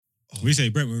We say,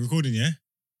 Brent, we're recording, yeah?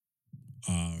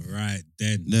 All right,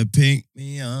 then. The pick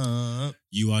me up.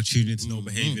 You are tuned into No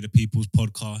Behavior, the People's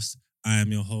Podcast. I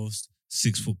am your host,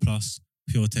 6 foot plus,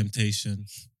 pure temptation,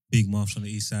 big mouth on the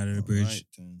east side of the bridge,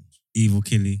 evil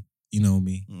killy, you know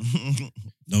me.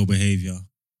 No Behavior,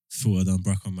 filtered on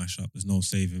Bracken mashup. There's no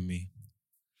saving me.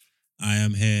 I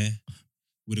am here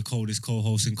with the coldest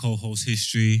co-host in co-host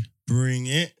history. Bring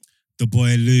it. The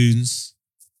boy Loons.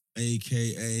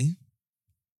 AKA.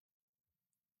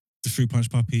 The Fruit Punch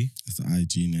Puppy. That's the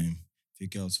IG name. If your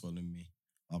girl's following me,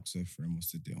 ask her friend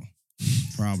what's the deal.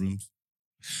 Problems.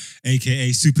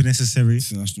 AKA Super Necessary.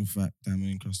 International fact,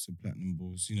 diamond encrusted platinum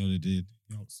balls. You know they did.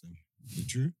 You ask them. Is it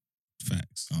true?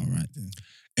 Facts. All right then.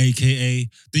 AKA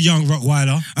the Young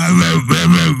Rottweiler. You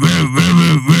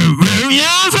know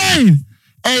what I'm saying?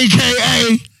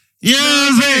 AKA. You know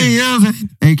what I'm saying? You know what I'm saying?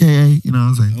 AKA. You know what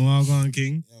I'm saying? Oh, well gone,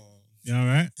 King. You all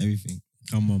right? Everything.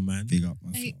 Come on, man. Big up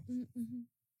myself.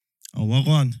 Oh, well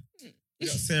gone. Big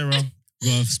up Sarah. We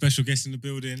got a special guest in the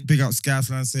building. Big up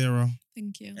Scoutland Sarah.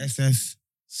 Thank you. SS.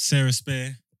 Sarah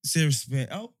Spare. Sarah Spare.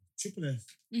 Oh, Triple S.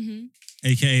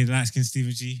 AKA the light-skinned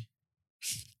Stephen G.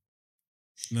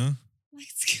 No?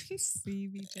 Light skin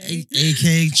Stevie J.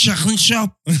 AKA Chicken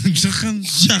Shop. Chicken.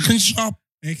 Chicken Shop.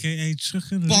 AKA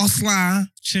Chicken. Boss Line.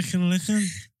 Chicken Licking.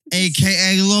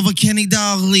 AKA Lover Kenny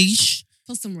Dog Leash.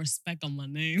 Put some respect on my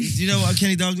name. Do you know what a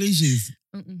Kenny Dog Leash is?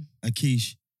 A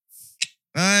quiche.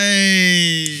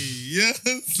 Hey, you know what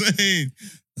I'm saying?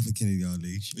 That's a Kenny Dog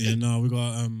Leash. Yeah, no, we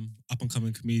got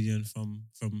up-and-coming comedian from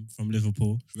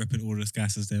Liverpool, repping all the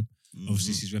gassers them.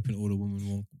 Obviously, she's repping all the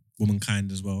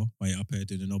womankind as well, while you're up here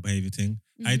doing the no behaviour thing.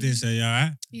 How you doing, sir? You all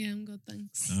right? Yeah, I'm good,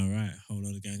 thanks. All right, whole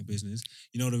lot of gang business.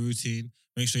 You know the routine.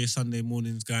 Make sure your Sunday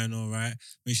morning's going all right.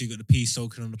 Make sure you got the peas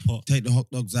soaking on the pot. Take the hot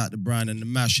dogs out the brine and the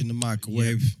mash in the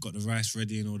microwave. Yeah, got the rice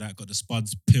ready and all that. Got the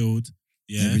spuds peeled.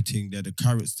 Yeah. Everything there. The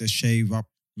carrots, they shave up.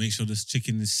 Make sure this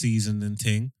chicken is seasoned and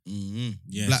ting.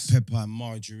 Yes. Black pepper and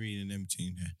margarine and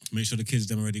everything there. Make sure the kids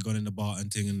them already gone in the bar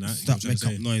and ting and that. Stop make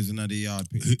up noise in the yard.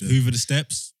 Hoover the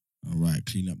steps. All right,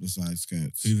 clean up the side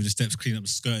skirts. Hoover the steps, clean up the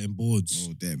skirting boards.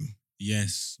 Oh, them.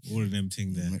 Yes, all of them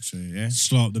ting there. Make sure, yeah.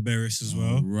 Slap the Berris as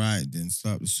well. All right, then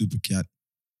slap the super cat.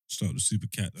 Slap the super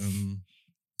cat.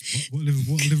 What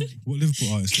Liverpool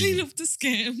artist? Clean up the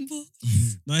skating board.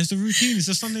 No, it's the routine. It's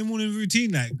a Sunday morning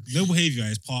routine. Like no behaviour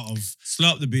is part of.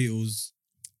 Slap the Beatles.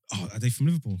 Oh, are they from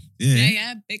Liverpool?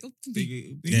 Yeah. Big up the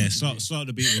Big Yeah, slap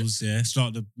the Beatles. Yeah,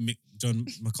 slap the John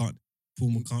McCartney. Paul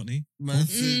McCartney. Man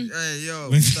said, hey,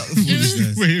 yo, stop the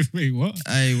foolishness. wait, what?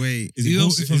 Hey, wait. Is it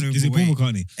Paul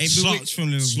McCartney? Ain't Bewitched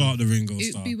from Liverpool. Slap the Ringo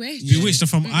Starr. Bewitched. Bewitched are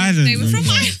from Ireland. They were from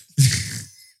Ireland.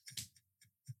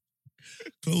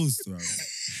 Close, bro.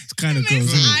 It's kind of The close.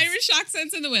 most isn't it? Irish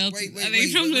accents in the world. Wait, Are they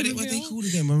from Liverpool? what they call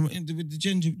them? With the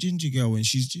ginger girl when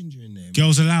she's ginger in there.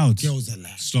 Girls Aloud. Girls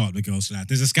Aloud. Slap the Girls Aloud.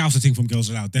 There's a Scouser thing from Girls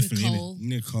Aloud, definitely. Nicole.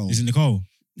 Nicole. Is it Nicole?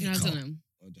 No, I don't know.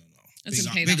 I don't know. I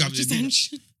didn't pay that much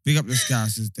attention. Big up the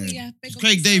Scousers there. Yeah, big up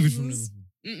Craig the David Scousers. from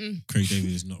Liverpool. Craig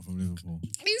David is not from Liverpool.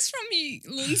 He's from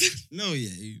London. No,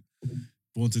 yeah.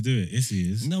 Born to do it. Yes,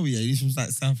 he is. No, yeah. He's from like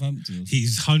Southampton.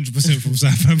 He's 100% from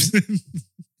Southampton.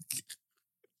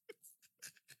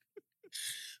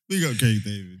 Big up Craig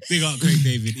David. Big up Craig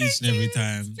David each and every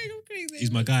time. Big up Craig David.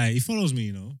 He's my guy. He follows me,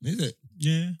 you know. Is it?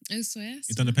 Yeah. I swear.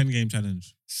 He's done the pen game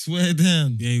challenge. Swear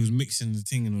down. Yeah, he was mixing the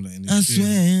thing and all that. In his I studio.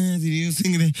 swear, did you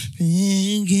sing the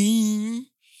game?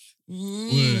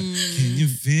 Can you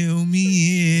feel me?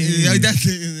 Yeah, that's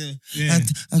it. Yeah.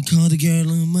 I called a girl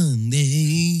on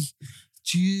Monday,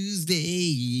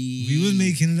 Tuesday. We was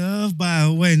making love by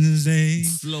Wednesday.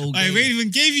 Slow I game. even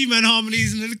gave you man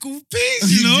harmonies and a little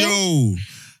piece, you know? Yo.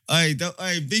 Hey,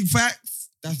 big facts.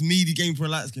 That's me, the game for a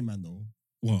light skin man, though.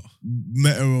 What?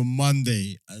 Met her on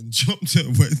Monday and jumped her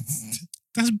Wednesday.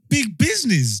 That's big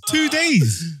business. 2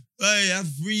 days. Hey, that's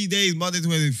 3 days. Monday to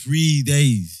Wednesday, 3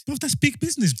 days. Bro, that's big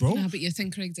business, bro. No, but you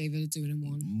think Craig David would do it in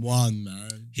one. One,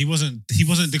 man. He wasn't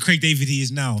the Craig David he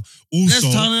is now. Also,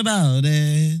 Let's talk about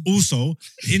it. Also,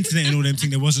 the internet and all them thing,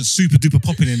 there wasn't super duper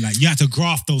popping in. Like, you had to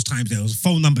graft those times. There was a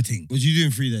phone number thing. What you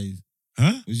doing 3 days?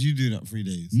 Huh? Was you doing that 3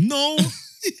 days? No.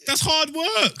 That's hard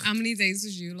work. How many days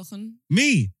was you looking?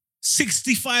 Me.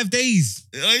 65 days.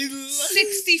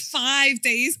 65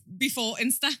 days before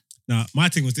Insta. Nah, my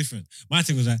thing was different. My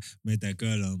thing was like, met that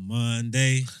girl on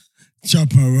Monday.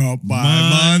 Chop her up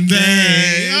by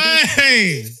Monday.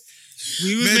 Hey!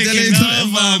 We was Me making delete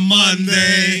love her on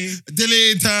Monday.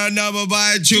 Delete her number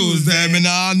by Tuesday. Me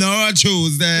nah know a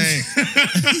Tuesday.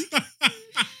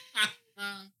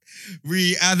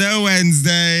 Re-add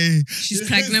Wednesday. She's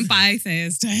pregnant by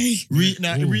Thursday.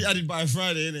 Re-added by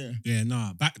Friday, innit? Yeah,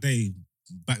 nah, back day,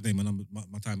 back then,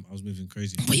 my time, I was moving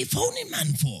crazy. What you phoning man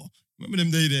for? Remember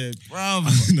them day there, bro?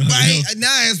 No,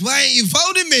 why ain't you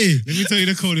phoning me? Let me tell you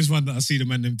the coolest one that I see the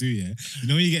man them do, yeah? You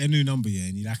know when you get a new number, yeah,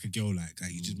 and you like a girl, like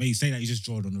you just maybe say that you just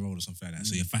draw it on the road or something like that.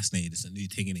 So you're fascinated, it's a new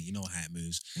thing in it, you know how it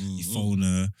moves. You phone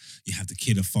her, you have the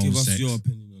killer phone Give sex. us your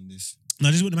opinion on this. No,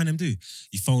 this is what the man them do.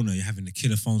 You phone her, you're having the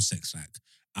killer phone sex, like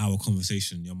hour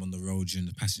conversation. I'm on the road, you're in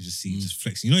the passenger seat, just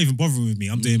flexing. You're not even bothering with me.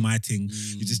 I'm doing my thing.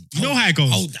 You just, you know how it goes.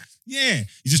 Hold that. Yeah,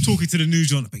 you're just talking to the news,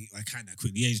 John. I can't that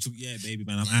quickly. Yeah, you just talk. Yeah, baby,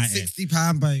 man, I'm out here.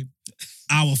 £60, babe.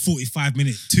 Hour 45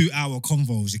 minute, 2 hour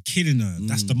convos. You're killing her.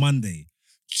 That's the Monday.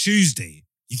 Tuesday,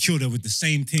 you killed her with the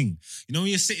same thing. You know when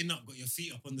you're sitting up, got your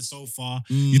feet up on the sofa,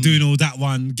 you're doing all that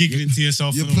one, giggling to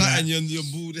yourself. You're and all plotting that. your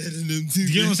bald head and them too.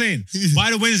 You get what I'm saying?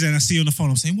 By the Wednesday, and I see you on the phone,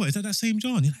 I'm saying, what, is that same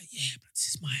John? You're like, yeah, but this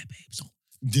is my babe. So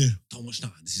don't watch that.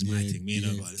 This is my thing. Me and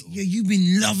her got a little... Yeah, you've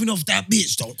been loving off that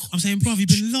bitch, don't call. I'm saying, bruv, you've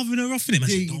been loving her off in it.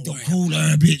 Man, Don't call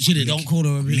her a bitch, innit? Don't call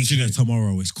her a bitch. Linking her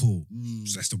tomorrow, it's cool.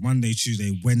 So that's the Monday,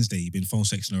 Tuesday, Wednesday, you've been phone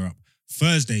sexing her up.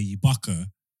 Thursday, you buck her,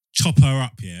 chop her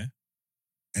up, yeah?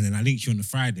 And then I link you on the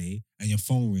Friday and your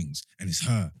phone rings and it's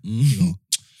her. You go,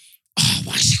 oh,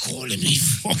 why is she calling me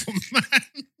for, man?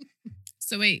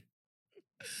 So wait.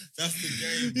 That's the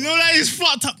game. You know that is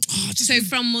fucked up. Oh, So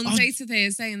from Monday to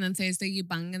Thursday, and then Thursday you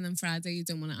bang, and then Friday you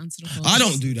don't want to answer the call. I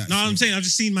don't do that. No, shit. I'm saying I've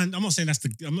just seen man. I'm not saying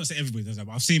everybody does that,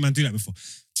 but I've seen man do that before.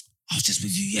 I was just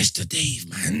with you yesterday,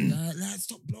 man.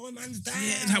 Stop blowing man's down.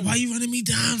 Yeah, like, why are you running me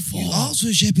down for? You asked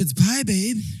for shepherd's pie,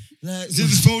 babe.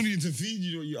 Just phone you to feed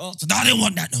you. You asked. No, I don't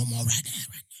want that no more right now.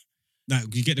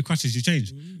 Like, you get the crutches, you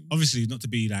change. Obviously, not to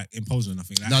be like imposing or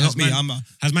nothing. Like, No, not me.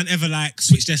 Has man ever like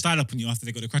switched their style up on you after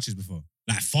they got the crutches before?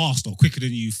 Like fast or quicker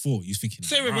than you thought? You're thinking. Like,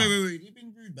 Sarah, wait. You've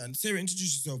been rude, man. Sarah,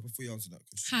 introduce yourself before you answer that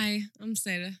question. Hi, I'm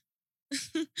Sarah.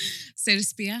 Sarah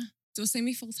Spear. Do I say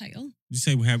my full title? You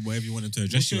say whatever you wanted to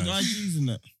address What's you your as. IGs in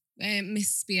that? Miss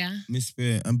Spear. Miss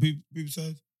Spear. And boob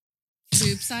size?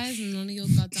 Boob size and none of your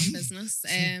goddamn business.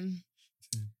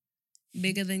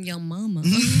 Bigger than your mama.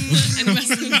 Anyway,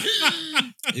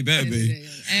 It better be.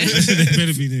 It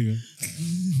better be,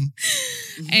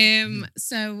 nigga.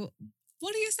 So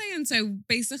what are you saying? So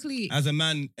basically, Has a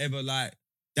man ever like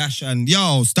dash and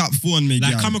yo, stop fooling me,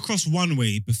 Like girl. come across one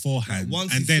way beforehand, Like,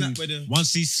 once and he then slapped with the-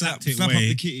 once he slapped it slap up away,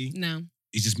 the kitty. no,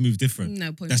 he just moved different.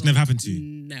 no point. That's blank. never happened to you.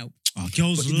 No. Oh,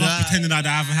 girls But love pretending that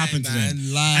haven't happened to them.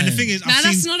 And the thing is, Nah, I've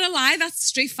that's seen. not a lie. That's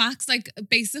straight facts. Like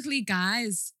basically,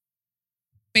 guys.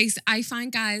 I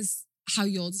find guys how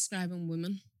you're describing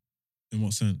women, In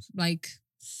what sense? like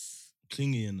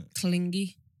Clingy in it.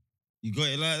 clingy. You got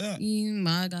it like that?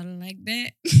 I got it like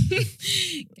that.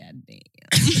 God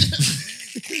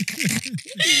damn.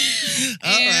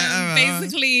 Alright.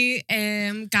 Basically,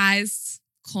 guys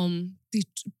come.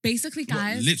 Basically,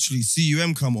 guys. What, literally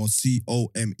C-U-M come or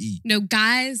C-O-M-E? No,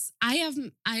 guys. I have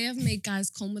made guys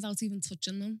come without even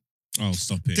touching them. Oh,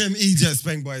 stop it. Them E-Jet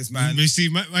Spang boys, man. You see,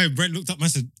 Brent looked up and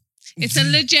said, It's a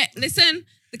legit. Listen,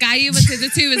 the guy you were to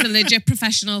is a legit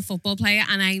professional football player,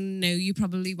 and I know you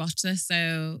probably watch this,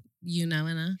 so you know,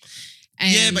 innit?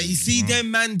 Yeah, but you see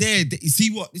them man there. You see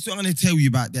what? This is what I'm going to tell you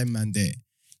about them man there.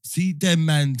 See them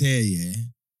man there, yeah?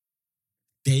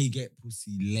 They get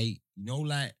pussy late. You know,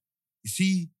 like, you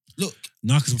see, look.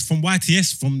 no, because from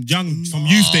YTS, from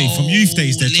youth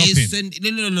days, they're topping.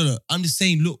 No. I'm just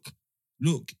saying, look,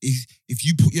 if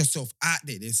you put yourself out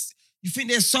there, you think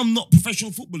there's some not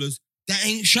professional footballers that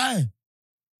ain't shy.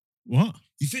 What?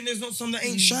 You think there's not some that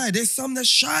ain't shy? There's some that's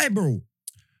shy, bro.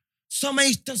 Some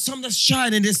that's shy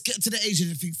and they just get to the age and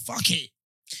they think, fuck it.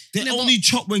 They No, only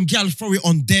chop when gal throw it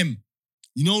on them.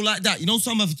 You know, like that. You know,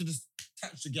 some have to just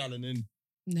touch the gal and then,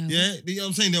 No. yeah, you know what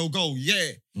I'm saying? They'll go,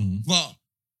 yeah. Mhm. But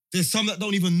there's some that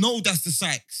don't even know that's the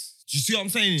Sykes. Do you see what I'm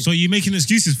saying? So you're making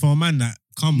excuses for a man that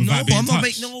come no, without but being I'm not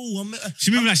touched? making,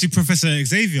 She moved like she Professor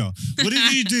Xavier. What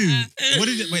did you do?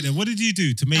 What did you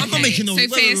do to make I'm not Okay, making no. so wait,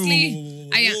 firstly,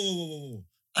 whoa.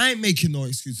 I ain't making no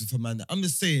excuses for man. I'm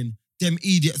just saying them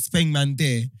idiot Speng man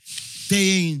there.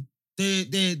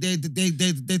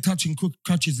 They're touching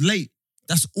crutches late.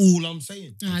 That's all I'm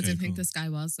saying. No, I Okay, don't think cool. this guy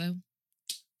was though.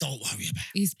 Don't worry about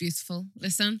it. He's beautiful.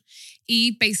 Listen,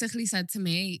 he basically said to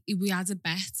me, we had a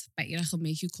bet you I could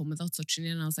make you come without touching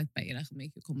you. And I was like, bet you I could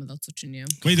make you come without touching you.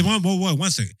 Wait, one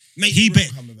second. Make He the bet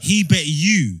room come about he that. bet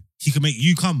you he could make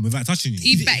you come without touching you.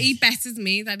 He betted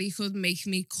me that he could make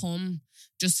me come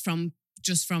just from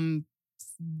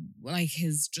like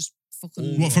his just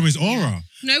fucking... What, from his aura?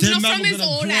 No, Them not man from were his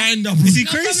gonna aura. grind up. Is he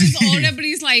Not crazy? from his aura, but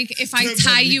he's like, if I Them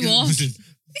tie man you niggas- up... listen,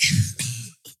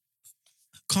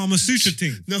 Kama Sutra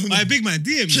thing. No. Like, big man, DM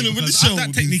me. Kill him with the because shoulder.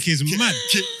 That technique is mad.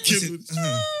 Kill him with the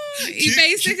He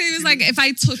basically was like, if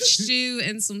I touched you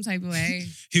in some type of way.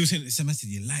 He was saying, "Someone said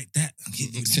you like that.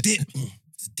 It's a dip.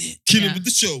 It's a dip. Kill Yeah. him with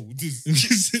the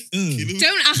show.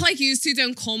 Don't act like you two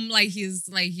don't come like he's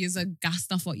a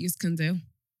gassed off what you can do.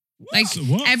 Like So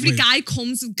what? every Wait. guy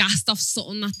comes with gassed off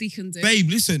something that they can do. Babe,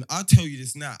 listen, I'll tell you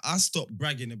this now. I stopped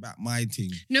bragging about my thing.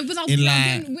 No, without In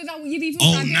bragging, without you even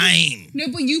Oh, bragging. 9. No,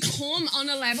 but you come on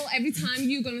a level. Every time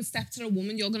you're gonna step to a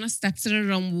woman, you're gonna step to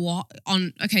her on what?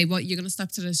 You're gonna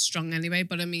step to her strong anyway.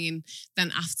 But I mean,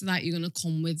 then after that, you're gonna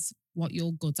come with what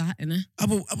you're good at, innit?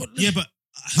 Yeah, but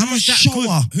I'm a who's that shower.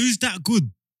 good? Who's that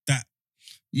good that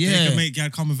they Yeah. can make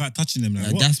gal come without touching them? Like,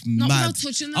 Like, what? that's Not mad. without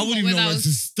touching them, I wouldn't but even know where without.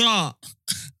 to start.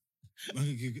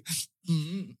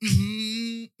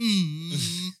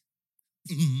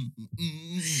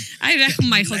 I reckon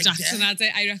Michael Like Jackson that. had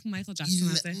it. I reckon Michael Jackson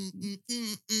had it.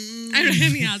 I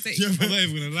reckon he had it. I'm not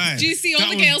even gonna lie. Do you see all That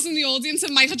the was- girls in the audience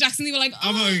of Michael Jackson? They were like,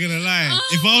 I'm not oh. even gonna lie. Oh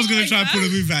If I was gonna my try and pull a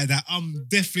God. move like that, I'm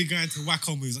definitely going to whack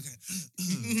on moves. Okay.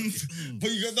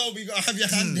 But you gotta have your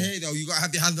hand here though. You gotta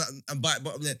have your hand and bite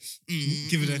bottom there.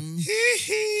 Give it a.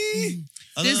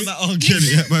 I don't know There's- about R.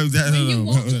 Kelly. When you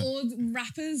watch old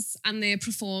rappers and they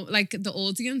perform, like the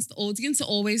audience are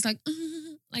always like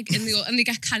and they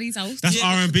get carried out. That's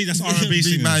Yeah. R&B. That's R&B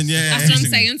singers. Man, yeah. That's what I'm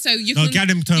singers. saying. So you No, can get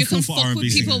them turn you can full for fuck R&B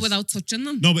with people singers. without touching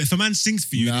them. No, but if a man sings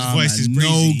for you and his Nah, voice is man, breezy,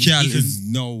 no he gal can- is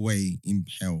no way in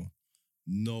hell.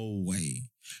 No way.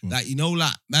 What? Like, you know,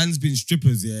 like, man's been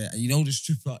strippers, yeah, and you know the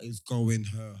stripper is going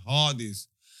her hardest.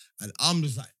 And I'm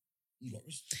just like, you got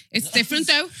respect. It's different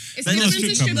though. It's They got different to strip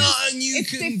club, strippers. man. Nothing you It's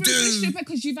can different to do. stripper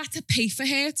because you've had to pay for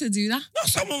her to do that. No,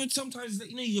 someone would sometimes, like,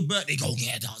 you know, your birthday, go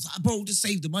get it. I was like, bro, just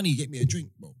save the money, get me a drink,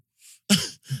 bro.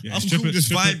 Yeah, I'm cool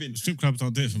just vibing. Strip clubs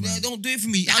don't do it for me. Yeah, don't do it for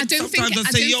me. I don't think sometimes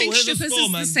I say, yo, here's a strippers score,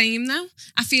 is man. the same now.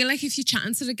 I feel like if you're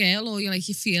chatting to the girl or you're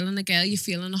feeling a girl, you're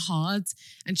feeling her hard,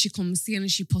 and she comes to you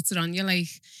and she puts it on you like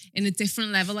in a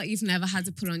different level that you've never had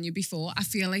to put on you before. I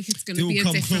feel like it's gonna Still be a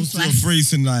come different close to your flex.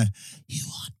 face and like, you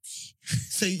want me?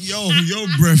 Say, yo, your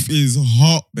breath is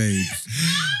hot, babe.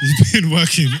 You've been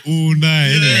working all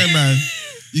night, innit? Yeah, man.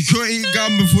 You couldn't eat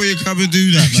gum before you come and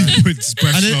do that, man. With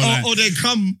breath And smell, then, like, or they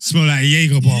come, smell like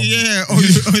Jaeger bomb. yeah, or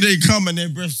they come and their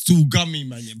breath's too gummy,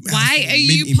 man. Your breath Why is are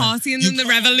you minty, man. partying You in the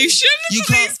can't- revolution You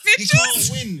for can't, these you bitches?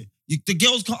 can't win. The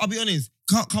girls can't, I'll be honest,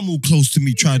 can't come all close to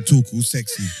me, try and talk all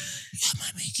sexy. Am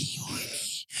I making you horny?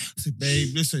 I said, babe,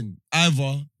 listen,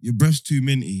 either your breath's too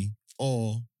minty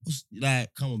or,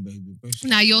 like, come on, baby.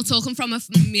 Now you're talking from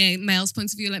a male's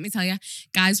point of view. Let me tell you,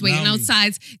 guys waiting Allow me.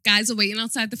 outside. Guys are waiting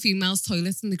outside the females'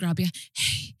 toilets and they grab you.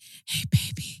 Hey,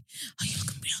 baby, are you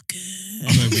looking real good?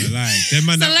 I'm not gonna lie. Them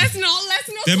man So that, let's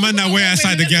not. them talk man that about wait what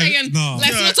outside the women are gal. saying. No.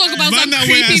 Let's not talk about Man some that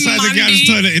wait creepy outside the gal's Mandy.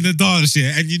 toilet in the dance,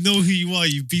 yeah, and you know who you are,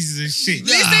 you pieces of shit.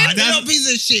 Nah, That's- they're not piece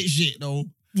of shit, though.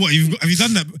 What have you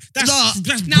done that? That's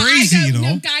No, brazy, I you don't.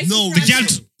 know. No, guys No, will the grab gal- you.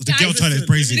 the girl Guys- toilet is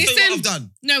brazy. Let me tell you what Listen. I've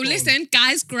done. No, Go on. listen,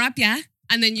 guys grab you,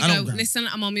 and then you I go, don't grab. listen,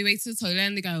 I'm on my way to the toilet,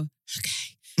 and they go,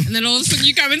 okay. And then all of a sudden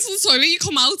you go into the toilet, you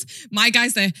come out, my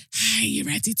guy's there, hey, you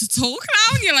ready to talk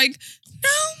now? And you're like, no,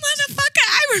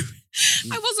 motherfucker,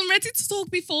 I wasn't ready to talk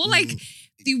before. Like,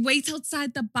 they wait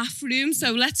outside the bathroom.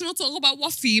 So let's not talk about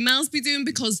what females be doing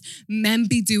because men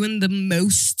be doing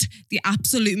the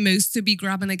absolute most to be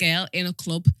grabbing a girl in a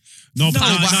club. No, but No,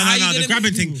 no, but how you The gonna grabbing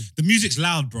make thing. people? The music's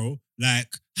loud, bro. Like,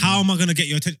 how am I gonna get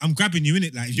your attention? I'm grabbing you in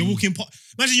it. Like, if you're walking past,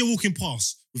 imagine you're walking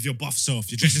past with your buff self.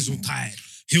 Your dress is all tight,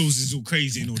 heels is all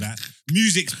crazy and all that.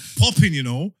 Music's popping, you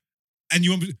know, and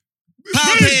you want me.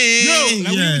 Popping! Yo,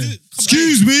 like, Yeah. what come-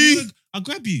 Excuse me? I'll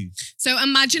grab you. So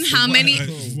imagine how many.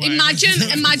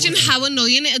 Imagine how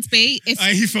annoying it'd be if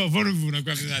He felt vulnerable when I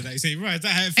grabbed him like that. He said, "Right, is that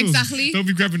how it feels? Exactly. Don't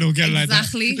be grabbing no girl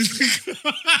Exactly. like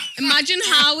that." Imagine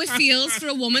how it feels for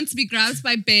a woman to be grabbed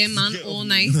by bare man all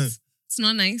night. It's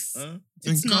not nice.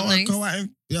 It's not nice.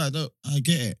 Yeah, I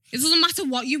get it. It doesn't matter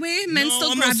what you wear. Men No,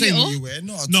 still I'm grab not saying you up. you wear,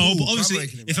 not at No, all. but I'm obviously,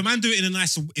 making it if a right. man do it in a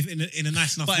nice, in a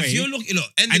nice enough But way, if you're looking, look,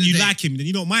 end of and the you day- like him, then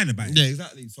you don't mind about it. yeah,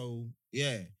 exactly. So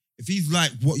yeah, if he's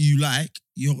like what you like,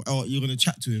 you're gonna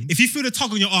chat to him. If you feel the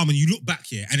tug on your arm and you look back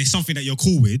here and it's something that you're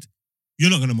cool with, you're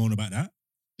not gonna moan about that.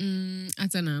 I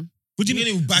don't know. What do you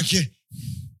mean? back here?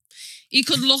 He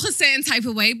could look a certain type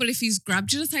of way, but if he's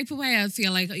grabbed you the type of way, I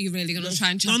feel like, are you really going to try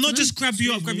and chat No, to not him? just grab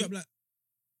you up like.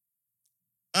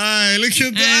 Aye, look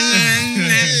at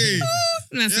that.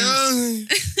 Listen,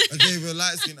 Yeah. I gave her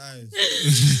light skin eyes.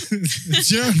 Do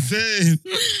you know what I'm saying?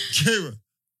 Kira.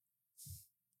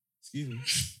 Excuse me.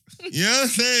 You know what I'm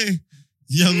saying?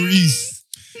 Young Reese.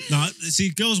 No, see,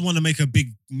 girls want to make a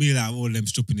big meal out of all them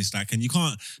stripping this, like, and you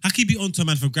can't. How can you be onto a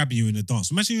man for grabbing you in a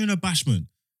dance? Imagine you're in a bashment,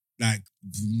 like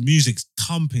music's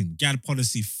thumping, gal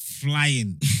policy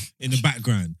flying in the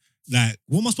background, Like,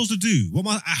 what am I supposed to do?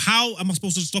 How am I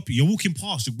supposed to stop you? You're walking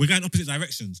past. We're going opposite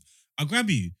directions. I grab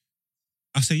you.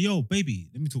 I say, yo, baby,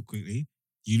 let me talk quickly.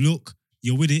 You look,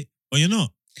 you're with it, or you're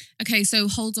not. Okay, so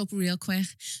hold up real quick.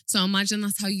 So imagine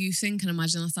that's how you think, and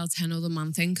imagine that's how 10 other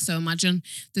men think. So imagine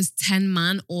there's 10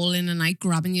 men all in a night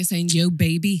grabbing you saying, yo,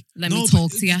 baby, let me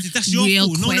talk to you. That's your real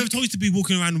fault. quick. No one ever told you to be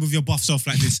walking around with your buff self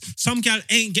like this. Some gal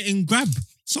ain't getting grabbed.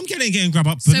 Some gal ain't getting grabbed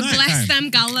up for So night bless time. them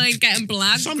gal that ain't getting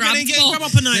blagged. Some gal ain't getting for. grabbed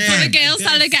up at night For time. the girls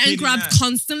that are getting feeling grabbed that.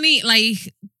 constantly,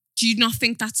 like, do you not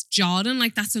think that's jarring?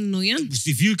 Like, that's annoying?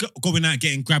 If you going out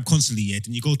getting grabbed constantly, yeah,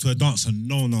 then you go to a dance and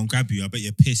no one grab you. I bet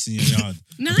you're pissed in your yard.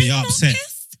 No, I bet you're you're not upset.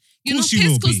 pissed. Of You're not course you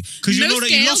will pissed be. Because you know most that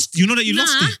you girls- lost. You know that you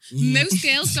lost it. Most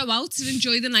girls go out to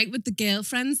enjoy the night with the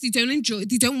girlfriends. They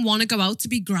don't want to go out to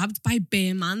be grabbed by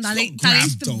bare man. That ain't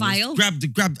the vile. Grab.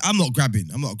 I'm not grabbing.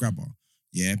 I'm not a grabber.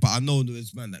 Yeah, but I know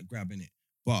there's man that grabbing it.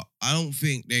 But I don't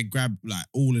think they grab, like,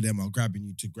 all of them are grabbing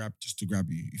you to grab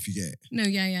you, if you get it. No,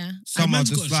 yeah. Some are man's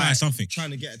just got to try like something. trying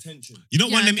to get attention. You're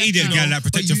not one Yeah, of them I idiot guess gal so. that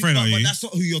protect But your friend, are but you? that's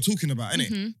not who you're talking about, innit?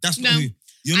 Mhm. That's not No. who.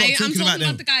 You're not I'm talking talking about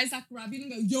them. the guys that grab you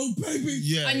and go, yo, baby.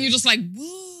 Yeah. And you're just like,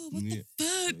 whoa, what the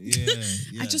fuck?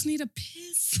 Yeah. I just need a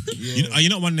piss. Yeah. Are you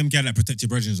not one of them gal that protect your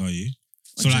brethren, are you?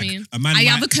 What do you mean? A man I might,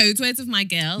 have a code word of my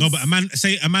girls. No, but a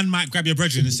man might grab your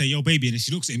brethren and say, yo, baby, and then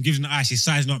she looks at him, gives him the eye, she's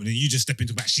sizing up, and then you just step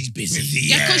into the back, she's busy.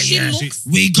 Yeah, because she looks.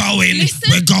 We going. Listen.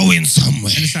 We're going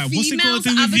somewhere. And it's like, what's it got Females to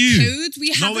do have with a you? code. We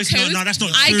have No, a it's code. not. No, that's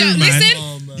not I true, go, man. listen,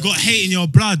 Oh, man. You got hate in your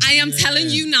blood. I am telling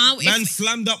you now. Man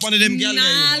slammed up one of them gal.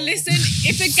 Nah, listen,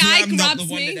 if a guy Slammed up grabs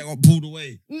the one me. that got pulled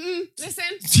away. Listen,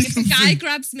 if a guy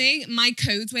grabs me, my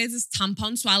code word is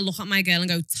tampon. So I'll look at my girl and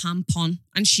go tampon,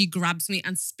 and she grabs me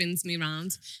and spins me round.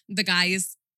 The guy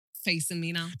is facing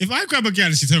me now. If I grab a girl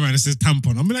and she turns around and says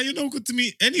tampon, I'm like, you're no good to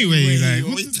me anyway. Like,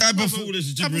 what what's type of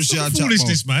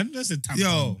foolishness, man? That's a tampon.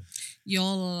 Yo. You're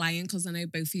lying because I know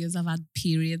both of you have had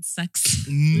period sex.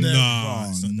 Never. No,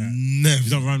 it's not that. Never. We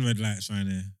don't run red lights right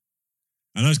there.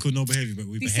 I know it's called no behavior, but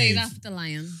we They behave. say that for the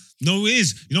lion. No, it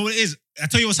is. You know what it is? I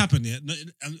tell you what's happened here. No,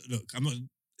 look, I'm not.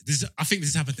 I think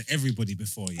this has happened to everybody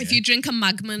before. Yeah? If you drink a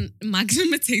Magnum,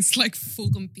 it tastes like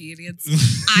fucking periods.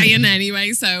 Iron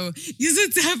anyway, so you're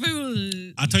the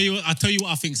devil. I'll tell you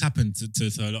what I think's happened to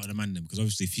a lot of the man them, because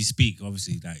obviously if you speak,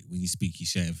 obviously like when you speak, you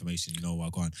share information. You know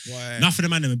what going on. Why? Enough of the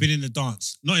man them have been in the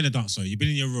dance, not in the dance. Sorry, you've been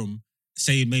in your room,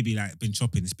 say maybe like been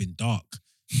chopping. It's been dark.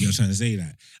 You know what I'm trying to say,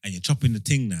 that, and you're chopping the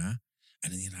thing now,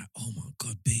 and then you're like, oh my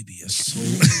god, baby, you're so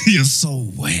you're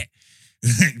so wet.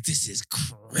 Like, this is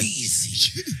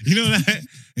crazy. You know that?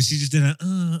 And she just did that,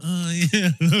 yeah,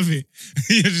 I love it.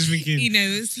 You're just thinking. He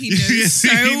knows so He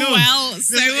knows. well,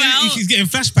 so well. He's getting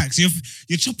flashbacks.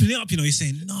 You're chopping it up, you know. You're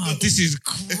saying, no, this is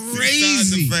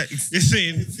crazy. You're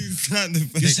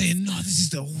saying, no, this is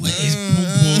the wettest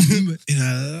pom-pom in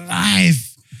her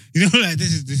life. You know, like,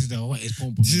 this is the wettest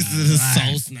pom-pom in her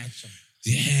life. snatcher.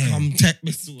 Yeah. Come take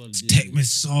me soul. Take me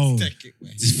soul. Take it,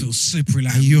 man. This feels slippery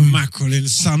like mackerel in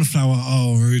sunflower.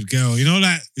 Oh, rude girl. You know,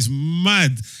 like, it's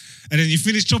mad. And then you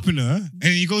finish chopping her, and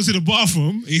then you go to the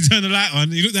bathroom, and you turn the light on,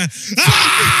 and you look there,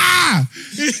 ah!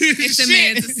 It's a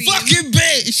murder scene. Fucking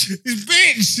bitch. It's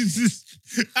bitch! It's just,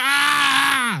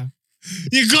 ah!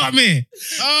 You got me!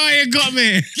 Oh, you got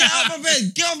me! Get off my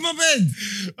bed. Get off my bed.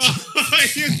 Oh,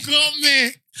 you got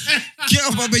me! Get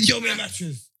off my bed. You owe me a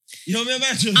mattress. You owe me a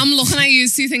mattress. I'm looking at you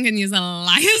two thinking you're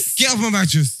liars. Get off my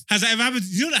mattress. Has that ever happened?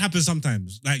 You know that happens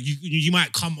sometimes? Like, you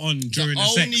might come on during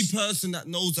the The only sex. person that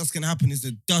knows that's going to happen is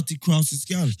the dirty crosses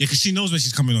girl. Yeah, because she knows when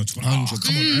she's coming on. She's like, oh,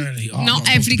 come on early. Oh, I'm Not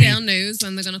supposed every to be- girl knows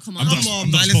when they're going to come on. I'm not- Come on,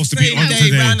 I'm not man. supposed to It's be same on day,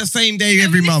 today. round the same day No,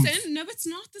 every month. listen, no, it's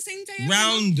not the same day. every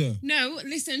Round. month. No,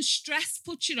 listen, stress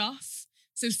puts you off.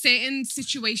 So certain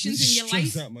situations in your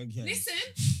life. Listen,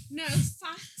 no,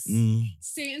 facts.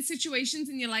 Certain situations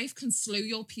in your life can slow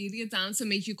your period down to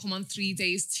make you come on 3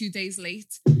 days, 2 days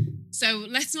late. So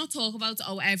let's not talk about,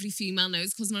 every female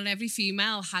knows, because not every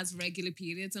female has regular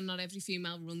periods and not every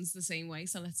female runs the same way.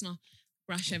 So let's not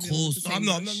brush Of everyone with the course. same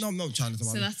I'm brush. not trying to.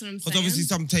 So that's what I'm saying. Because obviously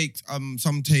some take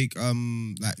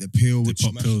like the pill, which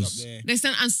pop mashed pills. up there.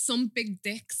 Listen, and some big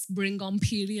dicks bring on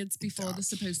periods before they're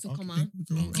supposed to come on.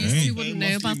 Okay. You two wouldn't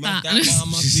know about that. That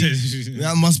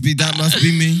must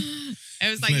be me. It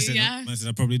was like, yeah. I said,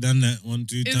 I've probably done that 1-2 times.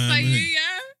 It's like you, innit?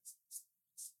 yeah.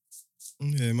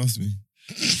 Yeah, it must be.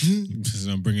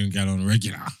 I'm bringing a gal on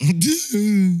regular.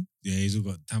 Yeah, he's all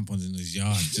got tampons in his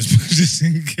yard, just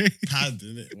in case. Pad,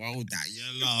 innit? Wow, that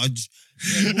you're large.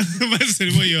 Man said,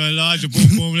 what, you're a large, a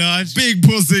boom large? Big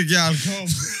pussy, girl. Come.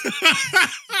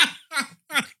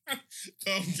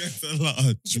 Come get the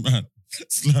large, man.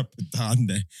 Slap it down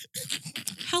there.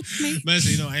 How helped me. Man,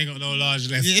 say, I ain't got no large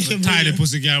left. Yeah, Tiny man.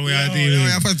 pussy girl where I You deal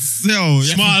have with. to sell.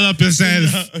 Smile up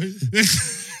yourself.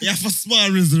 You have to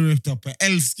smile reserve up.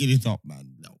 Else get it up,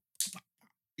 man. No.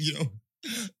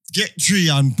 Get 3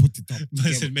 and put it up.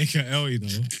 Man said, make an L,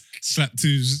 Slap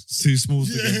two smalls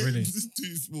together, innit? Just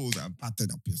 2 smalls and pattern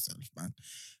up yourself, man.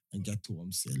 And get to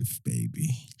himself, baby.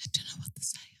 I don't know what to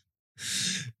say.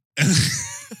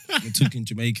 We're talking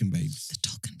Jamaican, babes. The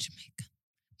dog in Jamaica.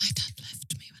 My dad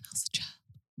left me when I was a child.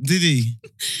 Did he?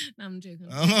 No, I'm joking.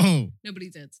 Oh. Nobody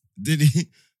did. Did he?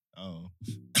 Oh.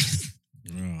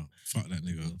 Oh, fuck that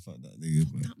nigga. Fuck that nigga,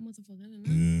 Fuck man. that motherfucker,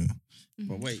 innit? Yeah.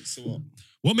 But wait, so what?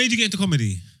 What made you get into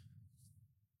comedy?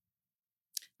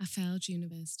 I failed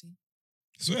university.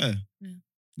 Swear? Yeah.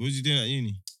 What was you doing at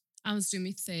uni? I was doing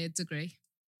my 3rd degree,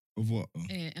 Of what?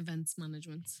 events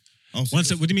management. Oh, What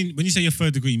do you mean when you say your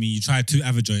 3rd degree? You mean you tried 2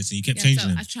 other joints and you kept Yeah, changing so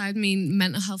them? I tried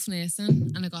mental health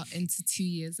nursing and I got into 2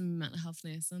 years in mental health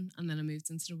nursing and then I moved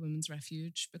into the women's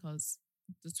refuge because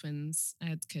the twins, I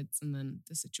had kids and then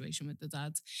the situation with the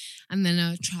dad. And then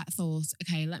I thought,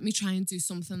 okay, let me try and do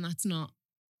something that's not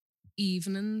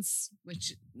evenings,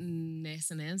 which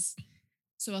nursing is.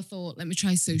 So I thought, let me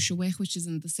try social work, which is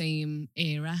in the same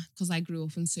era because I grew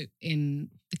up in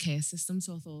the care system.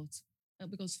 So I thought, it'll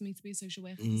be good for me to be a social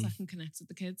worker because I can connect with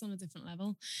the kids on a different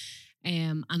level.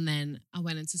 And then I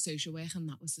went into social work and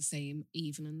that was the same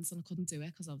evenings and I couldn't do it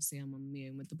because obviously I'm on my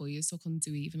own with the boys, so I couldn't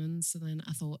do evenings. So then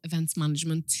I thought events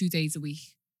management, 2 days a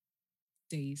week,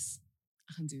 days,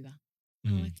 I can do that.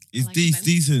 And I Is like these events.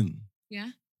 decent? Yeah.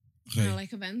 Okay. And I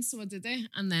like events, so I did it.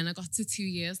 And then I got to 2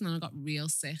 years and then I got real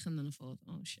sick and then I thought,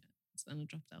 oh shit. So then I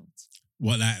dropped out.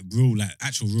 What,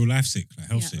 actual real life sick, like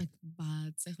health sick? Like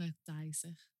bad sick, like die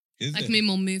sick. Is Like it? my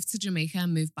mum moved to Jamaica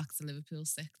and moved back to Liverpool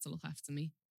sick to look after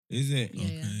me. Is it? Yeah,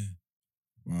 yeah. Okay.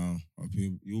 Wow.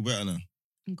 You're better now.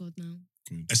 I'm good now.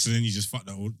 So then you just fucked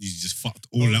all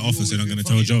Oh, that off and said, I'm you've going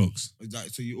to always tell been jokes. Like,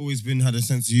 so you always had a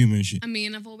sense of humor and shit. I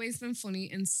mean, I've always been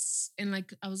funny in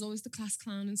like, I was always the class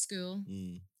clown in school.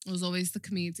 I was always the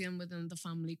comedian within the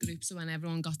family group. So when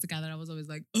everyone got together, I was always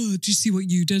like, oh, do you see what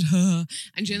you did? Huh?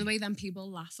 And you know the way then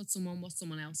people laugh at what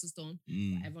someone else has done.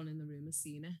 But everyone in the room has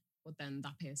seen it. But then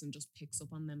that person just picks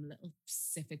up on them little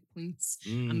specific points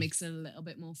and makes it a little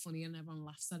bit more funny and everyone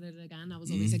laughs at it again. I was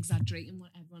always exaggerating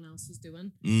what everyone else was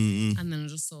doing. And then I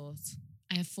just thought,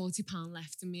 I have £40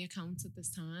 left in my account at this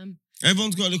time.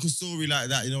 Everyone's got a little story like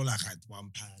that, like I had £1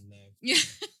 left.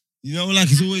 Yeah.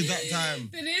 Like it's always that time.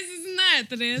 It is, isn't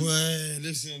it? It is. Boy,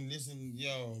 listen,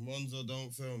 yo, Monzo, don't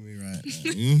fail me right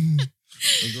now.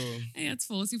 I had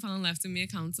 £40 left in my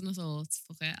account and I thought,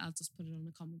 fuck it, I'll just put it on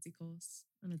a comedy course.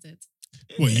 And I did.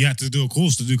 What, you had to do a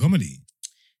course to do comedy?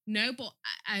 No, but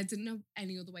I didn't know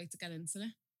any other way to get into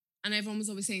it. And everyone was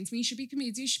always saying to me, you should be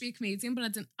a comedian,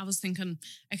 But I was thinking,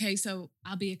 okay, so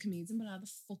I'll be a comedian, but how the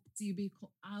fuck do you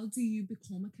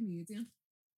become a comedian?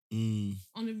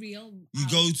 On a real... You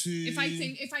go to... If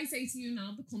I say to you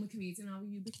now, become a comedian, how are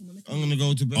you becoming a comedian? I'm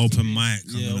going to go to... Open mic.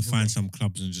 I'm going to find mic. some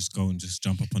clubs and just go and just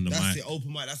jump up on the That's mic. it,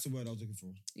 open mic. That's the word I was looking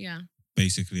for. Yeah.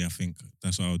 Basically, I think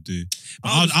that's what I'll do. But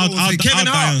I was gonna say, I'll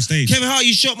die on stage. Kevin Hart,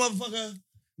 you shot, motherfucker.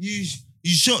 You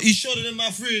shot it in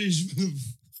my fridge. Have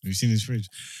you seen his fridge?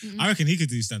 I reckon he could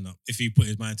do stand-up if he put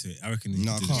his mind to it. I reckon he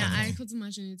No, could I do can't. Yeah, stand-up. I could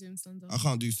imagine you doing stand-up. I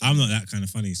can't do I'm stand-up. not that kind of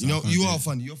funny. So You know, I can't you do are it.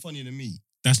 funny. You're funnier than me.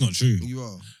 That's not true. You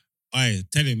are. I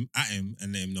tell him at him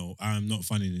and let him know I'm not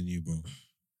funnier than you, bro.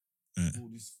 All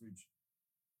this fridge.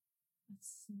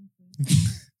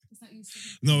 Is that you?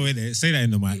 No, wait, say that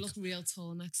in the mic. You look real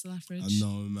tall next to that fridge. I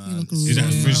know, You man. look Is that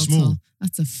real fridge small? tall.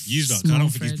 That's a Use that. 'cause small I don't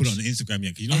think fridge. you put it on the Instagram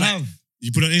yet. 'Cause you know, I like, have.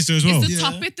 you put it on Insta as well. Is the Yeah.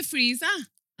 top bit the freezer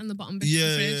and the bottom bit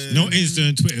the fridge? No, Insta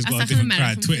and Twitter's That's got a like an different crowd.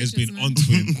 American Twitter's fridge, been isn't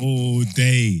onto him all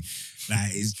day.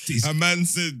 Like, it's A man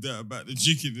said that about the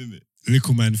chicken, innit?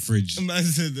 little man fridge. A man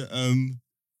said that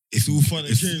it's all fun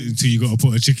and games. Until you got to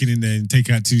put a chicken in there and take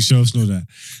out 2 shelves and all that.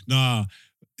 Nah,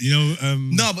 you know,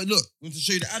 No, but look, I want to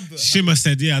show you the advert. Shimmer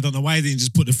said, yeah, I don't know why he didn't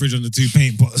just put the fridge on the 2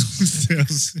 paint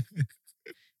pots.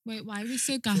 Wait, why are we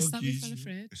so gassed Fuck that we you, fell a Shimmer.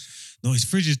 fridge? No, his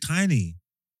fridge is tiny.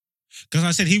 Because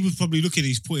I said he was probably looking, he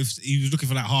was looking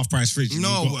for like half price fridge. and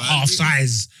No, he got but half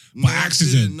size No, by I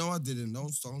accident. didn't. No, I didn't.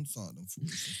 Don't start them fools.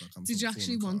 Like Did you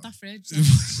actually want that fridge? No,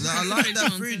 I like Fridge that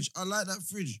wanted. fridge. I like that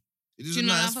fridge. It is Do you a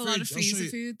not nice have a lot of fridge. I'll show freezer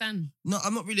you. food then? No,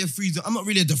 I'm not really a freezer. I'm not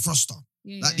really a defroster.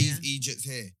 Yeah, Like yeah, these Egypts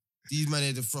here. These men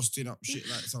are defrosting up shit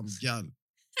like some gal.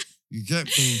 You get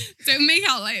me? Don't make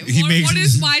out like He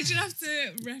makes- why do you have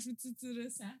to reference it to the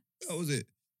set? That was it.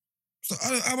 So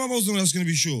how am I supposed to know that's going to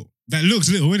be short? That looks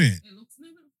little, innit? It looks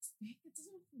big. It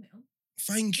doesn't look little.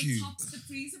 Thank The you. top, the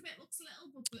freezer bit looks little,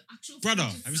 but the actual actual Brother,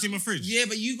 fridge have you seen my itself. fridge? Yeah,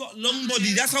 but you got long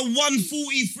body. That's a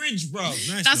 140 fridge, bro.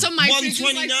 Nice, That's though. what my fridge is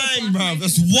like. 129, bro.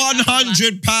 That's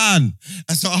 100 pound.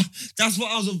 That's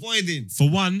what I was avoiding. For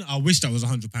one, I wish that was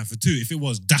 £100. For two, if it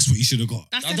was, that's what you should have got.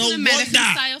 That's I like don't an want American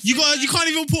that. style You fridge. can't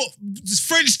even put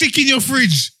French stick in your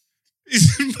fridge.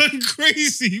 Is man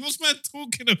crazy? What's man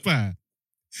talking about?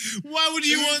 Why would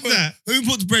you want that? Who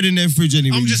puts bread in their fridge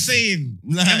anyway? I'm just saying.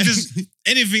 Like- I'm just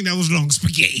anything that was long,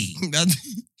 spaghetti.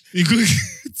 You could.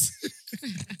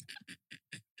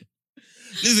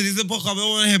 Listen, it's a podcast. I don't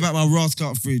want to hear about my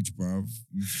rascal fridge, bro.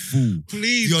 You fool.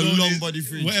 Please, Your go on long his- body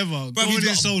fridge. Whatever. Bro, Go on you his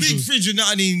got a big socials. fridge with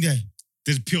nothing in there.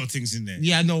 There's pure things in there.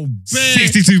 Yeah, I know.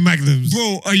 62 Magnums.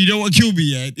 Bro, you know what killed me,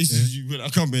 yeah? This is you when I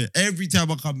come here. Every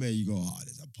time I come here, you go,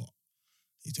 there's a pot.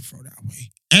 Need to throw that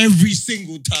away. Every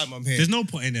single time I'm here. There's no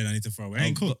pot in there that I need to throw away. I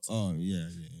ain't cooked. Oh, yeah.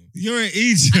 You're an Has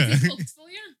idiot. he cooked for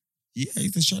you? Yeah,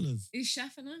 he's the shallows. He's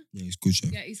chef, innit? Yeah, he's good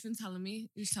chef. Yeah, he's been telling me.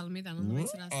 He was telling me that on the way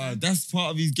to that. That's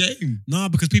part of his game. Nah,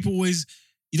 because people always,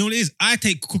 you know what it is? I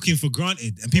take cooking for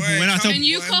granted. And people, Right, when I tell Can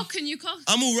you Boy. cook? Can you cook?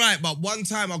 I'm all right, but one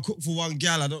time I cooked for one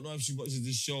gal. I don't know if she watches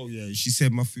this show. Yeah, she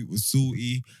said my food was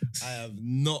salty. I have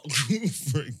not cooked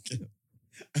for a gal.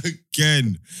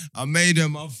 Again, I made her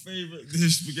my favorite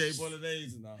dish, spaghetti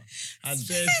bolognese now. Had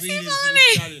bare feelings for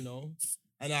this gal, you know.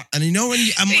 And you know when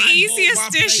you, The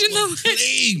easiest dish in the world.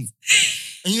 clean.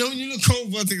 And you know when you look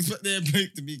over to expect their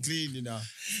plate to be clean, you know.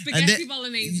 Spaghetti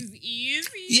bolognese is easy.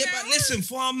 Yeah, but listen,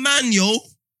 for a man, yo,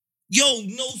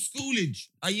 no schoolage.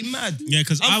 Are you mad? yeah,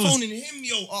 because I I'm was, phoning him,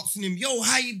 asking him,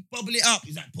 how you bubble it up?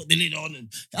 He's like, put the lid on. And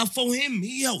I phone him,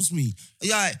 he helps me.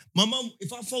 Yeah, my mum,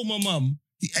 if I phone my mum,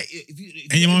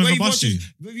 And your mum when ever bust you?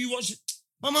 If you watch it,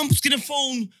 my mum's gonna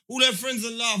phone all her friends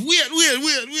and laugh. Weird.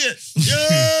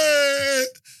 Yeah.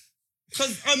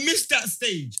 Because I missed that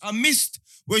stage. I missed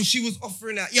when she was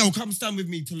offering that, come stand with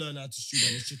me to learn how to stew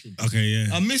down this chicken. okay,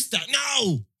 yeah. I missed that.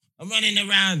 No, I'm running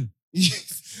around.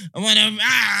 I'm running,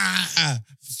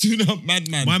 stood up,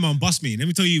 madman. My mum bust me. Let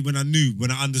me tell you when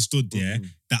I understood,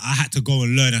 that I had to go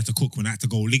and learn how to cook when I had to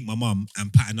go link my mum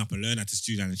and pattern up and learn how to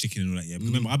stew down the chicken and all that, yeah. Because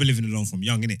remember, I've been living alone from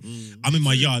young, innit? I'm in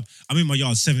my yard,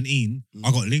 17,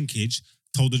 I got linkage,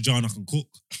 told the John I can cook,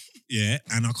 yeah,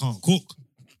 and I can't cook.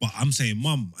 But I'm saying,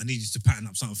 Mum, I need you to pattern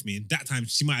up something for me. And that time,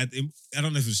 she might have, I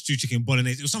don't know if it was stew chicken,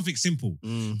 bolognese. It was something simple.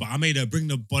 But I made her bring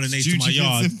the bolognese to my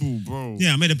yard. Simple, bro.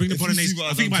 Yeah, I made her bring the If you bolognese. see what I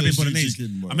I've think it done might have to been stew bolognese.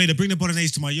 chicken, bro. I made her bring the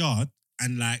bolognese to my yard.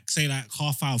 And say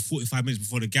half hour, 45 minutes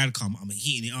before the gal come, I'm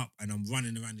heating it up and I'm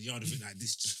running around the yard with it like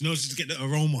this. Just to get the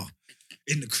aroma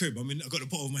in the crib. I mean, I got the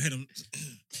bottle of my head. Mad.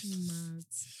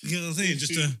 You know what I'm saying?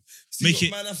 Just to See make what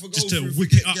it, man have to go just to through whip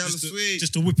to it get up, gal sweet.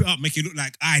 just to whip it up, make it look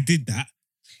like I did that.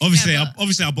 Obviously, Yeah, but-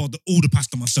 I bought all the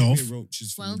pasta myself. Hey,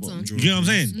 roaches from Well the bottom done. drawer, You get what I'm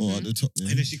please. saying? Oh, at the top there.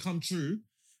 And then she come through,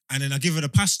 and then I give her the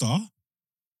pasta.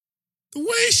 The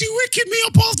way she wicked me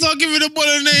up after I give her the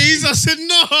bolognese, I said,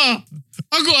 nah,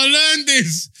 I gotta learn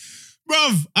this.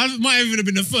 Bruv, I might even have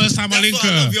been the first time I That's link why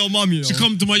I love her. your mum, you know. She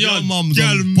come to my Your yard, mum's girl,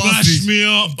 on mash buses. me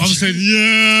up. I said,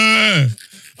 yeah.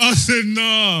 I said,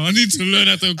 nah, I need to learn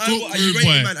how to cook, Are you rude boy.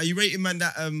 rating man? Are you rating man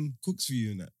that cooks for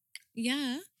you and that?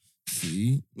 Yeah.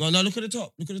 See? No, look at the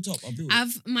top. Look at the top. I'll do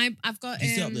it. I've got You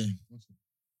see up there?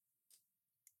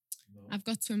 I've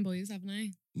got twin boys, haven't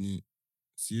I? Yeah.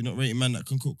 So you're not rating man that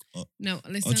can cook? No,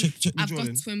 listen. check the I've drawing.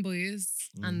 got twin boys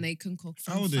and they can cook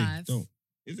How from old are 5 they? Don't.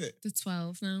 Is it? to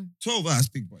 12 now. 12? That's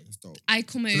big boy. That's dope. I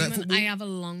come So home like and football? I have a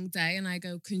long day and I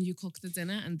go, can you cook the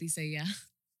dinner? And they say, yeah.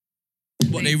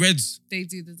 What, they Reds? They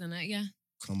do the dinner, yeah.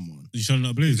 Come on. You showing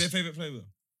up Who's blues? their favourite flavour?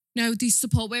 No, they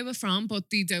support where we're from, but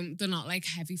they're not like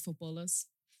heavy footballers.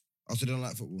 Oh, so they don't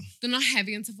like football. They're not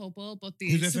heavy into football, but they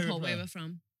Who's their favourite support where player? we're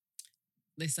from.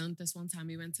 Listen, this one time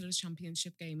we went to the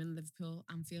championship game in Liverpool,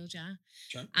 Anfield, yeah.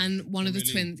 And one of the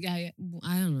Premier twins, yeah,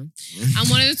 I don't know. And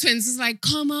one of the twins was like,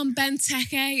 come on,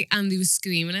 Benteke. And he was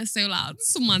screaming it so loud.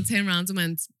 Someone turned around and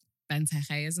went,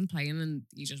 Benteke isn't playing. And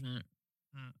he just went,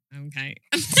 oh, okay.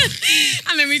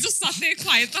 And then we just sat there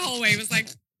quiet the whole way. It was like,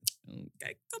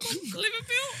 okay, come on,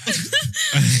 Liverpool.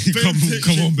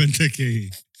 come on,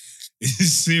 Benteke.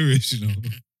 It's serious, you know.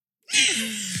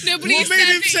 No, but What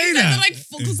made him say that? Like,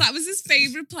 because that was his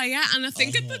favourite player. And I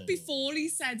think Oh. that before he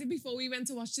said it, before we went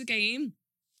to watch the game,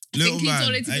 I Little think he'd man,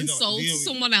 already I been know, sold to Leo-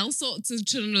 someone else or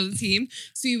to another team.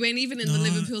 So he weren't even in the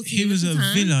Liverpool team. He was at at the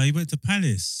time. Villa. He went to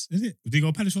Palace. Is it? Did he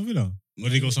go Palace or Villa? Or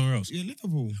did he go somewhere else? Yeah,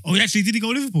 Liverpool. Oh, did he go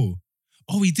Liverpool?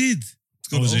 Oh, he did.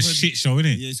 got It was a over- shit show,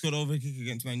 innit? Yeah, he scored over a kick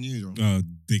against Man U, though. Oh,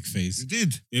 big face. He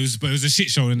did. But it was a shit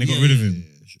show and they got rid of him.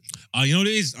 You know what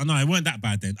it is? Oh, no, it weren't that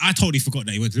bad then. I totally forgot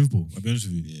that he went to Liverpool. I'll be honest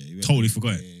with you. Yeah, he went Totally Liverpool.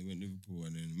 forgot it. Yeah, he went Liverpool,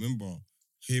 and then remember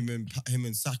him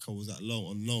and Saka was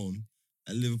on loan,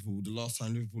 at Liverpool, the last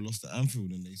time Liverpool lost at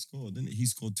Anfield and they scored, didn't it? He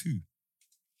scored 2.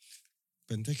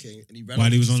 Benteke, and he ran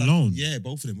While he was on Saka. loan? Yeah,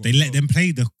 both of them. They let them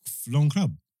play the long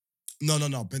club. No.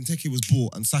 Benteke was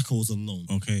bought and Saka was on loan.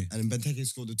 Okay. And then Benteke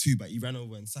scored the 2, but he ran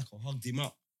over and Saka hugged him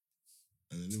up.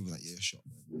 And then they were like, yeah, shot,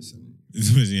 man. Listen,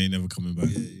 He ain't never coming back.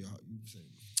 yeah.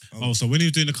 Oh, so when he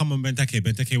was doing the come on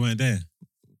Benteke weren't there?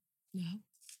 No.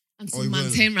 And Oh, some he man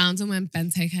weren't. turned round and went,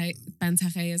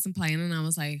 Benteke isn't playing. And I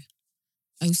was like,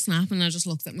 oh, snap. And I just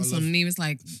looked at my I son love- and he was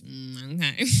like,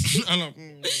 okay. I love.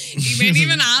 He wouldn't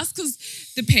even ask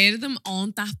because the pair of them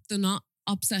aren't that, they're not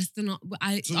obsessed, they're not,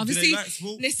 So obviously, do they like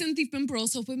sport? listen, they've been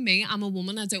brought up with me. I'm a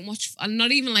woman, I don't watch, I'm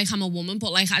not even like I'm a woman,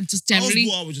 but like I just I was generally,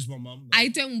 brought up with just my mum. I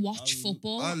don't watch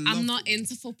football. I love I'm not football.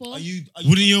 into football. Are you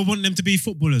Wouldn't you want them to be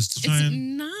footballers to try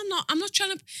and... Nah, I'm not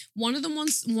trying to. One of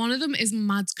them is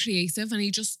mad creative, and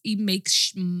he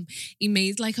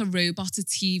made like a robot, a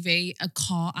TV, a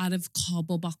car out of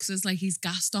cardboard boxes. Like he's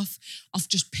gassed off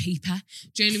just paper.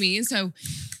 Do you know what I mean? So.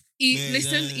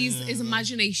 His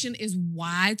imagination is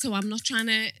wide, so I'm not trying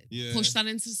to push that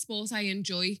into the sport. I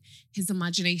enjoy his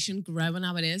imagination growing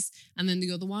how it is. And then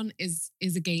the other one is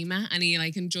a gamer, and he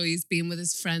like enjoys being with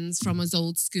his friends from his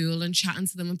old school and chatting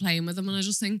to them and playing with them. And I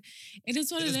just think it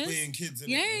is what it is. Playing kids,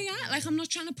 Yeah. Like I'm not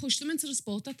trying to push them into the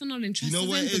sport that they're not interested You know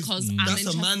what in it is? because I'm That's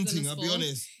interested a man in thing, the I'll sport. be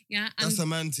honest. Yeah, and That's a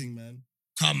man thing, man.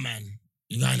 Come, man.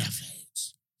 You gotta have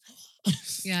it.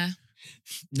 yeah.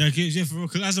 Like, yeah, for real.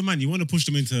 Because as a man, you want to push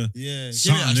them into Yeah.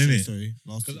 something, innit? Sorry.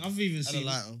 Last Because week. I've even Add a seen...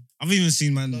 lighter. I've even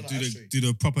seen man No, do actually.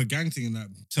 the proper gang thing and that.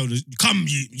 Tell the come,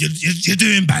 you're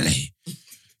doing ballet.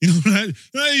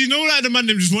 You know, like the man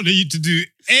them just want you to do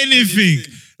anything,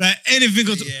 like anything.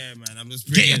 Yeah, man. I'm just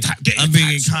Get your bringing. ta- I'm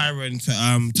bringing Kyron to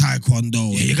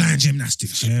taekwondo. Yeah, you're going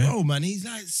gymnastics. Yeah, Bro, man, he's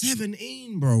like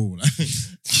 17, bro.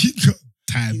 He got-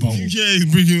 Thai bowl. Yeah,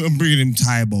 I'm bringing him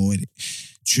Thai bowl. Innit?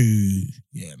 True.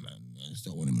 Yeah, man. I just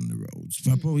don't want him on the roads.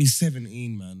 But bro, he's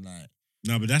 17, man. Like,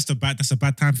 No, but that's a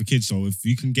bad time for kids. So if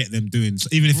you can get them doing, so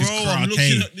even if bro, it's I'm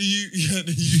looking karate, at the youth. Yeah,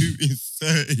 the youth is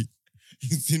 30.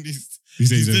 He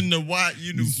says, He's in the white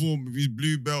uniform with his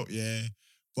blue belt. Yeah,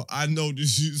 but I know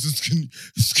this youth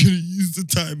is gonna use the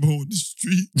Thai bowl on the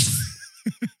street.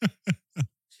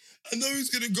 I know he's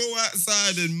gonna go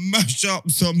outside and mash up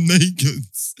some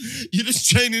nakeds. You're just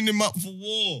training him up for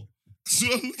war. So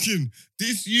I'm looking.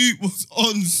 This youth was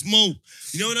on smoke.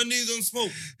 You know when I knew he was on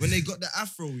smoke? When they got the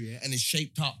afro, yeah, and it's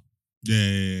shaped up.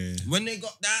 yeah. When they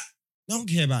got that, they don't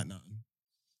care about nothing.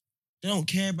 They don't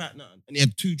care about nothing. And he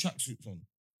had 2 tracksuits on.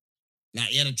 Like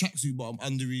he had a tracksuit bottom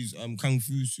under his kung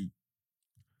fu suit.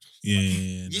 Yeah,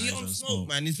 Yeah, he's you're on on smoke,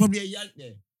 man. There's probably a yank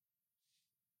there.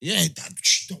 Yeah,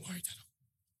 don't worry, Dad.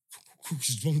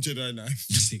 It's one Jedi knife.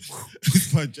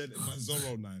 It's my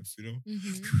Zorro knife, you know?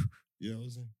 Mm-hmm. You know what I'm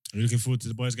saying? Are you looking forward to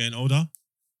the boys getting older?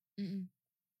 Mm-mm.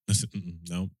 That's it.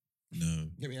 No.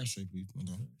 Get me ashtray, please. My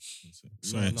dog.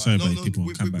 Sorry, buddy. People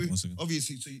wait, come wait, back 1 second.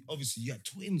 Obviously, you had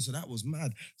twins, so that was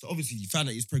mad. So obviously, you found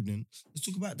out he's pregnant. Let's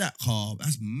talk about that, Carl.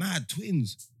 That's mad.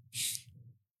 Twins.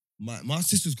 My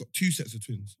sister's got 2 sets of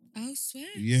twins. Oh, swear.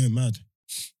 Yeah, mad.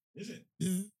 Is it?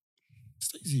 Yeah.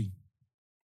 Stacey.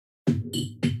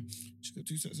 She's got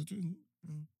 2 sets of twins.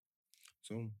 Yeah.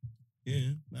 So,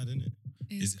 yeah, mad, isn't it?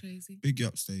 It's Is it? crazy. Big you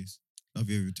up, Stace. Love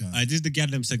you every time. This is the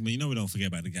Gadlem segment. You know we don't forget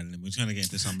about the Gadlem. We're trying to get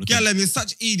into some. Gallem, you're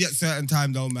such idiot at certain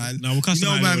time though, man. No, we'll cuss You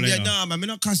know, them out man, later. man, we're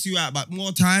not cuss you out, but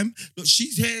more time. Look,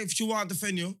 she's here if she want to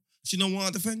defend you. She don't want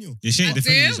to defend you. Yeah, she ain't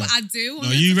defending herself. I do. No,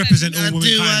 you represent all I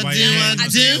womankind do, by I your do, hair. I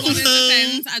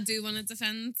I do want to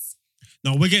defend.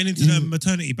 No, we're getting into the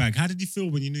maternity bag. How did you feel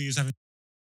when you knew you was having?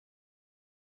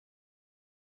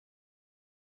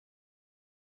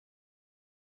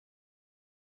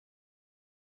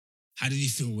 How did you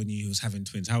feel when you was having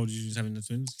twins? How old were you was having the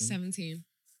twins? 17.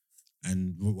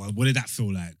 And what did that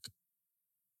feel like?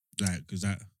 Like, was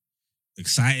that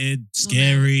excited,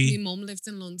 scary? My mum lived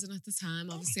in London at the time.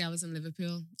 Obviously, I was in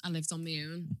Liverpool. I lived on my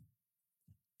own.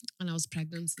 And I was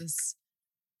pregnant to this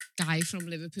guy from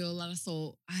Liverpool that I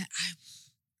thought,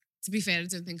 to be fair, I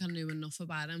don't think I knew enough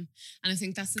about him. And I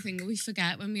think that's the thing that we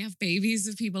forget when we have babies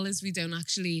with people is we don't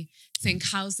actually think,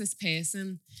 how's this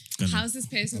person trying to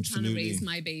Absolutely. raise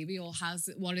my baby? Or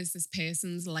what is this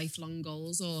person's lifelong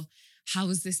goals? Or how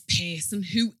is this person?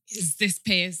 Who is this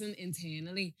person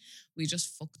internally? We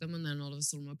just fucked them, and then all of a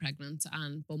sudden we're pregnant,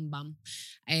 and boom bam.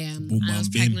 Boom, and I bam, was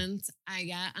bim. pregnant.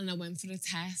 And I went for a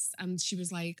test, and she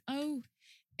was like, "Oh,"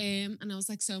 and I was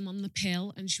like, "So I'm on the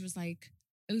pill," and she was like,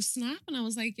 "Oh snap!" And I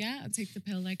was like, "Yeah, I take the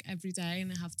pill like every day,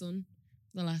 and I have done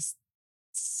for the last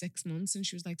 6 months." And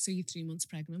she was like, "So you're 3 months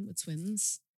pregnant with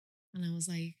twins?" And I was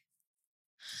like,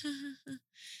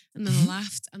 And then I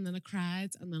laughed, and then I cried,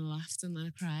 and then I laughed, and then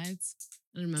I cried.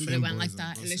 And I remember it went like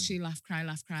that. I literally laugh, cry,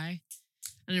 laugh, cry.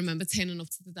 And I remember turning up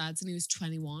to the dad's and he was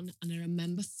 21. And I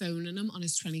remember phoning him on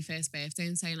his 21st birthday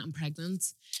and saying, I'm pregnant.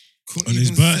 Couldn't On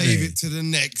his even birthday? save it to the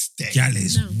next day. Gal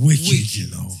is No. wicked, you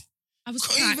know. I was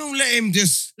Couldn't crying. even let him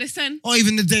just, Listen. or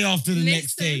even the day after the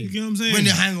next Listen. day. You know what I'm saying? When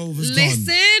the hangover's gone.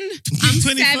 Listen, I'm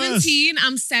 21st. 17.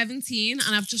 I'm 17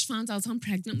 and I've just found out I'm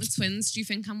pregnant with twins. Do you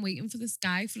think I'm waiting for this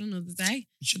guy for another day?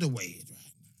 You should have waited, right?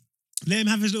 Let him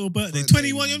have his little birthday. Birthday,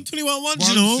 21, man. I'm 21 once,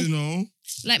 Once, you know.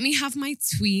 Let me have my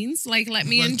tweens. Like, let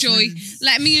me My enjoy. tweens.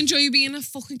 Let me enjoy being a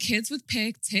fucking kid with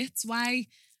pink tits. Why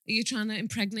are you trying to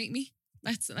impregnate me?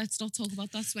 Let's not talk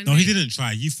about that. No, he didn't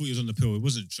try. You thought he was on the pill. It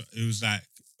wasn't. It was like,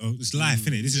 oh, it's life,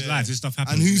 innit? This is Yeah. life. This stuff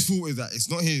happens. And whose innit? fault is that? It's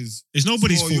not his. It's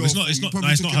nobody's It's more fault. your It's not. fault. It's You not. probably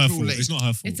No, it's took not your her pill fault. late. It's not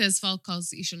her fault. It's his fault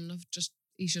because he shouldn't have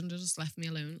just left me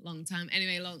alone a long time.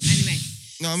 Anyway.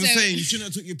 No, I'm So- saying you shouldn't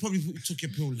have took. You probably took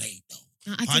your pill late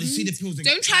though. I didn't see the didn't. pills. They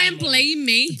Don't got try time and on them. blame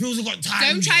me. The pills have got time.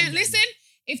 Don't try on and them. listen.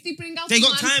 If they bring out They the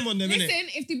got man, time on them, innit? listen,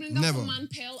 if they bring out Never. the man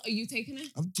pill, are you taking it?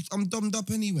 I'm dumbed up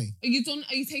anyway. Are you done?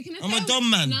 Are you taking it? I'm a though? dumb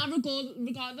man. Now,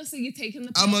 regardless, are you taking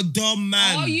the pill? I'm a dumb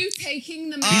man. Are you taking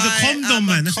the male? He's a I condom am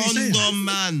man, A that's what he's saying. condom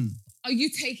man. Are you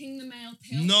taking the male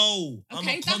pill? No, I'm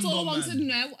Okay, a that's all I condom wanted to man.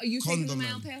 know. Are you taking the Condom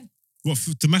male man. pill? What,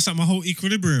 to mess up my whole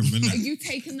equilibrium? And Are that? you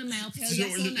taking the male pill?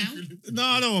 Yes or no? No,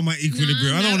 I don't want my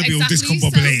equilibrium. I don't No, want to be all exactly.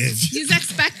 discombobulated. So you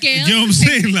expect girls. You know what I'm to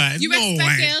take- saying? Like, You no, expect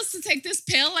like, girls to take this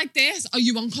pill like this? Are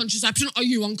you on contraception? Are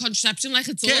you on contraception like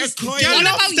it's Get a us? coil. Gal What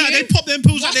love about that. you? They pop them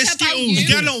pills like What they're about Skittles. you?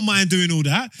 Gal don't mind doing all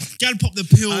that. Gal pop the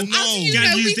pill. I know. How do you Gal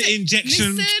know use we the did-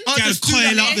 injection. Listen. I'll Gal just do coil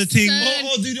that. up the thing. Listen.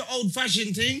 Or do the old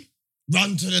fashioned thing.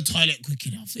 Run to the toilet quick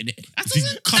enough, innit?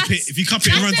 If you cup it,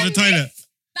 and run to the that's a toilet. myth.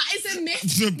 That is a myth.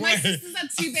 The My boy. sisters had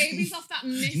 2 babies off that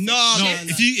myth. No, No, no,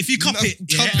 if you cup No, it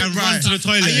cup it and run right. to the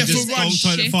toilet And you and have to just go run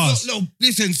toilet shit. fast. Look,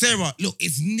 listen, Sarah. Look,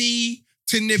 it's knee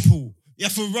to nipple. You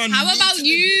have to run. How knee about to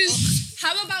you? nipple.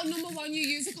 How about number 1, you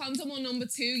use a condom, or number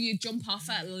 2, you jump off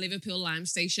at Liverpool Lime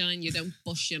Station and you don't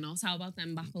bust your nose? How about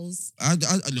them battles?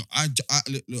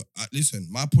 Look, listen.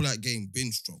 My pull-out game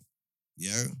been strong.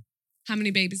 Yeah. How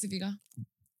many babies have you got?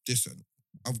 Listen,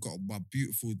 I've got my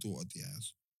beautiful daughter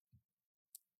Diaz.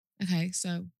 Okay,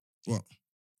 so What?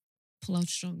 pull out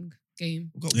strong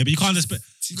game. I've got- Yeah, but you can't expect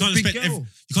she's you can't a big expect girl.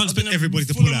 you can't I've been expect in a everybody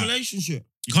to full-on pull out. relationship.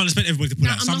 You can't expect everybody to pull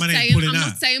No, out. I'm Some not man ain't saying pulling I'm out.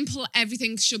 not saying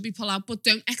everything should be pull out, but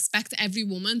don't expect every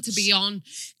woman to be on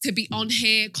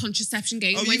her contraception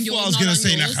game Oh, when you you're thought I was not gonna on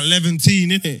say yours. like 11,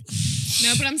 innit?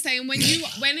 No, but I'm saying when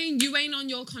you ain't on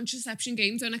your contraception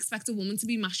game, don't expect a woman to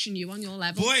be mashing you on your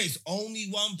level. Boy, it's only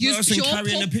one You person pure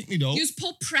carrying put- the picnic though. You just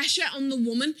put pressure on the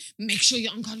woman. Make sure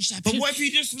you're on contraception. But what if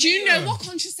you just Do you meet know her? what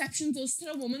contraception does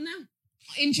to a woman now?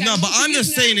 In No, general, but do I'm you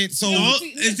just know? saying it so. No,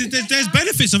 there's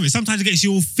benefits of it. Sometimes it gets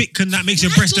you all thick and that makes your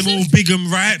That breast them all doesn't- big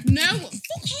and ripe. No, fuck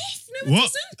off. No,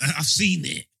 What? it doesn't. I've seen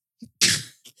it.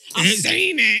 I've It-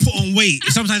 seen it. Put on weight.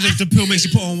 Sometimes the pill makes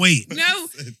you put on weight. No.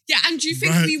 Yeah, and do you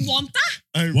think Right. we want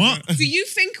that? What? Do you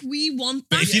think we want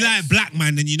that? But if you like black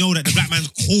man, then you know that the black man's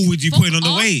cool with you putting on the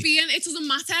Fuck off, weight. it doesn't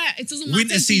matter. It doesn't matter.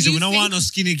 Winter Do season, you we don't think- want no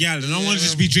skinny gal. And I don't want to Yeah,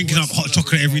 just be drinking up hot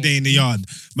chocolate every day in the yard.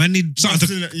 Man need something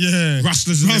to Yeah.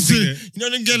 rustlers and Rustling, everything. you know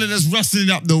them girls that's rustling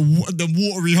up the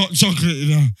watery hot chocolate, you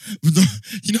know.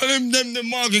 You know them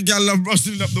market gal love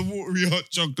rustling up the watery hot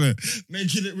chocolate,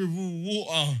 making it with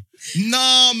water.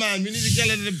 Nah, man, we need to get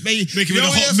it the Make it with You know the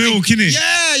what hot you're milk, saying? innit?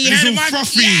 Yeah, you And it's had all the mic-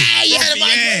 frothy. Yeah, you had the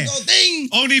Frothy, yeah. microphone thing.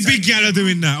 Only big gal are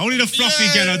doing that. Only the fluffy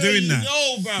gal are doing that.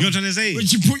 No, bro. You know what I'm trying to say? When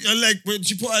she put her leg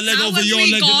How over have your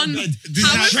we leg gone? in the bed. This is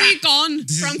How how- have we gone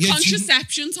This is- from yeah,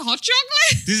 contraception to hot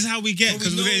chocolate? This is how we get, But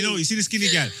because we you know, you see the skinny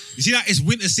gal. You see that it's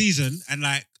winter season and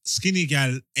like skinny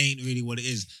gal ain't really what it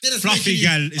is. They're just Fluffy making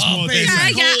gal you- is oh, more babe,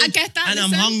 daytime. Yeah, I get that. And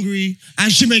I'm listen. hungry.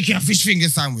 And she make you a fish finger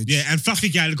sandwich. Yeah, and fluffy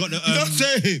gal got the You know what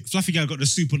I'm saying? fluffy gal got the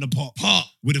soup on the pot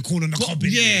with the corn on the cob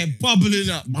in Yeah, there. bubbling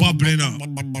up. Bubbling up.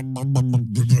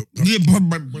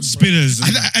 Yeah, Spinners.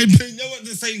 And you know what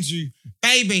they're saying to you?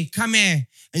 Baby, come here.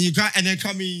 And you got, and they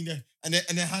come in and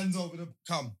their hands over the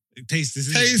come. Taste this.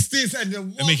 innit? Taste this and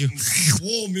then make you-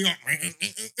 warm me up.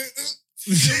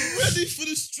 You're ready for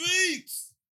the streets.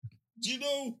 Do you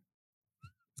know?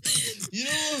 You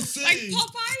know what I'm Like saying?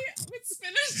 Popeye with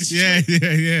spinach. Yeah.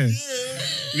 Yeah.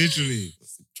 Literally.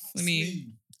 Funny.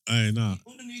 Hey, nah.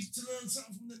 All they need to learn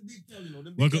something from the big girl, you know.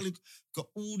 The Well, big girl got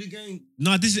all the game.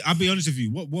 No, this is. I'll be honest with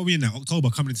you. What are we in now? October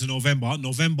coming into November.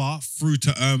 November through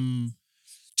to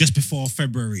just before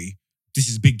February. This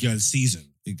is big girl season.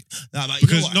 Nah, but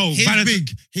Because, you know what?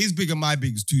 no, his big and my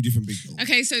big is two different big though.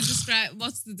 Okay, so describe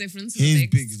what's the difference. His in the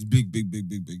big is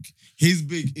big. His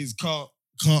big is can't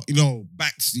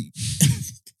backseat.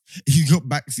 He's got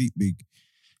backseat big.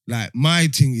 Like, my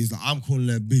thing is, like, I'm calling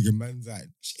her big and man's like,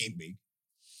 she ain't big.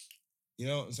 You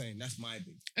know what I'm saying? That's my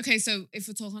big. Okay, so if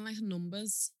we're talking like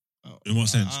numbers, In what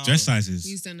sense? Dress sizes?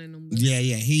 you don't know numbers. Yeah,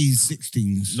 he's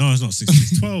 16s. No, it's not 16.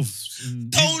 It's 12.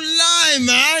 Don't lie,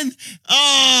 man.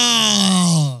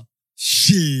 Oh,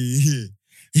 shit.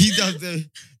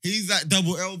 He's like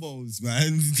double elbows,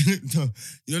 man.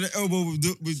 You know the elbow with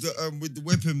the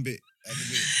weapon bit at the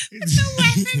bit. The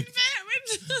weapon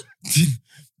bit.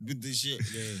 With the shit,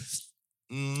 yeah.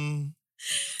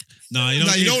 No, you know,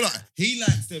 like, like, he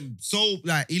likes them so,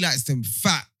 like, he likes them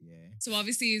fat. Yeah. So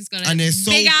obviously he's got a And big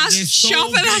ass so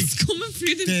chopper big. that's coming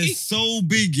through the They're knee. so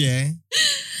big, yeah,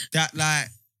 that like,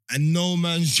 and no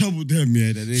man's troubled them,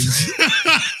 yeah, that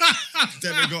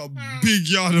they got a big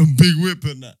yard and big whip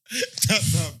and that.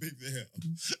 That's how big they are.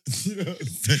 You know what I'm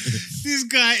saying? This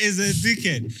guy is a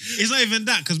dickhead. It's not even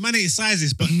that, because man ain't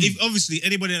sizes, but if obviously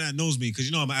anybody that knows me, because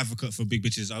you know I'm an advocate for big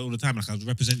bitches all the time, like I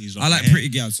represent you. I like pretty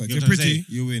girls, so if You you're know what I'm pretty, saying?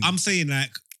 you win. I'm saying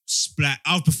like,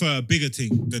 I would prefer a bigger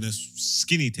thing than a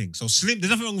skinny thing. So slim, there's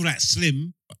nothing wrong with like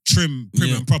slim, trim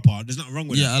Yeah. and proper. There's nothing wrong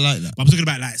with that. I like that. But I'm talking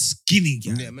about like skinny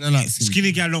gal. Yeah, man, I like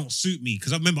Skinny gal don't suit me,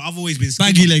 because I remember I've always been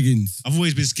skinny. baggy leggings. I've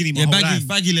always been skinny my Yeah, whole life.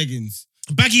 baggy leggings.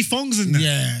 Baggy thongs and that.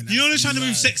 Yeah, You know they're trying to move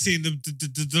mad. sexy and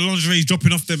the lingerie's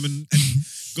dropping off them and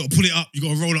got to pull it up. You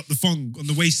got to roll up the thong on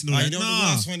the waist and all You that. know Nah.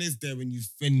 the worst one is there when you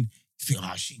think,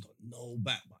 oh, she got no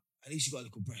back, but at least she got a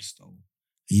little breast though.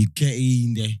 And you get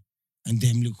in there and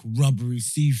them little rubbery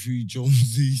see-through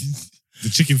Jonesies. The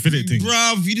chicken fillet thing.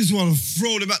 Bruv, you just want to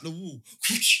throw them at the wall.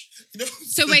 You know?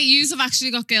 So wait, you have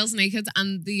actually got girls naked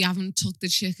and they haven't took the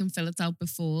chicken fillets out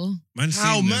before. Man's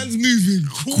How seen them. man's moving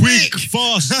Quick,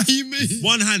 fast. How you mean?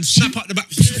 One hand, snap out the back.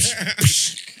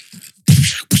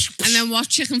 And then what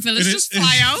chicken fillets And just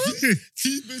fly out?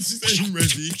 These bitches ain't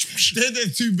ready. They're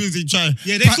too busy trying.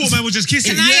 Yeah, they thought man was just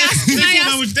kissing. Can I ask- They can I thought ask-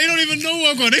 man was, they don't even know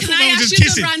what I'm going. They Can thought I man was ask just you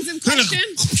kissing. the random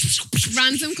question?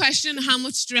 Random question. How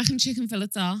much do you reckon chicken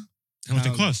fillets are? How much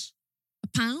it cost?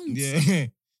 £1. Yeah.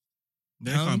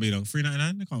 They can't be long.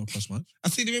 $3.99. They can't cost much. I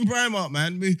see them in Primark,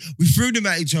 man. We threw them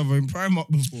at each other in Primark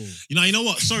before. You know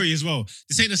what? Sorry as well.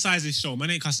 This ain't the size of this show. Man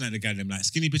ain't cussing at the guy. Them like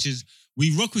skinny bitches.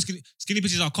 We rock with skinny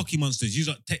bitches are cocky monsters. Use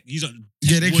up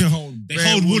Yeah, they wood. can hold. They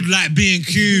hold wood like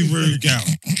B&Q, rude gal.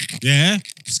 Yeah,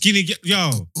 skinny gal. Yo,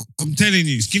 I'm telling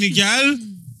you, skinny gal,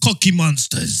 cocky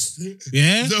monsters.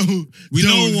 Yeah, we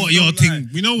know what your thing.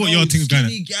 We know what your thing's going.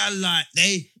 Skinny gal, like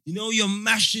you're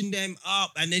mashing them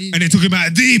up, and then And they're talking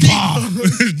about deeper,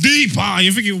 deeper.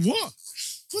 You're thinking what?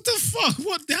 What the fuck?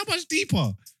 What? How much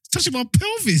deeper? It's touching my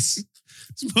pelvis.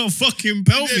 It's my fucking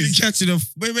They're pelvis. catching them.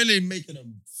 When they're making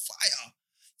them fire,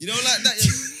 you know, like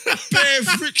that.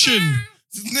 Bare friction.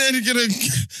 It's nearly gonna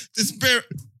this bare.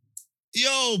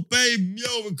 Yo, babe,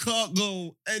 we can't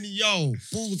go.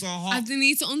 Balls are hot. They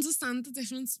need to understand the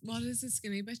difference. What is a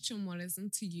skinny bitch and what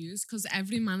isn't to use? Because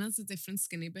every man has a different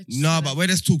skinny bitch. No, but we're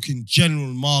just talking general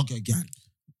Marga gal.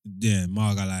 Yeah,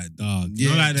 Marga like dog. Yeah, You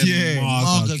know, like them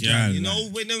Marga Marga gal. gal. You know,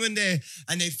 like. when they're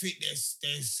and they think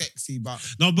they're sexy, but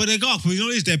No, but they got, you know,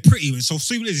 what it is, they're pretty. So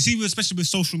see, especially with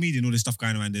social media and all this stuff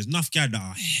going around, there's enough gal that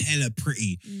are hella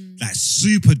pretty, like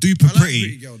super duper I like pretty.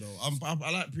 pretty girl though.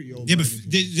 I like pretty old. Yeah, but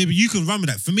you can run with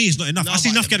that. For me, it's not enough. No, I see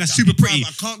but enough gal that's super pretty. I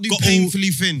can't do got painfully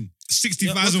thin.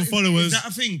 60,000 Is followers. that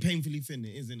a thing? Painfully thin,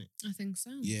 isn't it? I think so.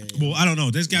 Yeah. Well, I don't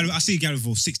know. There's gal. I see a gal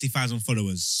with 60,000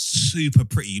 followers, super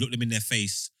pretty. You look them in their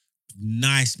face,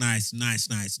 nice.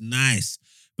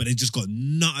 But they just got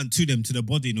nothing to them, to the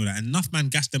body and all that. And enough man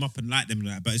gas them up and like them and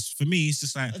all that. But for me, it's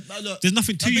just like there's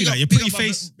nothing to you. Like your pretty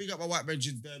face. Big up my white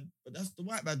mentions there, but that's the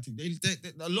white man thing. They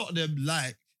a lot of them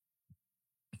like.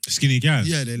 Skinny gal.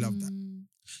 Yeah, they love that.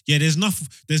 Yeah, there's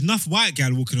enough white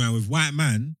gal walking around with white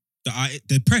man that are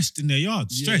depressed in their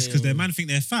yard, stressed because their man think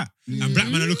they're fat. And black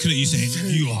men are looking at you saying,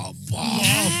 you are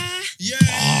buff. Yeah.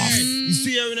 You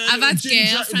see her in her I've had little girl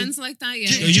jean friends like that, yeah.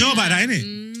 You know about that,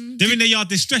 innit? They're in their yard,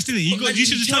 they're stressed, innit? You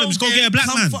should just tell them, just go get a black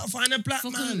man. Find a black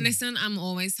Fucking man. listen, I'm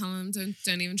always telling them,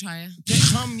 don't even try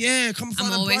it. Come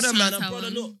find a always brother, trying man. to A tell brother,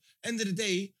 them. look, end of the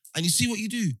day, and you see what you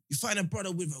do. You find a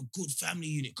brother with a good family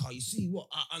unit car. You see what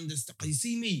I understand. You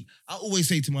see me. I always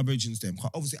say to my brethren, them,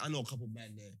 obviously I know a couple of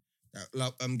men there that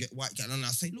like, get white gal, and I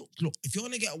say, look, if you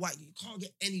want to get a white, you can't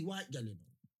get any white gal, you know.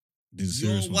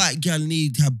 Your white gal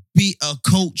need to beat a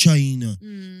culture, you know.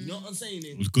 You know what I'm saying?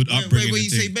 With good upbringing. Where you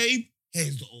and say, thing. babe,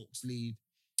 here's the Oaks lead.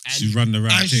 And, She run the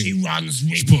right and thing. she runs She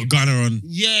with put a it. gunner on.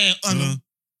 Yeah, Wanna.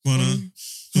 you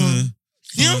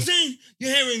know what I'm saying?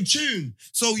 You're hearing tune.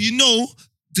 So you know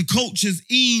the culture's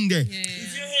in there.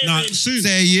 Nah, soon.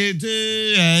 Say you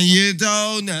do and you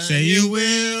don't. Say you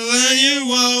will and you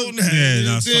won't. Yeah,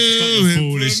 nah, stop the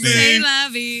foolishness. Say la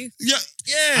vie. Yeah.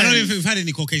 I don't even think we've had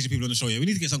any Caucasian people on the show yet. We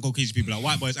need to get some Caucasian people, like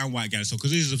white boys and white guys. So,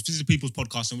 because this is a people's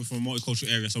podcast and we're from a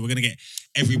multicultural area, so we're gonna get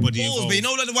everybody involved. But you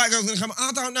know, like the white girl's gonna come.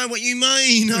 I don't know what you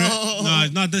mean.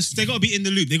 No, they gotta be in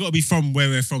the loop. They gotta be from where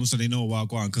we're from, so they know where I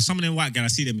go on. Because some of them white guys, I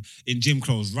see them in gym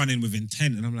clothes running with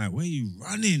intent, and I'm like, where are you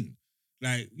running?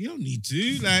 Like, you don't need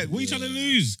to. Like, what are you trying to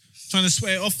lose? Trying to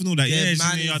sweat it off and all that. Yeah,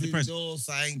 man you are is depressed. indoor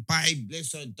saying, babe,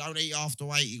 listen, don't eat after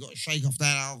 8. You got to shake off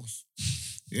that house.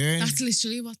 Yeah. That's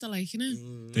literally what they're like,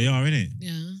 innit? They are, innit?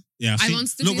 Yeah. Yeah. I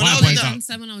once to look, do when I that was ballet in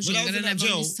dancer when I was younger, and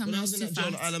everyone used to tell me I was too fat.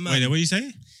 Wait, what do you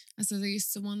say? I said I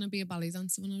used to want to be a ballet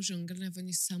dancer when I was younger, and everyone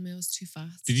used to tell me I was too fat.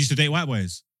 Did you used to date white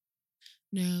boys?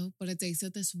 No, but I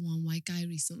dated this one white guy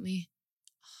recently.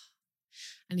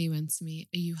 And he went to me,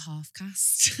 are you half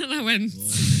caste? And I went,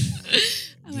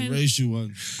 The racial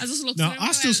one. I just looked No, at him.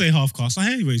 I still say half caste. I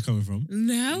hear where he's coming from.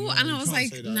 No, and I you was can't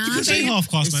like, say that. nah. You can say babe. half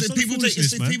caste, man. If Stop the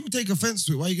foolishness, man. people take offense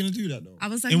to it, why are you going to do that though? I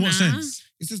was like, In what nah. sense?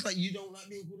 It's just like you don't like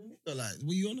being called a nigga. Like,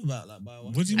 what are you on about? Like, by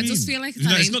What do you I mean? just feel like No,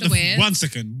 that it's ain't not the word. 1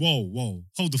 second. Whoa.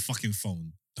 Hold the fucking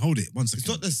phone. Hold it. 1 second. It's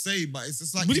not the same, but it's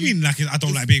just like. What do you mean? Like I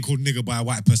don't like being called nigger by a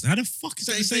white person? How the fuck is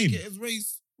that the Take same? it as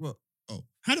race. What?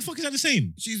 How the fuck is that the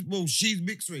same? She's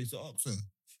mixed race. So ask her.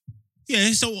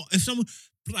 Yeah. So if someone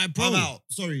like bro, I'm out.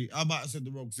 Sorry, I might have said the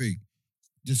wrong thing.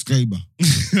 Disclaimer.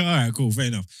 all right, cool, fair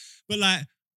enough. But like,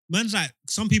 man's like,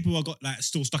 some people are got like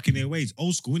still stuck in their ways,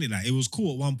 old school, innit? Like it was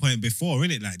cool at one point before,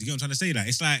 innit? Like, do you get what I'm trying to say? Like,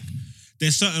 it's like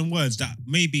there's certain words that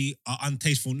maybe are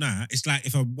untasteful now. It's like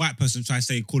if a white person tries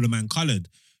to say call a man coloured,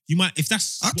 you might, if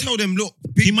that's, I tell them, look,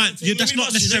 he might. That's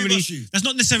not necessarily. That's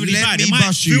not necessarily Let bad. me It might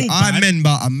bust you. feel I bad.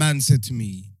 remember a man said to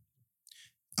me,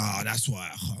 that's why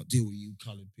I can't deal with you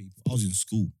coloured people. I was in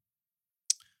school.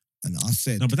 And I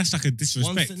said, No, but that's like a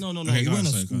disrespect. No. Okay, He go went on,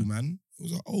 to sorry, go school, on. man. It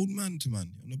was an old man to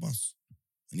man on the bus.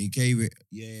 And he gave it,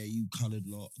 you coloured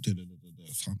lot,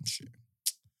 some shit.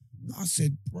 I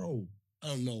said, bro, I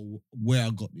don't know where I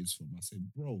got this from. I said,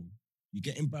 bro, you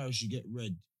get embarrassed, you get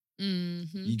red.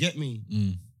 Mm-hmm. You get me?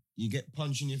 Mm. You get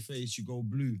punched in your face, you go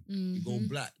blue. You go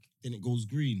black, then it goes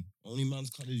green. Only man's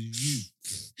colour is you.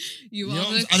 You know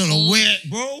are the I don't know cold- where,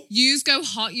 bro. Yous go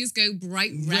hot, yous go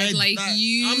bright red, like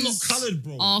you. I'm not coloured,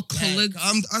 bro. Are coloured.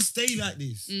 I stay like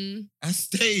this. Mm. I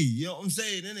stay. You know what I'm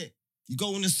saying, innit? You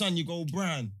go in the sun, you go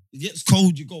brown. It gets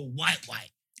cold, you go white.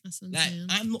 That's what I'm Like, saying.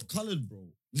 I'm not coloured, bro.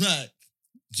 Like,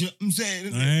 do you know what I'm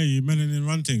saying? I hear you, melanin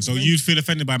ranting. So Yeah. you'd feel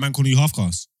offended by a man calling you half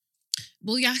caste?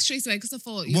 Well, yeah, straight away, because I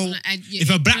thought you Well, want to If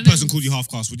a black person called you half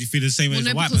caste, would you feel the same as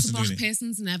a white because person a black doing it?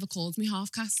 person's never called me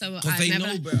half caste, so Because they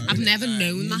know better. I've innit? never Like,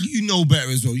 known that. You know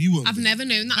better as well. You wouldn't. I've never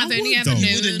known that. I I've only would, ever though. known.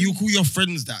 You wouldn't. You call your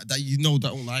friends that you know that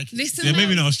don't like it. Listen, Yeah,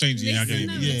 maybe though. not a stranger. Yeah, I get Listen,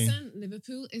 it. though, Yeah. listen,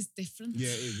 Liverpool is different. Yeah,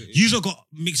 it is. You've got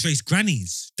mixed race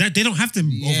grannies. They don't have them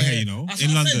over here, you know, That's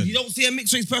in what I said. London. You don't see a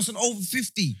mixed race person over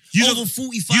 50, You've over got-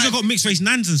 45. You've got mixed race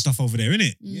nans and stuff over there,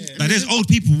 innit? Yeah. Like there's old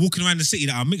people walking around the city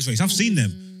that are mixed race. I've seen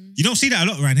them. You don't see that a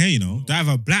lot around here, you know. They're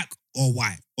either black or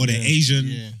white, or they're Asian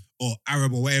Yeah. or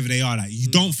Arab or whatever they are. Like you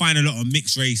don't find a lot of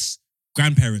mixed race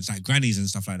grandparents, like grannies and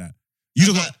stuff like that.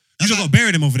 You That's got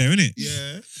bury them over there, innit?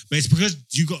 Yeah. But it's because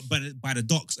you got by the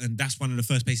docks, and that's one of the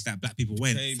first places that black people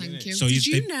went. Same, Thank innit? you. So Did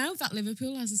you- you know that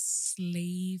Liverpool has a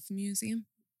slave museum?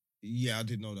 Yeah, I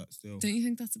did know that still. Don't you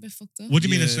think that's a bit fucked up? What do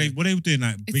you mean a Yeah. slave? What are they doing?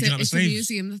 Like It's, bigging up the a slaves?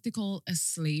 museum that they call a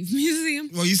slave museum.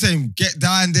 Well, you saying get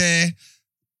down there,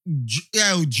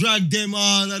 drag them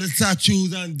all of the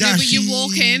tattoos and Yeah, dash but you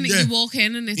walk in,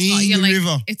 and it's got in you the like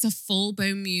river. it's a full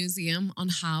blown museum on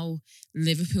how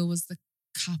Liverpool was the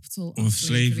capital Of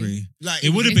slavery. Like It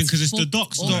would have been It's because it's the fucked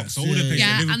docks, up. though. So all the places,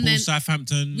 Yeah, and Liverpool, then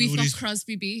Southampton, We've all got these.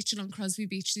 Crosby Beach, and on Crosby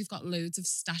Beach, they've got loads of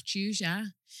statues, yeah,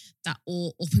 that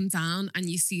all up and down, and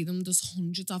you see them. There's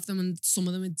hundreds of them, and some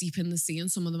of them are deep in the sea,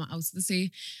 and some of them are out of the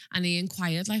sea. And he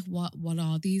inquired, like, what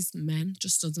are these men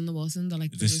just stood in the water? And they're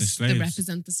like, This is they slaves.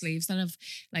 represent the slaves that have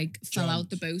like fell out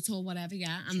the boat or whatever,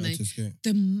 yeah. And they,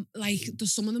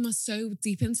 some of them are so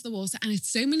deep into the water, and it's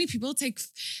so many people take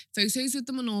photos with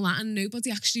them and all that, and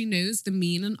nobody actually knows the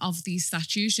meaning of these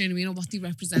statues. You know what I mean, or what they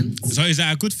represent. So is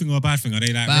that a good thing or a bad thing? Are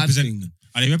they like Bad representing? thing.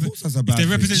 Are they Of course that's a bad if they're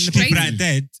thing. representing the people that are Straight-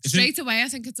 dead? if they- Straight away, I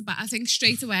think it's about. I think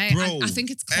straight away, Bro, I think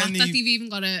it's class any- that they've even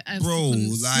got a Bro,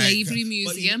 fucking like, slavery but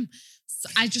museum. So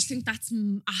I just think that's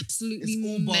absolutely It's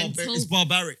all mental. it's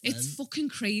barbaric. It's man. fucking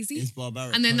crazy. It's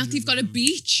barbaric. And then that they've got a 100%.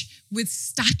 beach with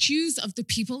statues of the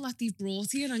people that they've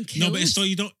brought here and killed. No, but it's so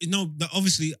you don't. No, but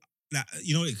obviously, like,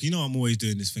 you know, I'm always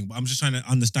doing this thing, but I'm just trying to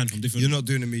understand from different. You're not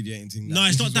doing the mediating thing. No,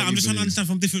 it's not that. I'm just trying to understand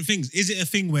from different things. Is it a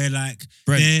thing where like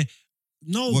Brent. they're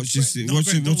No, Watch this. no,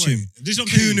 Watch him. don't Watch worry. him. This is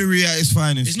what I'm saying. Coonery at its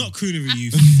finest. It's not coonery, you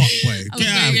fuckboy. I was Get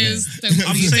out of here. don't I'm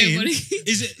worry, saying, don't worry.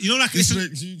 is it, you know, like, This it's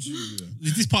makes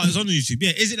YouTube. this part is on YouTube.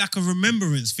 Yeah, is it like a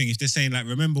remembrance thing? If they're saying like,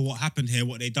 remember what happened here,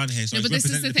 what they done here. So No, it's but this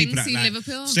is representing the thing. people that, See, like,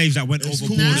 Liverpool. slaves that went It's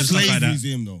overboard called and stuff Slave like that.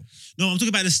 Museum, though. No, I'm talking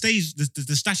about the stage,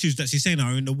 the statues that she's saying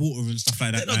are in the water and stuff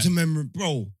like that. They're not like- to remember,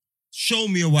 bro. Show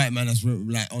me a white man that's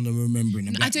like on the remembering.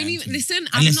 A I black don't man even thing. listen.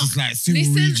 I've Unless not. it's like Civil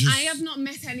Listen, Regis. I have not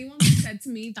met anyone who said to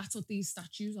me that's what these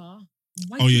statues are.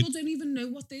 White Oh, yeah. people don't even know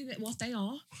what they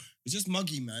are. It's just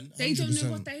muggy, man. They don't know 100%.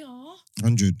 what they are.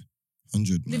 100.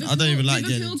 Man. I don't even like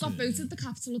getting Liverpool got into it. voted the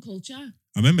capital of culture.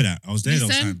 I remember that. I was there those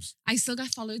Listen, times. I still get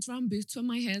followed around boots when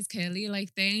my hair's curly.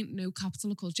 Like, they ain't no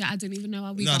capital of culture. I don't even know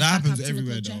how we No, got that happens capital of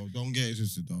everywhere, culture. though. Don't get it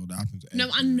twisted, though. That happens No,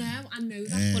 everywhere. I know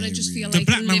that, but I just feel The like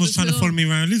black man was trying to follow Liverpool-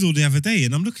 me around Lidl the other day,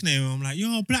 and I'm looking at him. I'm like,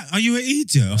 "Yo, black, are you an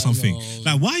idiot or something?" know.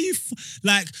 Like, why are you?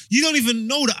 Like, you don't even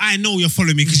know that I know you're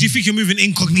following me because you think you're moving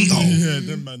incognito. Yeah,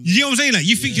 them man. You know what I'm saying? Like,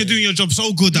 you think Yeah. you're doing your job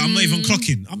so good that I'm not even Mm.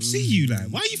 clocking. I'm seeing you. Like,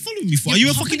 why are you following me for? Yeah, Are you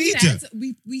a popping fucking the idiot?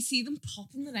 lead. We see them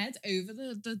popping the lead over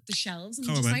the shelves, and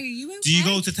Come I'm on, just man. like, are you okay? Do you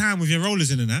go to town with your rollers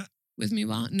in and that? with me?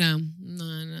 What? No.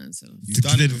 So. You've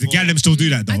done it The before. gal them still do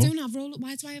that though. I don't have rollers.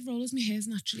 Why do I have rollers? My hair's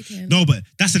naturally curly. No, but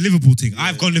that's a Liverpool thing. Yeah.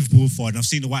 I've gone Liverpool before, and I've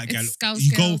seen the white gal. It's Scouse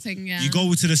You girl go, thing, yeah. you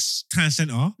go to the town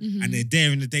centre, Mhm. and they're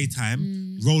there in the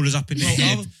daytime, Mm. rollers up in their Bro,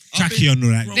 head, I've tracky been-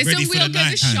 on, like Bro, ready Listen, for we'll the go to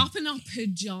night time. shop in our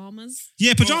pajamas.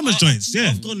 Yeah, pajamas Bro, joints. Yeah,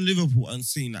 I've gone to Liverpool and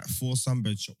seen like 4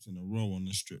 sunbed shops in a row on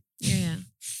the strip. Yeah.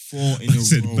 4 in a row.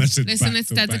 Listen, back it's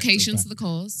to back dedication to to the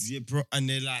cause. Yeah, bro, and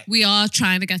they're like We are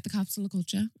trying to get the capital of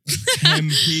culture.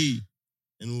 10p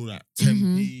and all that.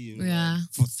 10p and all Yeah. that,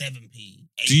 for 7p.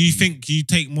 Do you 8p. think you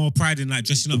take more pride in like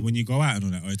dressing up when you go out and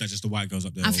all that, or is that just the white girls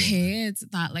up there? I've or what? heard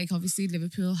that, like, obviously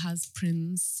Liverpool has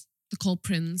Prince. They're called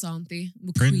Prince, aren't they?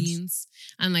 We're Prince? Queens.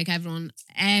 And like everyone,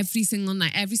 every single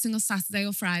night, every single Saturday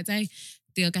or Friday,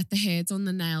 they'll get the hair done,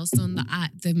 the nails done,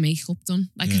 the makeup done.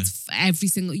 Like Yeah. it's every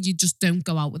single, you just don't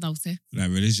go out without it. Like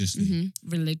religiously.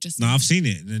 Religiously. No, I've seen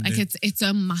it. And Like then- it's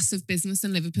a massive business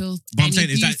in Liverpool. But I'm Any saying,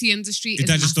 is that- beauty industry is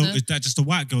that just massive. is that just a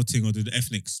white girl thing, or do the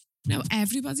ethnics? No,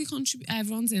 everybody contribute.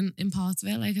 Everyone's in part of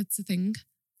it. Like it's a thing.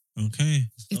 Okay.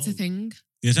 It's a thing.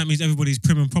 Yes, that means everybody's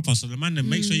prim and proper. So the man, then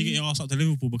make sure you get your ass up to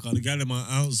Liverpool because the gal them are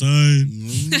outside.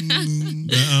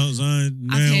 They're outside.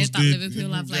 I've Nails heard that did.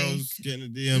 Liverpool have like girls get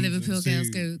in the DMs Liverpool and girls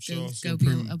say, go "Show us go your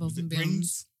beyond, prim." above Is it and beyond.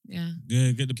 Prince? Yeah.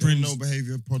 Yeah, get the Get a prince. No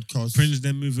Behaviour podcast. Prince,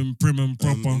 then moving prim and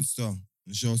proper. Insta.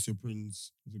 And show us your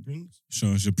Prince. Is it Prince?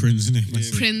 Sure, it's your prince, isn't it?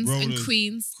 Yeah. Prince and Rollers.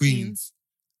 Queens. Queens.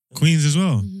 Queens as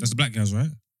well. Mhm. That's the black girls,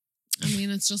 right? I mean,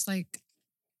 it's just like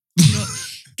you know,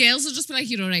 girls will just be like,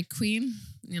 "You're all right, Queen."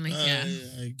 And you're like,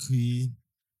 "Yeah." Queen.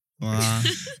 Wow.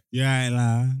 Yeah,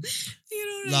 like. You're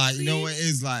all right, Like, you know Queen. what it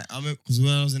is? Like, I mean, because when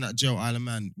I was in that jail, Isle of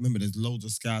Man, remember there's loads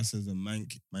of Scousers and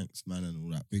Manx man and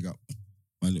all that. Big up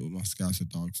my Scouser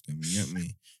dogs, them, you get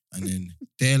me? And then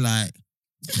they're like,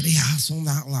 look at the ass on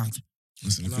that lad.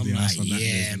 Listen, And look at I'm the ass like, on that.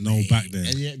 yeah, There's no mate. back there.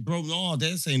 And yeah, bro, no,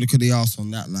 they're saying look at the ass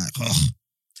on that, like, oh.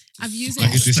 I've used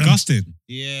Like it's it. disgusting.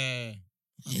 Yeah.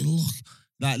 Like, look.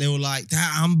 Like, they were like,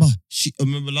 that Amber, she,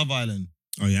 remember Love Island?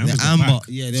 Oh yeah, The Amber's Amber, back.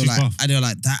 yeah, they were She's like, buff. and they were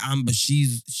like, that Amber,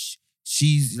 she's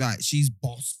like, she's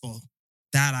boss, but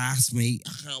that ass, mate,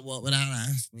 I can't work with that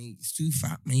ass, mate. It's too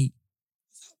fat, mate.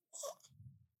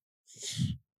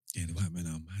 Yeah, the white men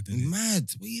are mad. It's Isn't it? mad.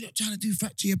 What are you not trying to do?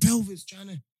 Fracture your pelvis, trying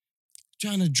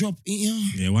to drop, you know?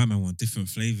 Yeah, white men want different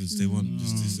flavors. They want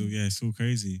just Mm. this. Yeah, it's all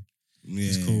crazy.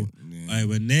 Yeah, cool. Yeah. Alright,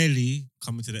 we're nearly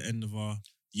coming to the end of our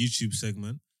YouTube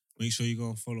segment. Make sure you go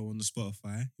and follow on the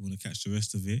Spotify. You want to catch the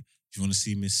rest of it. If you want to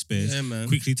see Miss Spears, Yeah, man.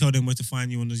 quickly tell them where to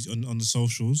find you on the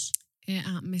socials. Yeah,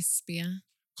 at Miss Spear.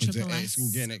 Because Triple it's all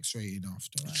S. getting X-rated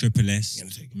after. Right? Triple S, You're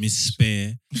gonna take a Miss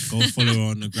Spear. Go follow her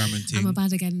on the gram and I'm thing. about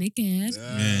to get naked.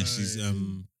 Yeah, she's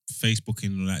Facebooking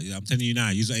and all that. I'm telling you now,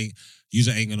 user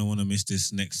ain't gonna want to miss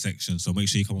this next section. So make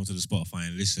sure you come onto the Spotify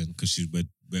and listen because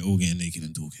we're all getting naked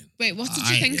and talking. Wait, what did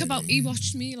I you think get about? it. You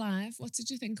watched me live. What did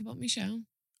you think about my show?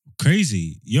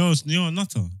 Crazy, you're a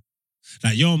nutter.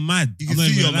 Like you're mad. You I'm can not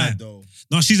see even you're gonna lie. mad, though.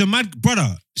 No, she's a mad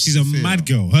brother. She's a See her. mad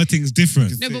girl. Her thing's different.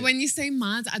 No, See but it. when you say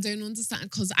mad, I don't understand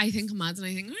because I think I'm mad and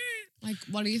I think, like,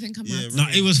 what do you think I'm Yeah, mad? No,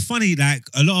 it was funny. Like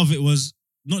a lot of it was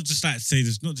not just like say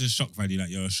there's not just shock value,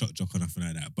 like you're a shock jock or nothing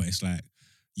like that. But it's like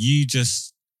you're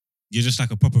just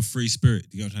like a proper free spirit.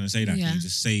 You know what I'm trying to say? Like Yeah. you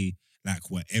just say like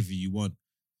whatever you want.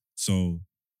 So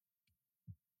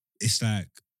it's like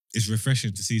it's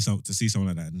refreshing to see someone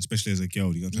like that, and especially as a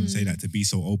girl. You know what I'm trying to say? That to be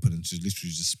so open and just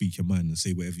literally just speak your mind and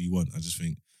say whatever you want. I just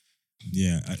think,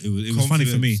 yeah, it was funny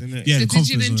for me. Confidence, innit? Yeah, So the did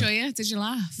you confidence on it. enjoy it? Did you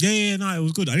laugh? Yeah, no, it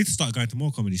was good. I need to start going to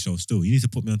more comedy shows still. You need to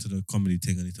put me onto the comedy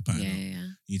thing. I need to pattern Yeah, up. yeah, yeah.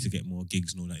 need to get more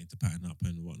gigs and all that into pattern up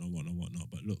and whatnot.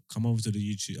 But look, come over to the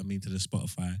YouTube, to the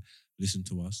Spotify, listen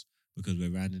to us because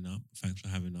we're rounding up. Thanks for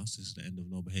having us. This is the end of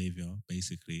No Behavior.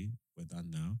 Basically, we're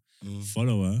done now.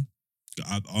 Follow her.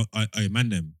 I man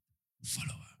them.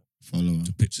 Follow her.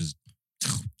 The pictures.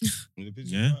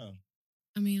 Yeah.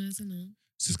 I mean, I don't know.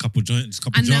 There's a couple joints,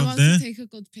 I know how there. to take a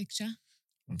good picture.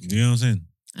 You know what I'm saying?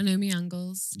 I know me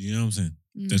angles. You know what I'm saying?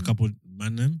 There's a couple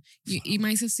man them. You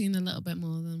might have seen a little bit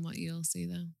more than what you'll see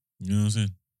though. You know what I'm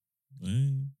saying?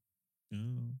 Hey,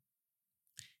 yeah.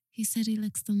 He said he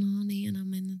likes the money and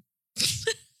I'm in.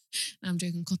 No, I'm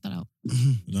joking. Cut that out.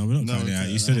 No, we're not cutting it out.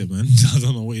 You said it, man. I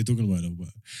don't know what you're talking about, though,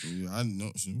 but I'm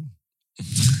not sure.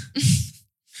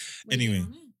 Anyway.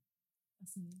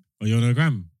 Oh, you're on the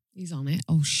gram? He's on it.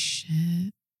 Oh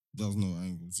shit. There's no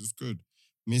angles. It's good.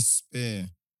 Miss Spare.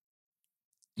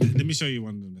 Let me show you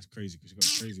one of them that's crazy because you got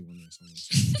a crazy one there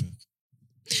somewhere.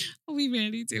 Are we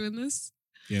really doing this?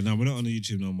 Yeah, no, we're not on the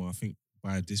YouTube no more. I think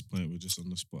by this point we're just on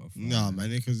the Spotify. Nah, man,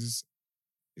 because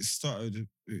it started.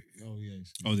 Oh yeah.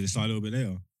 Oh, did it start a little bit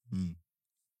later?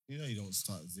 You know you don't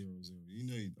start 0-0. You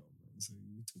know you don't, man. So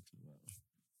you're talking about.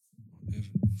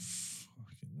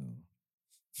 Fucking hell.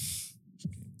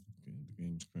 The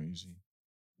game's crazy.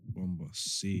 Bomba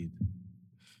seed.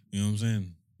 You know what I'm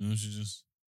saying? You know, she's just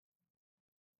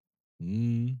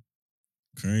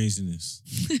craziness.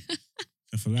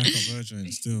 If I like up her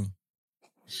joint still.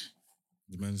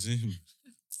 The man's in.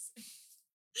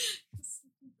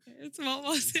 What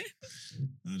was it?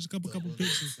 No, just a couple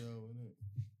pictures.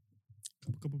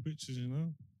 Couple pictures, you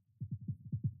know.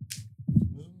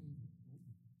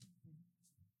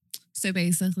 So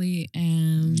basically,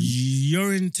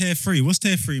 you're in tier 3. What's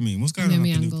tier 3 mean? What's going on up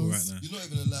in Liverpool right now? You're not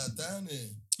even allowed down here.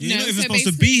 You're not even supposed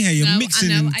to be here. You're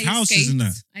mixing in houses and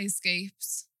that. I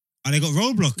escaped. And they got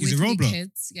roadblock. Is it with roadblock?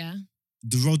 Kids, yeah.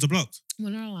 The roads are blocked.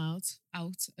 We're not allowed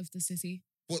out of the city.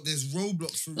 What? There's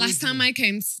roadblocks for Last time I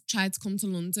tried to come to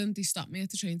London, they stopped me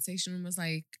at the train station and was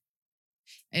like,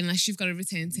 unless you've got a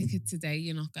return ticket today,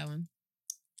 you're not going.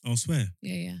 I swear.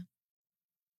 Yeah.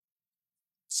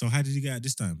 So how did you get out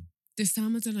this time? This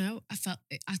time, I don't know. I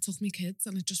took my kids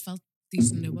and it just felt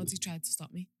decent. Nobody tried to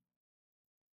stop me.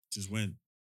 Just went.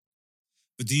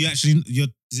 But do you actually?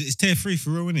 It's tier 3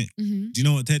 for real, isn't it? Mm-hmm. Do you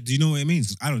know what it means?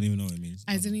 'Cause I don't even know what it means.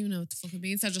 I didn't even know what the fuck it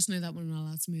means. I just know that we're not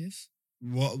allowed to move.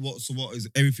 What? So what is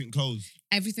everything closed?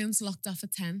 Everything's locked off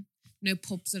at 10. No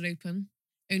pubs are open.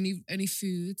 Only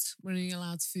food. We're only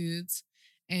allowed food.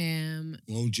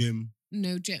 No gym.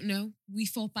 No gym. No, we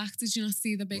fought back. Did you not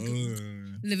see the big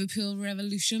Liverpool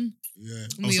revolution? Yeah.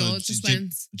 And we all just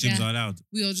went. Gyms are allowed.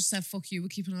 We all just said, "Fuck you." We're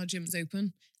keeping our gyms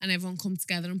open, and everyone come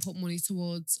together and put money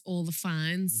towards all the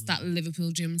fines that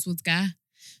Liverpool gyms would get.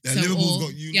 Yeah, so Liverpool's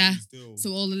got units still.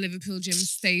 So all the Liverpool gyms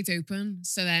stayed open.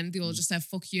 So then they all just said,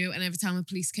 "Fuck you." And every time a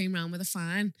police came around with a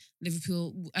fine,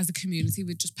 Liverpool as a community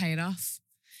would just pay it off.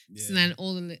 Yeah. So then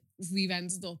we've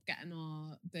ended up getting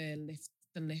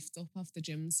the lift up of the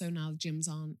gyms. So now the gyms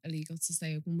aren't illegal to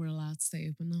stay open. We're allowed to stay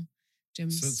open now.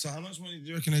 Gyms. So how much money do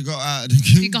you reckon they got out of the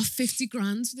gym? We got 50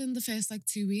 grand within the first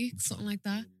 2 weeks, something like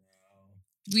that.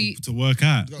 To work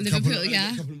out. Liverpool,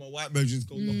 a couple of my white virgins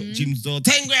go knock at gym's door.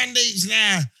 10 grand each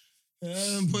now.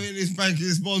 I'm putting this bank in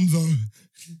this bonzo.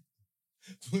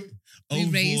 We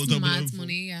raised mad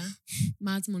money, yeah.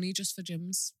 Mad money just for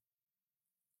gyms.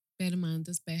 Bear in mind,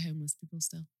 there's bare homeless people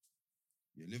still.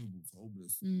 Yeah, Liverpool's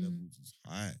hopeless. Levels is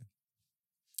high.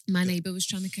 My neighbour was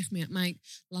trying to kick me out. My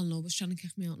landlord was trying to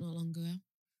kick me out not long ago.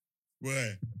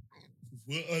 Where?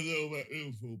 Well, I don't know about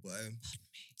Liverpool, but I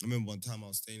remember one time I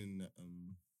was staying in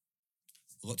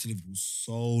I got to Liverpool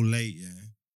so late,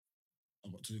 yeah. I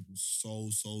got to Liverpool so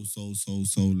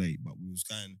late, but we was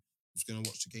going to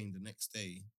watch the game the next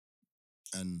day.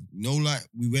 And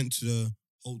we went to the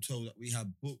hotel that we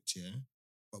had booked, yeah.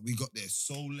 But we got there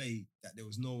so late that there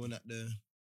was no one at the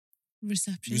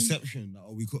reception.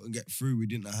 Like, we couldn't get through. We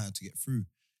didn't know how to get through.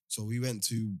 So we went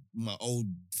to my old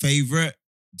favourite,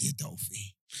 the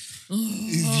Adelphi.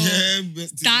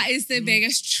 That is the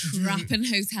biggest trapping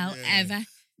hotel ever.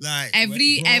 Like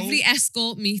every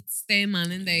escort meets their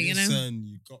man in there, you know?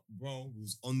 Listen, we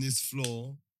was on this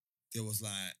floor. There was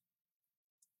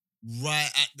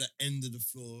right at the end of the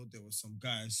floor, there was some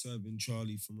guy serving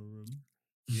Charlie from a room.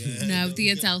 Yeah, no, the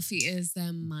Adelphi is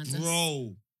madness.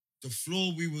 Bro, the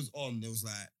floor we was on, there was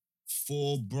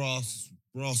 4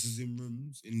 brasses in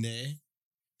rooms in there.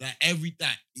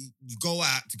 You go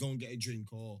out to go and get a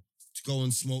drink or to go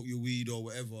and smoke your weed or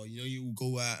whatever. You will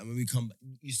go out and when we come back,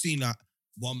 you seen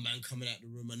one man coming out the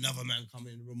room, another man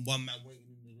coming in the room, one man waiting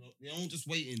in the room. They're all just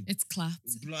waiting. It's clapped.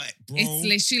 It's bro,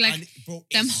 it's literally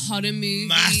them horror movie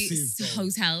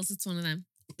hotels. It's one of them.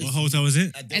 What hotel is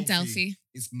it? Adelphi.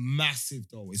 It's massive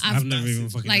though. It's I've never massive. even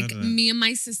fucking Like heard of that. me and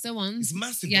my sister once. It's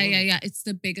massive. Yeah, bro. yeah. It's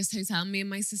the biggest hotel. Me and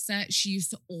my sister, she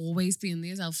used to always be in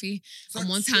the Adelphi. It's And like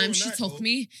one store time a she night, took though.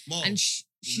 me Mom, and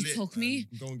she lit, took man. me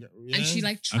Go and get, and she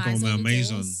like I got tried my all the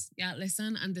Amazon. doors. Yeah,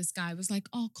 listen. And this guy was like,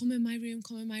 "Oh, come in my room.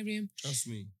 Come in my room." Trust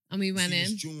me. And we went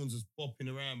in. Jones is popping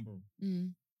around, bro.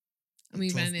 And we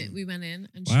Trust went in. me. We went in,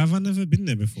 and Why have I never been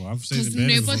there before? I've stayed because in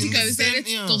bed nobody before. goes there. It's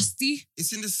Yeah. dusty.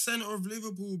 It's in the center of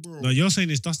Liverpool, bro. No, you're saying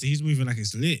it's dusty. He's moving like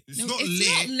it's lit. It's No, not it's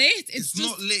lit. not lit. It's just,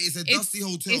 not lit. It's a dusty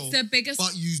hotel. It's the biggest.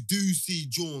 But you do see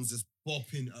Jones just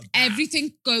popping about.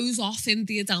 Everything goes off in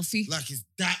the Adelphi. Like it's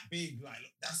that big. Like,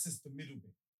 look, that's just the middle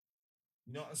bit.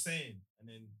 You know what I'm saying? And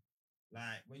then,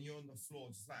 like, when you're on the floor,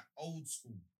 it's like old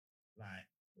school. Like,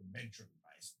 the bedroom.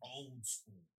 Like, it's old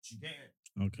school. Do you get it?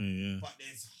 Okay, yeah. But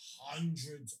there's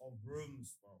hundreds of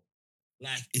rooms, bro.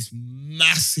 Like, it's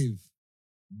massive.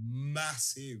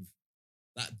 Massive.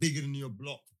 Like, bigger than your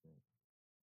block, bro.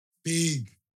 Big.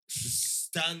 It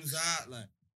stands out, like.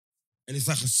 And it's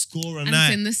like a score a And night.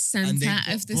 it's in the And they centre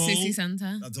got- of the bro, city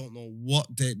centre. I don't know what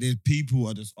the people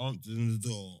are just answering the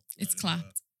door. It's Like,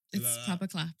 clapped. It's like, proper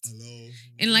clapped. Hello.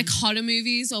 In like horror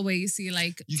movies or where you see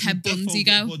like You Ted can defo Bundy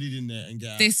get go. bodied in there and get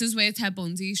out. This is where Ted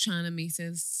Bundy's trying to meet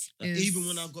his. Like, his- even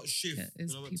when I got shift,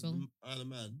 is when I went people. to the Isle of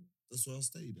Man, that's where I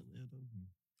stayed.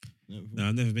 No,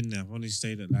 I've never been there. I've only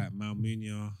stayed at like Mount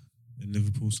Munia in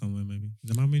Liverpool somewhere, maybe. Is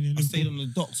it Mount Munia in I stayed Liverpool? on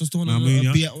the docks. That's the one Mount on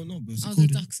Munia. the no, but it's Oh, the called-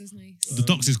 docks is nice. The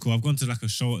docks is cool. I've gone to like a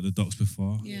show at the docks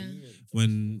before. Yeah.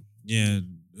 When, yeah.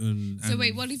 So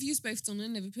wait, what have you both done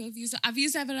in Liverpool? Have you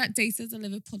ever like, dated a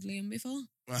Liverpudlian before?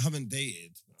 I haven't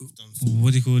dated. I've done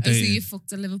What do you call Oh, so dating? you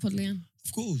fucked a Liverpudlian?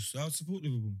 Of course, I would support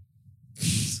Liverpool.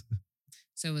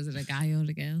 So was it a guy or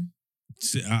a girl?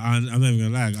 I'm not even gonna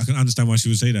lie. I can understand why she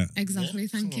would say that. Exactly, Yeah?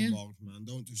 thank Come on, you. Mark, man,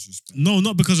 don't disrespect. No,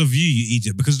 not because of you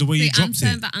idiot. Because of the way you dropped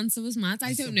it. The answer was mad. I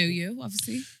I don't know support- you,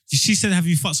 obviously. She said, "Have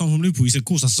you fucked someone from Liverpool?" You said, "Of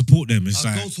course, I support them." It's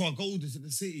I like, go to our goldest in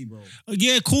the city, bro. oh,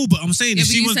 yeah, cool. But I'm saying, Yeah, if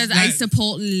but she you was said like, I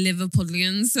support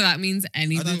Liverpudlians, so that means I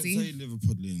didn't anybody. say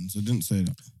Liverpudlians. I didn't say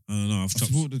that. I don't know. I've I chopped.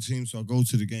 support the team, so I go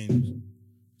to the games.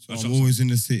 So I I'm chopped always in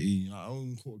the city. Like, I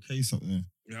own court case up there.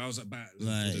 Yeah, I was at bat.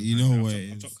 Like, you know what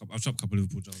it I've is. chopped a couple of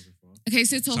Liverpool jobs before. Okay,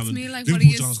 so talk to Some me like what are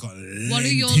Liverpool your jobs got what are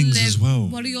your things as well.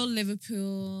 what are your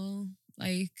Liverpool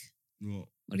like? What?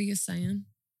 What are you saying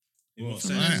What?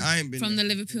 From I ain't been from the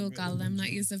there. Liverpool gal them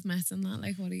that you have met and that?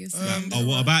 Like, what are you saying? Oh,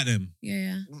 what about them?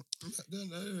 Yeah.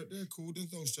 They're cool.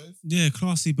 There's no stress. Yeah,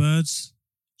 classy birds.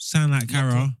 Sound like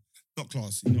Cara. Not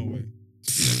classy. No way.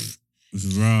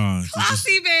 Raw.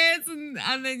 Classy bits,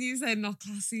 and then you said not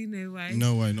classy, no way.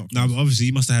 No way. Not No, classy. but obviously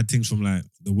you must have had things from like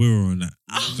the Wirral and that.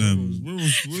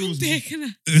 Wirral's Taking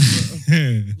it.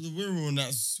 the Wirral and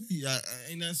that sweet.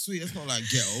 Ain't that sweet? That's not like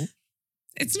ghetto.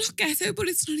 It's not ghetto, but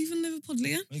it's not even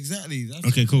Liverpudlian. Exactly. That's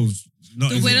Okay, cool. Not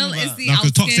The even- Wirral about- is the No,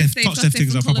 'cause Toxteth- outskirts. They've Toxteth got things are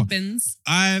different coloured proper. bins.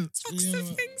 I've Toxic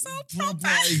things are proper.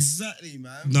 proper. Exactly,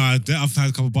 man. no, I've had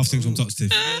a couple of buff things from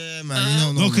Toxteth. Yeah, man. You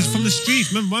don't know. No, because man. from the streets.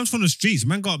 Remember, man's from the streets.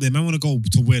 Man got up there. Man want to go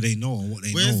to where they know or what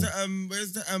they Where's know.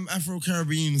 the Afro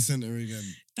Caribbean Centre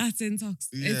again? That's in Tox.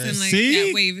 Yeah. It's in like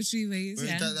See? Wavertree ways. Where's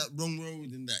Yeah. that wrong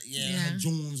road and that? Yeah, Yeah. had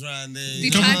Jones around there. They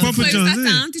Couple tried to proper close Johns, that innit?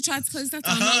 down. They tried to close that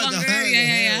down no longer. I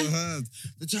Yeah. heard.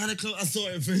 They're trying to close. I saw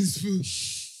it on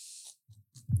Facebook.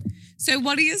 So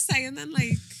what are you saying then?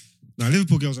 Like, No,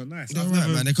 Liverpool girls are nice. They're I've right,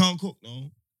 never- man. They can't cook,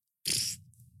 no.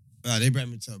 They brought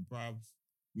me to Brav,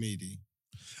 Meaty.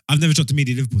 I've never dropped the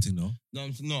meaty Liverpool thing though.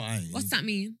 No, I ain't. what's that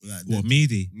mean? Like, What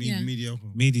meaty? Yeah.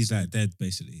 Mediocre. Meaty's like dead,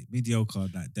 basically. Mediocre,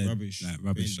 like dead, Rubbish. like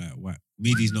rubbish, Bin. like what?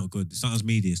 Meaty's not good. Sometimes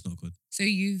meaty is not good. So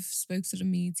you've spoke to the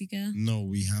meaty girl? No,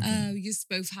 we haven't. Oh, you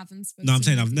both haven't spoken. No, I'm to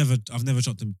saying meaty. I've never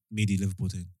dropped the meaty Liverpool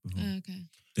thing before. Oh, okay.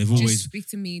 They've Just always. speak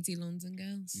to meaty London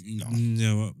girls.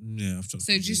 No, Yeah, I've dropped.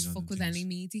 So the just meaty fuck with London any things.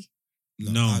 meaty.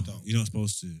 No, I don't. you're not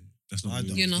supposed to. That's not. I what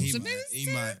don't. we You're do. not He supposed might. He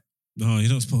to. might. No,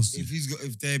 you're not supposed to.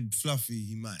 If they're fluffy,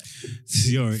 he might.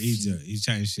 You're an idiot. He's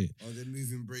chatting shit. Or they're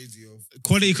moving brazy off.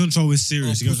 Quality control is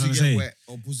serious. You know what I'm trying to say? Wet.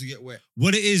 Or pussy get wet.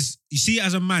 What it is, you see,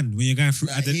 as a man, when you're going through.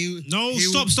 Like, No, he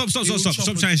stop will chop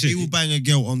chatting He will shit. bang a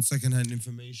girl on secondhand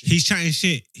information. He's chatting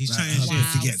shit. He's Like, chatting her shit.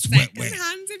 pussy gets wet.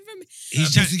 Second-hand information. He's Her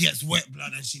pussy chatting. gets wet,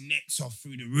 blood, and she necks off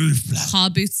through the roof, blood. Car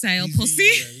boot sale He's pussy.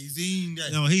 He's in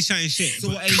there. No, he's chatting shit. So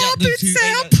but- what ain't Car that the boot two?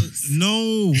 sale Ain't that the-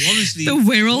 No, honestly. The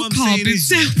Wirral what I'm car saying boot is,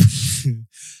 sale.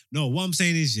 No, what I'm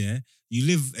saying is, yeah, you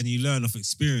live and you learn off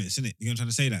experience, innit? You know what I'm trying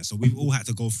to say that? So we've all had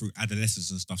to go through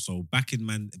adolescence and stuff. So back in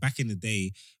the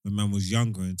day when man was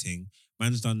younger and thing,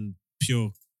 man's done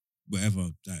pure whatever,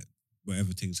 like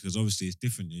whatever things, because obviously it's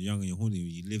different. You're young and you're horny,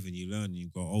 you live and you learn and you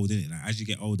go old, innit? Like as you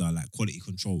get older, like quality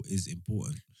control is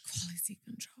important. Quality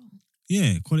control.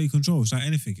 Yeah, quality control. It's like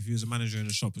anything. If you was a manager in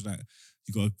a shop, it's like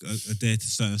you got to adhere to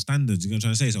certain standards. You know what I'm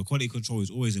trying to say? So quality control is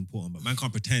always important, but man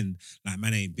can't pretend like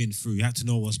man ain't been through. You have to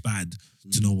know what's bad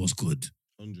to know what's good.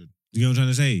 100. You know what I'm trying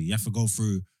to say? You have to go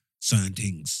through certain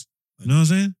things. You know what I'm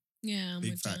saying? Yeah, I'm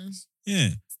Big with you. facts. Yeah.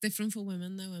 It's different for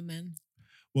women though and men.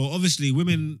 Well, obviously,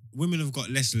 women have got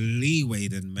less leeway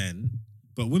than men.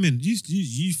 But women,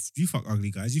 you fuck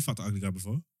ugly guys. You fucked an ugly guy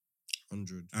before.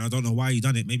 100. And I don't know why you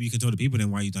done it. Maybe you can tell the people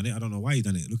then why you done it. I don't know why you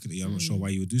done it. Look at it. I'm not sure why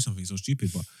you would do something so stupid,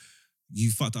 but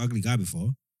you fucked an ugly guy before.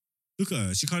 Look at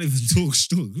her. She can't even talk.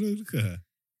 Look at her.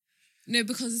 No,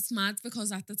 because it's mad.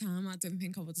 Because at the time, I don't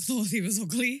think I would have thought he was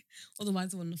ugly.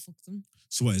 Otherwise, I wouldn't have fucked him.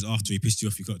 So what is after he pissed you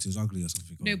off, you got to he was ugly or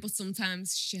something? No, but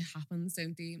sometimes shit happens,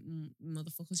 don't they?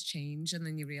 Motherfuckers change, and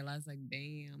then you realise, like,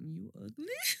 damn, you ugly.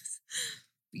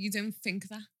 But you don't think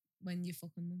that when you're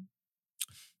fucking them.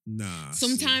 Nah.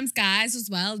 Sometimes guys as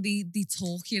well, they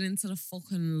talk you into the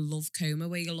fucking love coma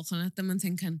where you're looking at them and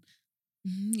thinking,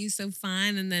 you're so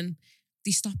fine, and then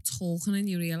they stop talking and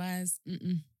you realise,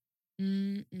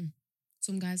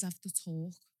 some guys have to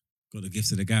talk. Got the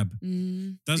gift of the gab.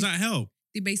 Does that help?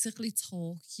 They basically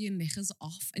talk your knickers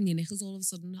off and your knickers all of a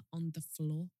sudden are on the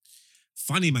floor.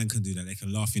 Funny man can do that. They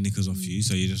can laugh your knickers off you,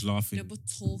 so you're just laughing. No, but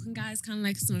talking guys can,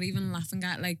 like, it's not even laughing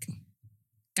at, like,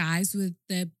 guys with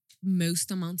the most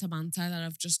amount of banter that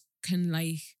I've just can,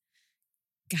 like,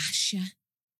 gash you.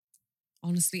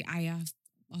 Honestly,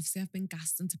 I've been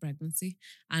gassed into pregnancy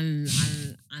and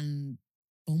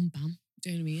boom, bam. Do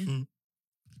you know what I mean?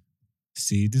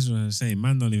 See, this is what I'm saying.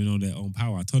 Man don't even know their own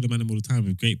power. I tell the man all the time,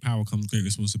 with great power comes great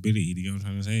responsibility. You know what I'm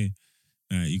trying to say?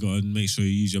 You got to make sure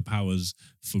you use your powers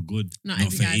for good, not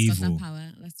every for guy's evil. got that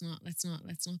power. Let's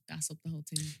not gas up the whole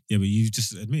thing. Yeah, but you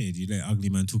just admitted you let ugly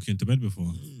man talk you into bed before.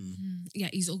 Yeah,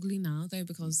 he's ugly now though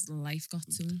because life got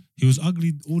to him. He was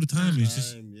ugly all the time. You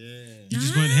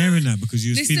just weren't hearing that because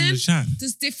you was feeling the chat.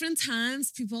 There's different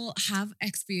times people have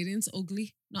experienced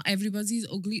ugly. Not everybody's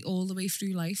ugly all the way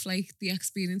through life. Like they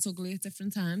experience ugly at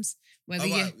different times. Whether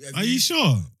Are you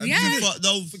sure?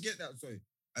 No, forget that. Sorry.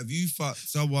 Have you fucked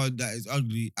someone that is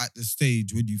ugly at the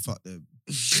stage when you fuck them?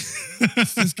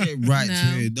 Let's get right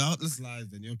to it. No, let's lie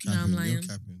then. You're capping. No, I'm lying. You're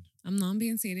capping. I'm not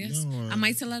being serious. No, I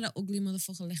might have let an ugly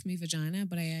motherfucker lick me vagina,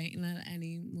 but I ain't let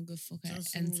any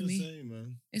motherfucker enter me. Same,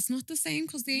 man. It's not the same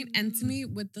because they ain't enter me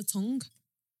with the tongue.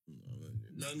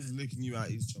 None's licking you out,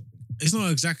 he's chopping. It's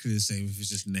not exactly the same if it's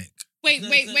just neck. Wait.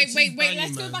 banging,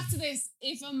 Let's go man. back to this.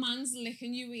 If a man's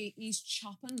licking you, he's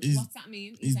chopping. He's- What's that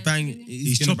mean? He's entering banging. you?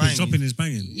 He's gonna chopping, bang chopping is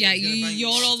banging. Yeah, he's gonna bang you're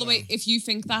you all the way. after. If you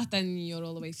think that, then you're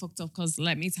all the way fucked up. Because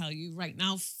let me tell you right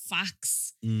now,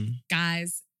 facts. Mm.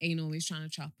 Guys ain't always trying to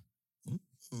chop.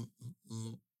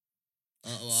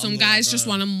 Well, Some guys just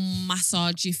want to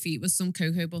massage your feet with some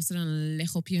cocoa butter and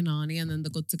lick up your nanny, and then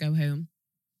they're good to go home.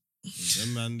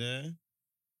 Them man there.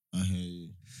 I hear you.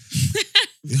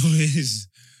 You know what it is?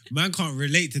 Man can't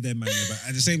relate to them, man, yeah, but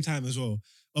at the same time as well,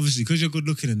 obviously, because you're good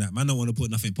looking in that, man don't want to put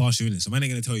nothing past you in it. So man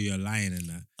ain't going to tell you you're lying in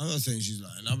that. I'm not saying she's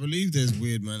lying. I believe there's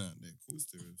weird men out there. Of course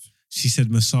there is. She said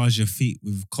massage your feet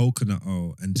with coconut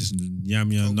oil and just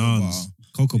yam your Cocoa naans,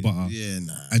 cocoa butter, Yeah,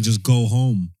 nah. and just go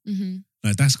home. Mm-hmm.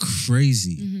 Like, that's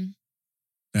crazy. Mm-hmm.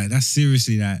 Like, that's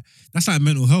seriously, that's like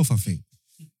mental health, I think.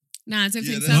 Nah, I don't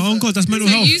Yeah, think that's- so. No, God, that's mental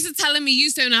So health. you are telling me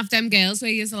you don't have them girls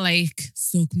where you're like,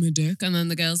 suck my dick, and then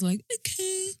the girls are like,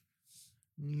 okay.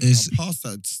 It's- past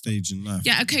that stage in life.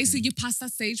 Yeah, okay, so you're past that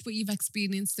stage, but you've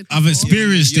experienced it I've before.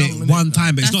 experienced Young, it innit? one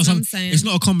time, but it's That's not what I'm saying. it's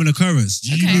not a common occurrence.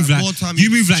 You Okay. move like More time you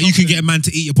move like you can chopping. get a man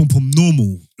to eat your pom pom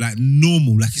normal, like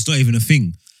it's not even a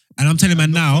thing. And I'm telling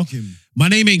man now, my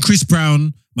name ain't Chris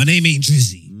Brown, my name ain't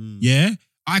Drizzy. Yeah,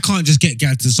 I can't just get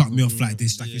gal to suck me off like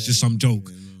this, like it's just some joke.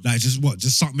 Like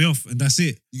just suck me off and that's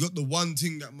it. You got the one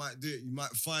thing that might do it. You might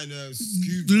find a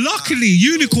scoop. Luckily,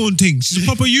 unicorn thing. She's a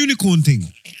proper unicorn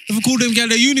thing. If I call them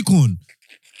gal a unicorn,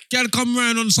 gal come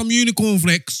around on some unicorn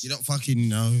flex. You don't fucking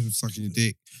know, sucking your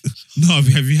dick. No, have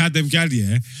you had them gal,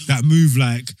 yeah, that move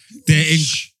like they're in...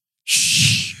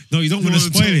 No, you don't want to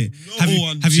spoil it.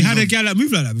 Have you had a gal that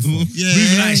move like that before? Yeah.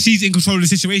 Move like she's in control of the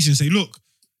situation. Say, look,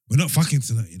 we're not fucking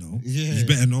tonight, you know. Yeah. You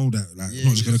better know that. Like, I'm Yeah,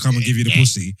 not just going to come and give you the yeah.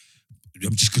 pussy.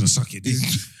 I'm just going to suck it.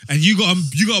 And you got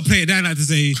to play it down like to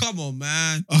say, Come on,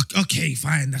 man. okay,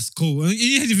 fine, that's cool. And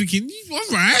you're thinking, all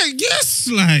right, yes,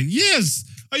 like, yes.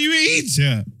 Are you an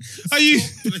eater? Are you...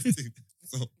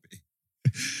 Stop it.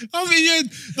 I mean,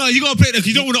 you got to play it.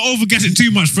 You don't want to overget it too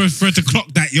much for it to clock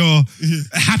that you're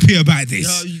happy about this.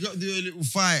 Yo, you got to do a little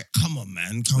fight. Come on,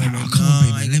 man. Come on, man. Come on,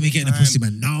 baby. I Let me ain't get in the got pussy,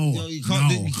 time. man. No, Yo, you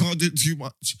can't do too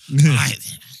much.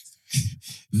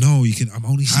 No, you can. I'm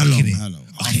only How sucking long? it. How long?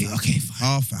 Okay, fine.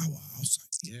 Half hour outside.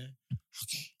 Yeah.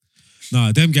 Okay.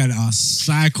 Nah, them guys are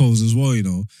psychos as well, you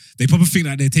know. They probably think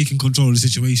that they're taking control of the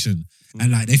situation.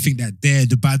 And like they think that they're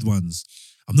the bad ones.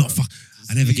 I'm not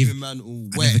I never give him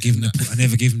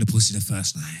the pussy the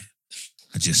first night.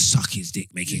 I just suck his dick,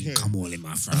 make him come all in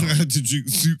my throat. I had to drink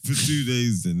soup for 2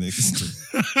 days the next day.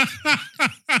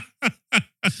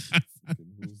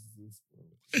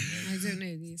 I don't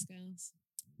know these guys.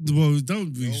 Well,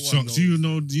 don't be shocked. You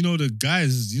know the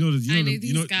guys. You know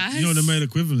the male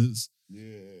equivalents.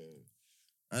 Yeah.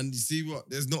 And you see what?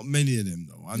 There's not many of them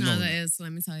though. I know there is.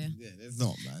 Let me tell you. Yeah, there's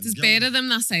not, man. There's better of them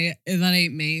that say that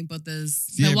ain't me, but there's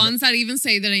the ones that even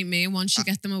say that ain't me. Once you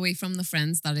get them away from the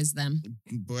friends, that is them.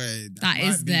 Boy, that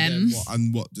is them.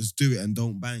 Just do it and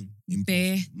don't bang.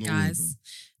 Bare guys.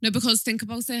 No, because think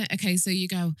about it. Okay, so you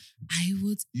go, I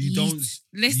would.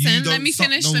 Listen, let me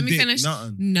finish.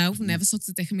 Nothing. No, never sucked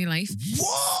a dick in my life.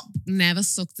 What? Never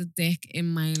sucked a dick in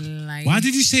my life. Why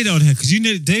did you say that on here? Because you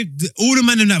know all the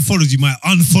men that followed you might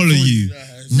unfollow you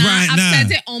right I've now. I've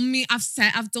said it on me.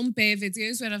 I've done bare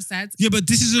videos where I've said. Yeah, but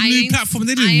this is a new platform.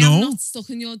 They didn't know. I am not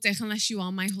sucking your dick unless you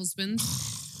are my husband.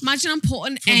 Imagine I'm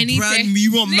putting any dick.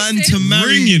 You want man to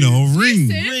marry ring, you know, ring.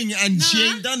 Ring, and she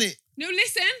ain't done it. No,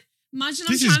 listen. Imagine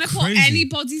I'm trying to put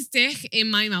anybody's dick in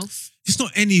my mouth. It's not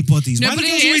anybody's. Why do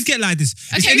girls always get like this?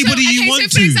 It's anybody you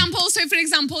want to. So for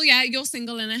example, yeah, you're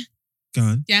single, innit? Go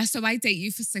on. Yeah, so I date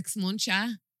you for 6 months,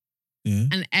 yeah? Yeah.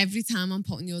 And every time I'm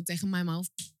putting your dick in my mouth,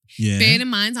 yeah. Bear in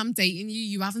mind, I'm dating you.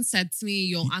 You haven't said to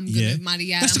me, I'm going to marry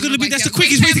you. That's the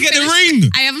quickest way to get the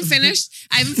ring. I haven't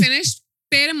finished.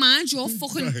 Bear in mind, you're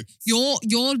fucking,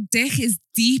 your dick is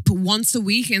deep once a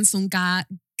week in some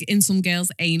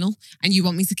girl's anal, and you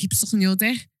want me to keep sucking your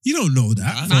dick? You don't know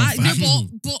that.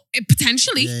 But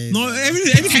potentially. Yeah, no,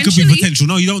 anything could be potential.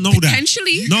 No, you don't know that.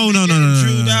 Potentially. No.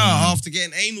 Drilled out after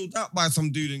getting anal out by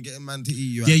some dude and getting man to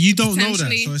eat you out. Yeah, you don't know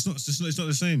that. So it's not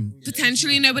the same.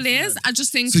 Potentially, no, it is. I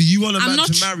just think. So you want a man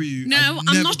to marry you? No,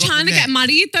 I'm not trying to get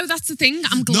married though. That's the thing.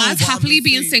 I'm glad happily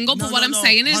being single. But what I'm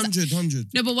saying is.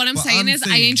 100. No, but what I'm saying is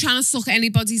I ain't trying to suck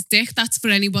anybody's dick. That's for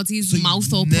anybody's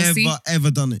mouth or pussy. Never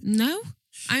ever done it. No.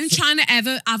 I ain't trying to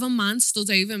ever have a man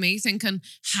stood over me thinking,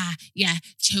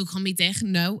 choke on me dick.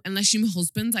 No, unless you're my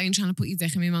husband, I ain't trying to put your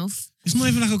dick in my mouth. It's not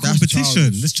even like a competition.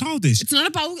 It's childish. It's not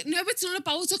about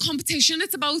a competition.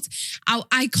 It's about,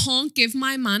 I can't give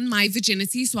my man my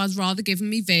virginity, so I'd rather give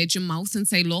him me virgin mouth and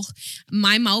say, look,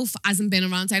 my mouth hasn't been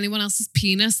around anyone else's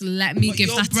penis. Let me give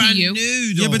that to you. New,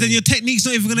 yeah, but then your technique's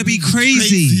not even going to be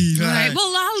crazy. Right,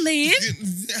 well, I'll learn.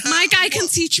 My guy can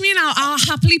teach me and I'll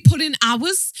happily put in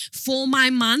hours for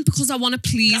my man because I want to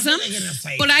please him.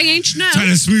 But I ain't, trying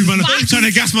to smooth man up, trying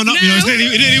to gas man up, you know.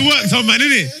 It nearly worked on man,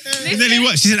 innit? It nearly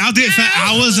worked. She said, I'll do it for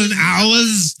hours and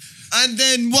hours. And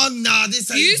then this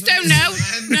ain't. You don't know.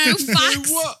 No, facts.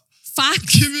 What?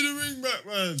 Facts. Give me the ring back,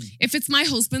 man. If it's my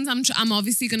husband, I'm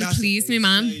obviously going to please me,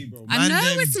 man. I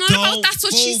know, it's not about, that's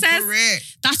what she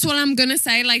says. That's what I'm going to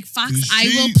say. Like, facts, I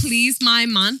will please my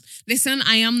man. Listen,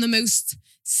 I am the most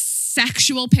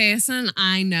sexual person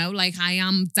I know. Like, I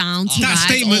am down to that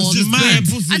statement's just mad.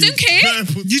 I don't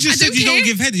care. You just said you don't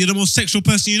give head. You're the most sexual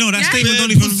person you know. That statement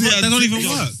don't even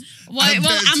work.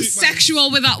 Well, I'm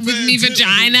sexual with me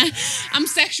vagina. I'm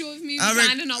sexual with me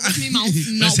vagina, not with me mouth,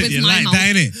 not with my mouth.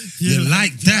 You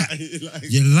like that.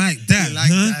 You like that,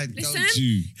 huh? Listen,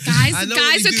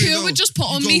 guys are cool with just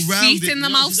putting me feet in the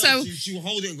mouth, so... She'll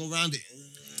hold it and go round it.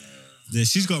 Yeah,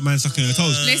 she's got man sucking her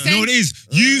toes. Listen. You know what it is?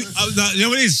 You know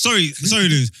what it is? Sorry,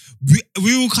 Lewis.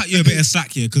 We will cut you a bit of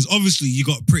slack here because obviously you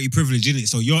got pretty privilege in it.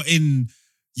 So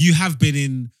you have been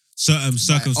in certain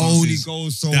circumstances. Only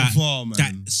goes so far, man.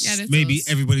 That maybe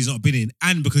everybody's not been in.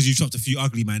 And because you chopped a few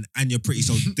ugly, man, and you're pretty,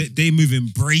 so they're moving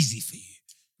brazy for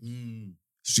you.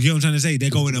 So you get what I'm trying to say? They're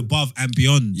going above and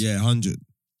beyond. Yeah, 100.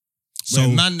 So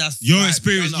man, that's your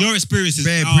experiences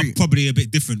are probably a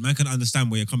bit different. Man can understand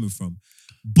where you're coming from.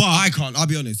 But I can't. I'll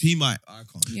be honest. He might. I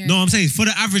can't. Yeah. No, I'm saying for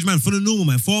the average man, for the normal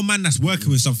man, for a man that's working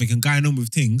with something and going on with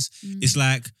things, it's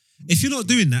like, if you're not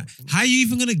doing that, how are you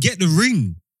even going to get the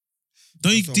ring? Do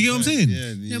you get what I'm saying?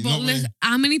 Yeah, but look,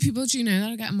 how many people do you know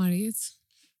that are getting married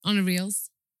on the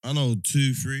reels? I know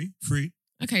 2, 3.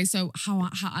 Okay, so how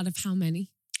out of how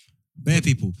many? Bare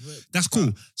people. That's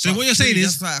cool. So what you're saying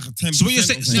is, that's like 10%. So what you're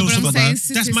saying, No, but I'm saying that's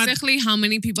statistically, how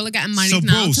many people are getting married so,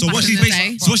 now? Bro, so what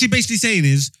she's basically saying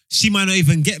is she might not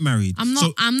even get married. I'm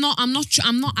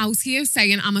not out here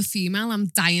saying I'm a female. I'm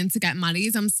dying to get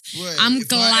married. I'm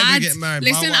glad.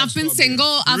 Listen, I've been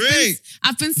single.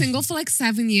 I've been single for like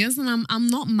 7 years, and I'm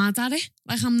not mad at it.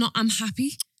 Like I'm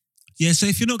happy. Yeah. So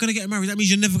if you're not gonna get married, that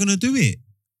means you're never gonna do it.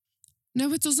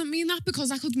 No, it doesn't mean that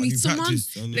because I could Have meet you someone.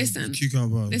 practiced on the Listen,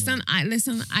 cucumber?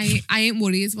 I ain't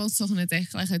worried about sucking a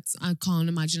dick. Like I can't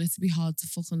imagine it to be hard to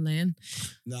fucking learn.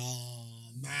 No,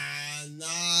 man,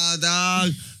 nah,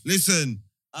 dog. Listen,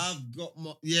 I've got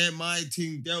my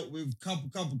thing dealt with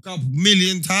couple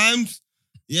million times.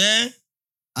 Yeah,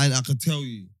 and I can tell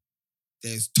you,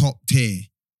 there's top tier,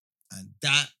 and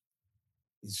that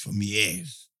is from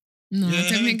years. No, I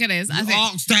don't think it is. I think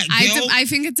ask that girl. I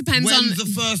think it depends on. When's the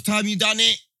first time you done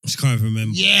it? Just can't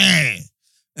remember. Yeah.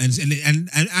 And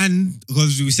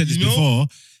because we said this before,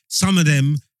 some of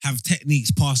them have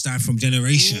techniques passed down from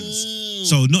generations.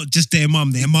 So not just their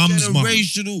mum, their mum's mum.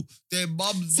 Generational, their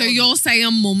mum's So mum. you're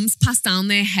saying mums pass down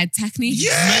their head techniques?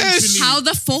 Yes! How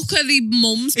the fuck are the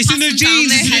mums It's in the passing down genes.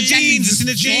 their It's in head the genes. techniques? It's in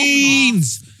the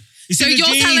genes. So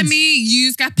you're telling me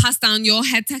you get passed down your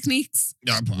head techniques?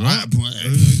 Yeah, boy.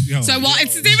 So what?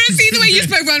 It's different. See the way you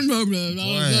spoke. I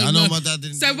know my dad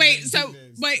didn't. So do wait.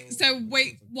 that. So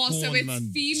wait. What? So Porn, it's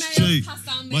man. females Straight. pass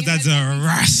down their My dad's head a techniques,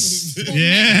 ras. but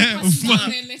Yeah. men pass down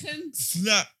their licking.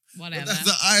 Snap. Whatever.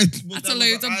 That's a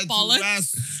load of bollocks.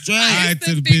 Straight. I It's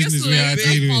to the biggest business we had load to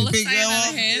of do. bollocks Big I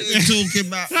ever heard. talking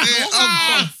about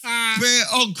bare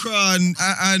okra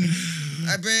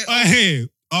and bare Hey,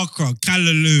 okra,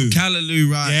 callaloo.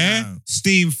 callaloo right Yeah? now.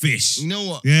 Steam fish. You know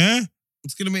what? Yeah?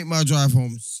 It's gonna make my drive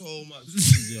home so much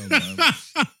easier, man.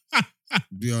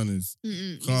 Be honest.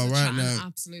 Mm-mm. Carl, You're right chatting now-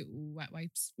 absolute wet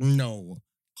wipes. No.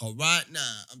 Cause right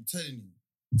now, I'm telling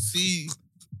you, see,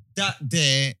 that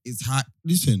there is hot.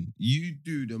 Listen, you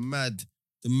do the mad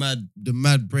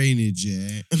brainage,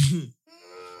 yeah.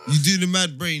 You do the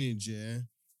mad brainage, yeah.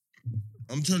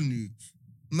 I'm telling you,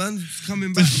 man's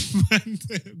coming back.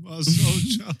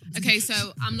 Okay, so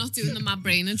I'm not doing the mad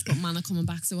brainage, but man are coming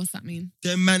back. So what's that mean?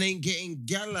 Then man ain't getting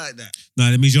gal like that.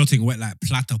 No, that means you're taking wet like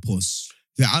platypus.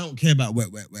 Yeah, I don't care about wet.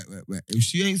 If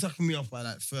she ain't sucking me off by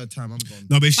that third time, I'm gone.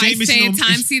 No, but if she By ain't missing third no,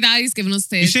 time, see that he's giving us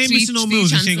if she ain't missing no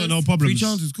meals and she ain't got no Three problems.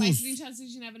 chances, By cool. 3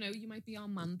 chances, you never know. You might be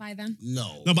on man by then.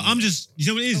 No. No, but I'm just, you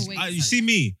know what it is? Oh, wait, You sorry. see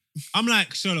me, I'm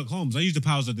like Sherlock Holmes. I use the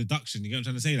powers of deduction. You get what I'm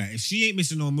trying to say? Like, if she ain't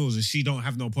missing no meals and she don't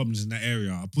have no problems in that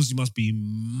area, her pussy must be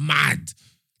mad.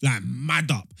 Like,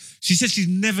 mad up. She said she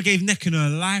never gave neck in her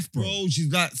life, bro. Bro, she's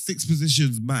got 6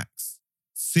 positions max.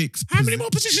 6. How many more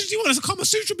positions do you want? It's a Kama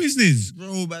Sutra business.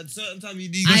 Bro, man, certain time you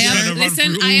need I trying to have, run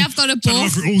listen, through I all- have got a Trying to run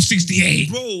book. through all 68.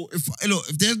 Bro, if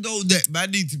there's no neck,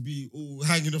 man need to be all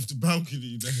hanging off the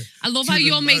balcony. I love how to the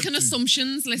you're making mountain.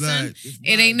 assumptions. Listen, Like, it's it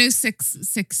mad. ain't no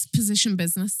six position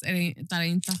business. It ain't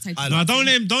that type. I of No, like don't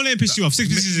let him piss you off. 6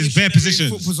 positions is bare Missionary positions.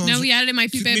 football's on- No, yeah, it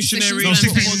might be bare missionary positions. No, but 6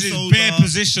 I'm positions saying- is bare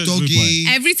positions. rude boy. doggy.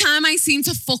 Every time I seem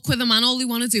to fuck with a man, all they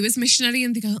want to do is missionary,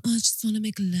 and they go, "Oh, I just want to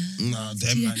make love." Nah,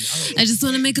 them man. I just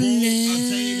want to make Bro, I'm love.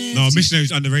 telling you. No,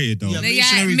 missionary's underrated though. Yeah,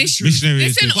 Yeah, Missionary is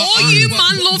Listen, the- all you but-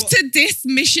 man but- love to diss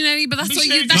missionary, but that's what you.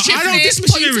 Missionary- That's No, your I don't first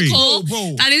diss point missionary. of call.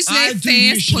 Bro, That is I their do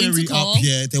first point missionary of call. up,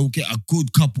 yeah, they'll get a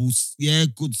good couples, yeah,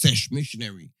 good sesh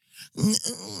missionary.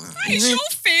 That is your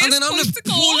first And then I'm point just of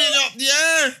call. pulling up,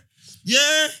 yeah.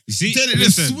 You see? Then it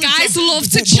Listen. switch Guys up love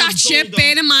the to football chat shit. shoulder.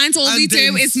 Bear in mind, all they And do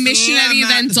then is missionary, slam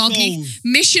then at the doggy. souls.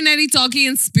 Missionary, doggy,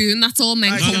 and spoon. That's all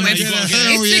men I come no, with. you gotta get It's it.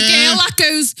 Hell the yeah. girl that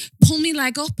goes, pull me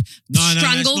leg up, No,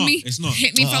 strangle it's not. me, It's not.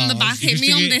 hit me from the back, You hit can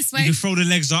me on stick it- this You way. can throw the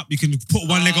legs up. You can put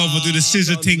one leg over, do the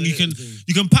scissor I've thing. done You can it.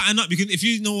 you can pattern up. You can if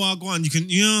you know what I go on. You can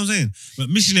you know what I'm saying. But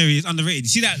missionary is underrated.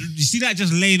 You see that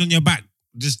just laying on your back,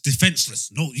 just defenseless.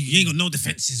 No, you ain't got no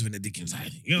defenses when the dick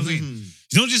inside. You know what I'm saying. Mhm.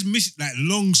 You don't just miss like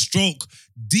long stroke,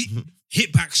 deep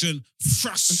hip action,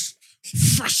 thrust.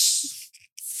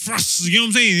 You know what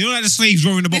I'm saying? You know like the slaves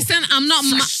rowing the boat. Listen, I'm not.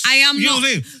 I am You know not. what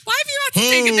I'm saying? Why have you had to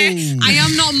take it there? Oh. I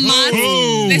am not mad.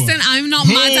 Oh. Listen, I'm not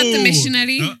mad at the Oh.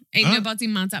 missionary. Huh? Ain't nobody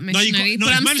mad at No, you missionary. can't- no,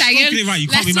 but if I'm man's saying, stroking it right, you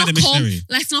can't be mad at missionary.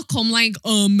 Let's not come like,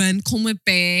 men come with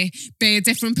bare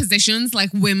different positions.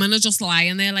 Like women are just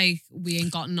lying there, like we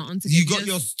ain't got nothing to You give got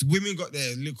your women got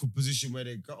their little position where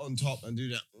they got on top and do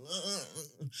that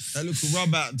little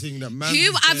rub out thing that man.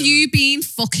 Who have you been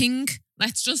fucking?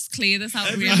 Let's just clear this out.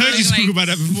 I Really heard you like, speak about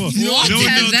that before. What You know when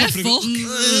they're on the top of the-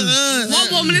 fuck?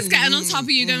 What woman is getting on top of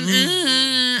you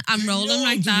going, I'm rolling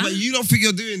like that? But you don't think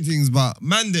you're doing things, but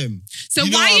man them. So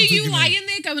you know why what I'm are you talking about. lying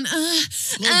there going,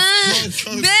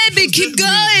 God, baby, keep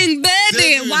going, They're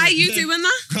baby? doing Why are it. you They're- doing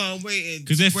that? Can't wait.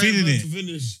 'Cause they're feeling it. To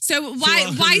finish. So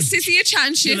why sit here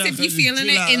chatting shit if you're feeling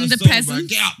Chill out, it in the that's all, man. present?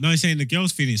 Get up. No, he's saying the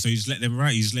girl's feeling it, so you just let them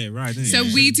ride. You just let it ride. Don't you? So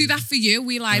we do that for you.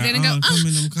 We lie there and go, I'm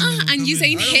coming, I'm coming. and you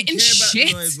ain't I don't hitting care about the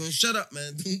shit. noise, man. Shut up,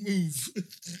 man. Don't move.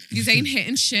 You ain't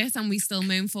hitting shit, and we still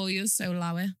moan for you. So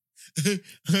lower.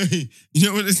 You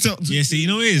know what it's not? Yeah, see, you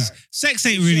know what it is? Sex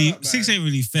ain't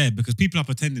really fair because people are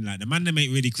pretending like the man them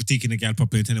ain't really critiquing the girl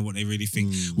properly and telling what they really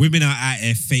think. Women are out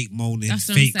there fake moaning, That's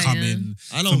what fake I'm saying. coming.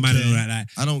 I don't man and all care. that.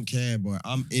 I don't care, boy.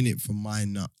 I'm in it for my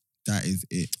nut. That is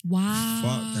it. Wow.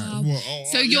 Fuck that. What? Oh,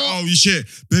 So you're- oh shit,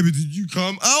 baby, did you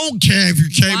come? I don't care if you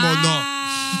came or not.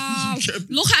 Wow.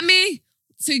 Look at me.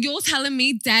 So you're telling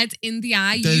me dead in the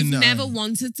eye, Dead you've in the never eye.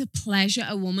 wanted to pleasure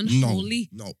a woman No, wholly?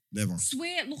 no, never.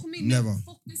 Swear, look at me. Never.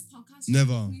 Fuck this podcast.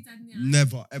 Never. Look me dead in the eye.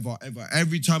 Never, ever, ever.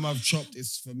 Every time I've chopped,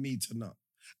 it's for me to nut.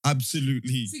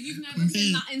 Absolutely. So you've never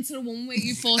been that into the one where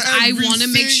you thought, Every I want to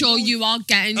make sure single- you are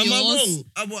getting Am yours?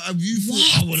 I wrong? Have you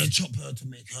thought I want to chop her to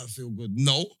make her feel good?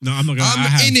 No. No, I'm not gonna.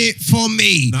 I'm in it for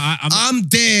me. No, I'm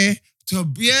there to,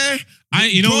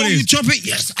 you know Bro, what it you is? chop it?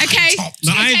 Yes. Okay. I chopped.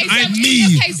 No,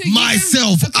 Me, so you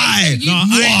myself, don't- okay, so you-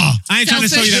 I ain't trying to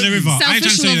show you down the river. I ain't trying to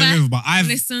show you down the river, but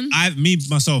Listen.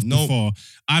 myself Nope. before,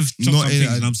 I've chopped Not some in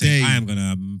things a and I'm saying day. I am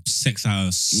gonna sex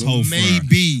her so for her.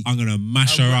 Maybe. I'm gonna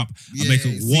mash her up and make her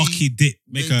Yeah, walkie dip,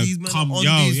 make her these men come, are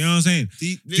yo, on this. you know what I'm saying?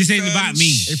 This ain't about me.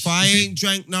 If I ain't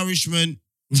drank nourishment,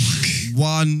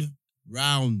 one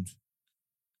round,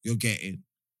 you're getting.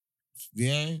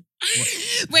 Yeah?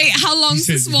 Wait, how long's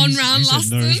He this said- one he round said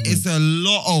lasting? nourishment. It's a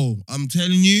lotto. I'm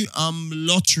telling you, I'm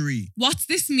lottery. What's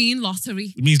this mean,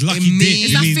 lottery? It means lucky It means- dip. Is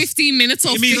It that means, 15 minutes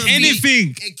or it means 50?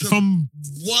 anything It could- from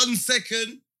 1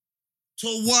 second to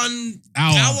 1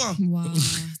 hour. hour. What?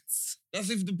 That's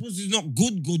if the pussy's not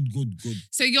good.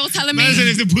 So you're telling me... Man said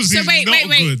if the pussy's So wait. not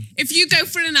good. If you go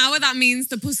for an hour, that means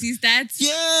the pussy's dead?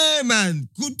 Yeah, man.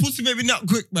 Good pussy, maybe not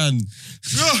quick, man.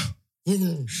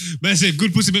 Man said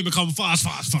good pussy make me come fast.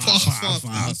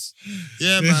 Fast.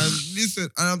 Yeah, man. Listen,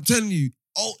 and I'm telling you,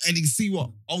 and you see what?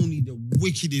 Only the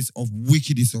wickedest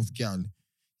of gal,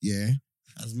 yeah,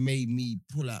 has made me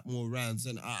pull out more rounds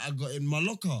than I got in my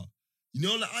locker. You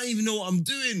know, like, I don't even know what I'm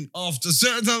doing after a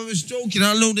certain time of stroking.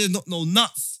 I know there's not no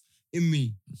nuts in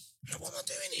me. Like, what am I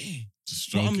doing here? Just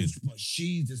stroking. But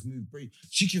she just moved brave.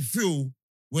 She can feel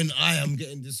when I am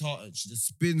getting disheartened. She just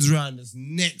spins around, just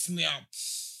necks me up.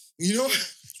 You know?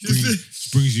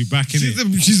 Brings you back in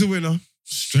it. She's a winner.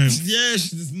 Strength. Yeah,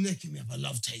 she's just necking me up. I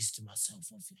love tasting myself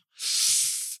off you.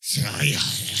 Yeah.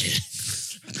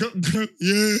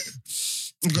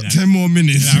 I've got 10 more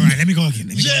minutes. Yeah, all right, let me go again.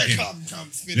 Come.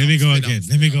 Let me go again.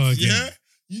 Yeah?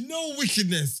 You know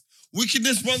wickedness.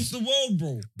 Wickedness runs the world,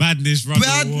 bro. Badness runs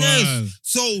the world.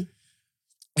 So,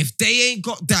 if they ain't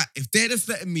got that, if they're just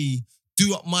letting me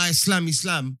do up my slammy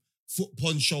slam, foot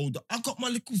punch shoulder, I got my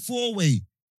little 4-way.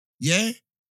 Yeah?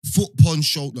 Foot punch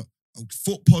shoulder,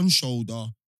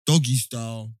 doggy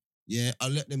style. Yeah? I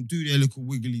let them do their little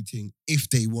wiggly thing if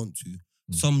they want to.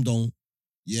 Some don't.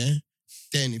 Yeah?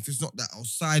 Then if it's not that, I'll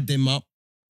side them up.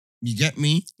 You get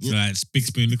me? So like big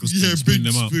spoon, little spoon, Yeah, spoon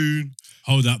big them up. spoon.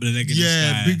 Hold up the leg in the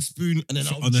Yeah, sky. big spoon. And then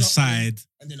I'll on the drop side. them,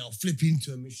 and then I'll flip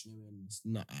into a missionary and it's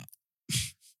not out.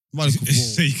 My little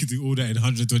So ball. you could do all that in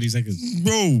 120 seconds.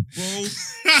 Bro.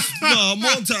 No,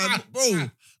 more time. Bro,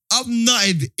 I'm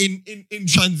nutted in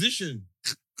transition.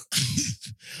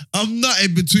 I'm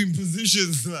nutted between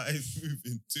positions. Like, it's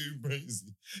moving too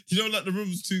crazy. You know, like the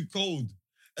room's too cold.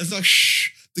 It's like, shh,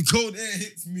 the cold air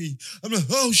hits me. I'm like,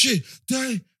 oh shit,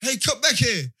 hey, come back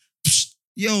here. Psh,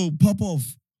 yo, pop off.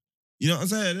 You know what I'm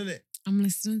saying, innit? I'm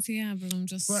listening to you, but I'm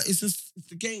just... But it's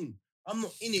the game. I'm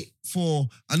not in it for,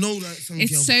 I know that some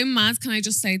It's girls- so mad. Can I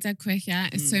just say that quick? Yeah,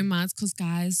 it's so mad because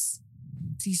guys,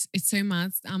 it's so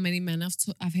mad how many men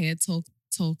I've heard talk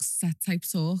set type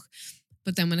talk,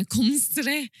 but then when it comes to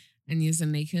it and you're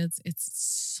naked,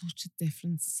 it's such a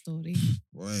different story.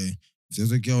 Boy, if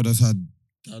there's a girl that's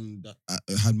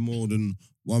had more than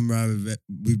one round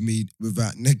with me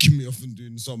without necking me off and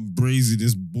doing some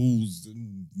braziness, balls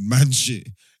and mad shit,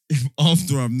 if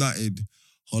after I'm nutted,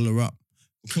 holler up.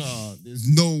 There's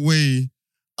no way.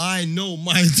 I know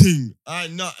my thing. I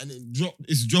nut and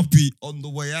it's droppy on the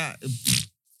way out.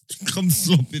 Come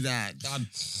slop it out. Done.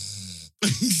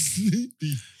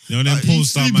 Sleepy. You know, them porn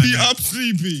star man. I'm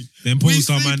sleepy. Them porn We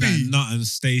star man that sleepy. nut and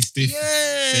stay stiff.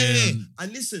 Yeah. Yeah.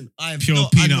 And listen, I have Pure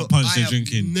peanut punch they're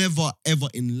drinking. Never ever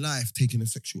in life taken a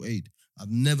sexual aid. I've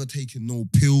never taken no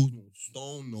pills, no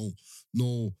stone,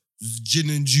 no gin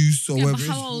and juice or Yeah, but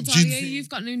whatever. how old are you? ginseng. You've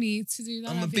got no need to do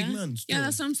that. I'm a have big you? man still. Yeah,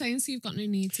 that's what I'm saying. So you've got no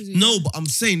need to do No, that. but I'm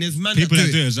saying there's man People that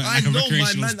that do do it it. as like I a know my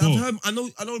recreational man. sport.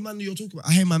 I know the man that you're talking about.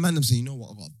 I hear my man them say, you know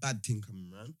what? I've got a bad thing coming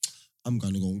around. I'm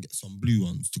gonna go and get some blue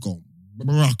ones to go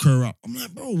rock her up. I'm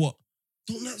like, bro, what?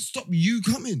 Don't that stop you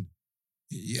coming?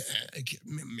 Yeah,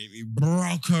 make me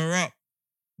rock her up.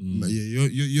 But yeah,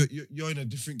 you're in a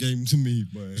different game to me,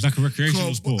 boy. It's like a recreational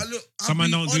Cool, sport. but look,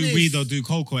 Someone don't do weed or do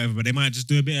coke or whatever, but they might just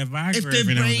do a bit of Viagra If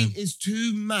every their now and brain then. is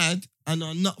too mad and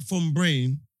are not from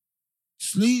brain,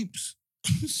 sleeps.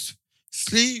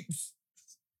 Sleeps.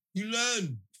 You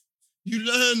learn.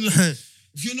 Like,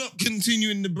 if you're not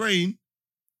continuing the brain,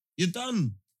 you're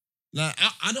done. Like,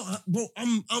 I don't, bro,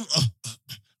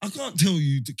 I can't tell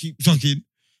you to keep sucking.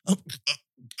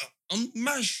 I'm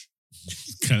mash.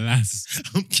 Class.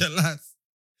 I'm class.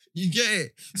 You get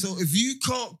it? So if you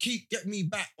can't get me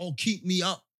back or keep me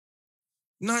up,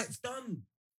 nah, it's done.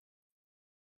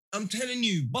 I'm telling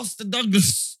you, Buster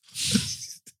Douglas.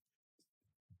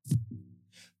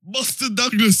 Buster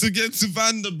Douglas against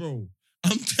Evander, bro.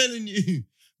 I'm telling you.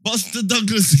 Buster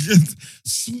Douglas against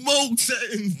smoke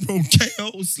settings, bro.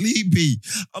 KO Sleepy.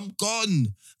 I'm gone.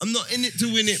 I'm not in it to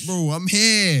win it, bro. I'm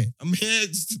here. I'm here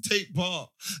just to take part.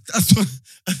 That's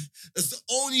the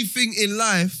only thing in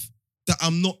life that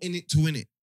I'm not in it to win it.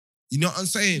 You know what I'm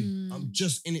saying? I'm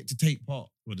just in it to take part.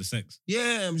 What, the sex?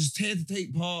 Yeah, I'm just here to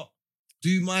take part,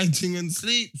 do my thing and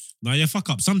sleep. No, yeah, fuck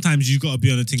up. Sometimes you got to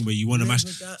be on a thing where you want to mash.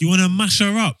 That- You want to mash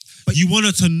her up, but you want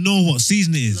her to know what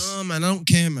season it is. No, man, I don't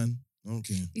care, man. I don't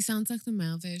care. He sounds like the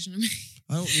male version of me.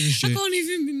 I don't give a I shit. can't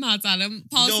even be mad at him.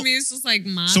 Part of me is just like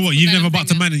mad. So what? but You've then never I'm bucked a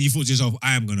thinking, man and you thought to yourself,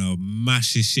 I am gonna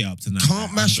mash his shit up tonight.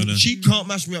 Can't mash I'm gonna... She can't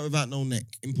mash me up without no neck.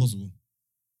 Impossible.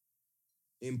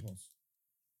 Impossible.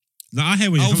 No, I hear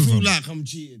where you're I'll coming feel from. like I'm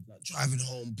cheated, like driving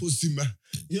home, pussy man.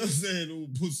 You know what I'm saying? All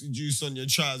pussy juice on your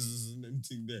trousers and them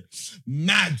thing there.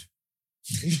 Mad.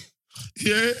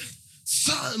 Yeah?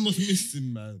 Something was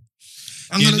missing, man.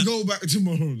 I'm gonna go back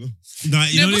tomorrow though. No,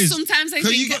 you know No, what but it is? sometimes I Cause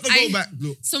think you got to go back,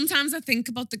 look. Sometimes I think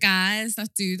about the guys that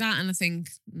do that, and I think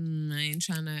I ain't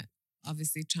trying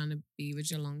to be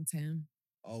with you long term.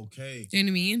 Okay. Do you know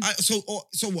what I mean? So what?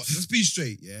 Let's be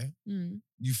straight, yeah?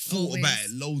 You thought Always. about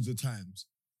it loads of times.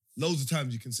 Loads of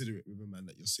times you consider it with a man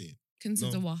that you're seeing.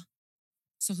 Consider No. what?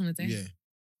 Sucking a dick. Yeah.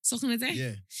 Sucking a dick.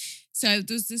 Yeah. So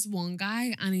there's this one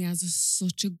guy, and he has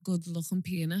such a good looking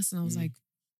penis, and I was Mm. like,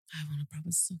 I want to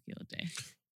probably suck your dick.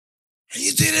 And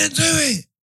you didn't do it.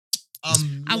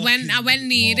 I went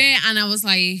near it, and I was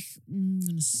like, I'm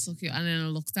gonna suck you. And then I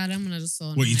looked at him, and I just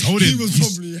saw. What, you no. told him? He was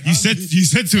probably You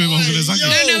said to him, I'm gonna suck yo.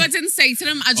 it. No, I didn't say to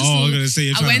him. I just. Oh, I'm gonna say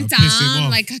you're I trying went to piss him down,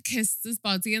 off. like I kissed his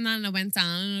body, and then I went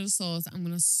down, and I just thought, I'm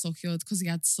gonna suck you because he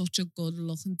had such a good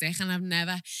looking dick, and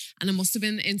I must have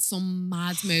been in some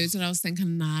mad mood that I was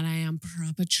thinking, nah, I am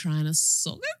proper trying to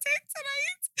suck a dick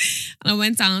tonight. And I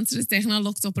went down to this dick, and I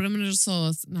looked up at him, and I just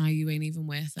thought, nah, you ain't even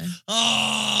worth it.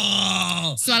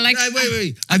 Oh. So I like, Hey,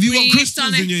 wait. I Have you got breathed crystals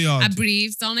on it. in your yard? I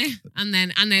breathed on it, and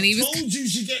then he was. I told you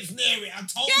she gets near it. I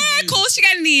told you. Yeah, of course you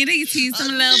get near it. You teased him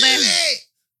a little bit.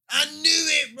 I knew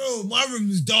it, bro. My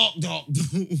room's dark.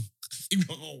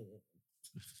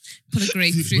 Put a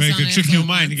grapefruit Where it on could it. trick your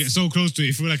mind, you get so close to it,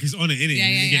 you feel like it's on it, innit? Yeah,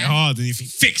 and then you yeah, get yeah. hard and you think,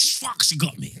 fix, fuck, she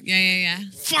got me. Yeah.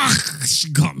 Fuck, she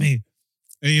got me.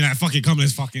 And you're like, fuck it, come,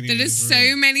 let's fucking There is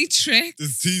so many tricks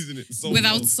Just teasing it so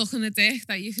without well. sucking a dick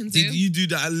that you can do. Did you do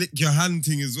that lick your hand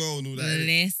thing as well and all that?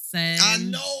 Listen. I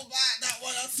know that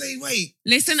one. I say, wait.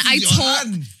 Listen, This I is your taught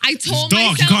hand. It's myself.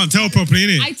 dark, you can't tell properly,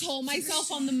 innit? I told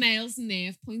myself on the male's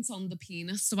nerve points on the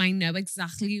penis, so I know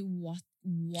exactly what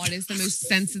is the most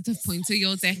sensitive point of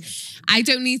your dick. I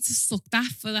don't need to suck that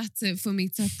for me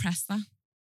to press that.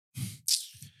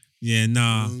 Yeah,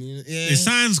 nah. Yeah. It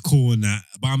sounds cool and that,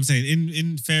 but I'm saying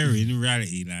in theory, in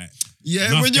reality, like, Yeah,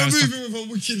 enough when you're guys moving with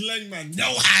a wicked leg, man.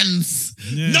 No hands.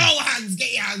 yeah. No hands.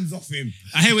 Get your hands off him.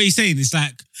 I hear what you're saying. It's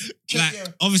like Yeah.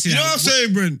 obviously, You know like, what I'm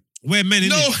saying, Brent? we're men in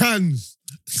No it. hands.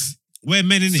 We're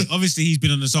men in it. Obviously, he's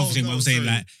been on the soft thing, but no, I'm saying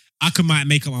sorry. like I might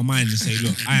make up my mind and say,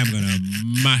 look, I am gonna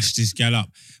mash this gal up.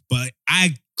 But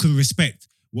I can respect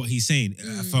what he's saying.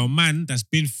 For a man that's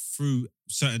been through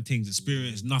certain things,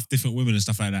 experienced enough different women and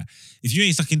stuff like that. If you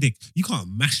ain't sucking dick, you can't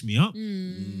mash me up.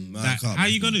 Like, how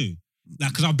you gonna?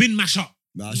 Like, because I've been mashed up.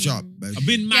 Nah, shut up, man. I've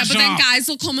been Yeah, mashed but then up. guys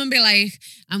will come and be like,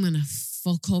 I'm gonna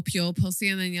fuck up your pussy,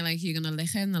 and then you're like, you're gonna lick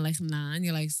it, and they're like, nah, and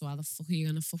you're like, so how the fuck are you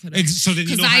gonna fuck it up? So then you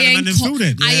 'Cause know how the man then feel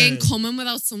then. I Yeah. ain't coming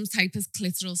without some type of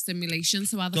clitoral stimulation,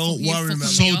 so how the Don't fuck are you worry, fucking man.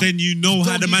 me So up? then you know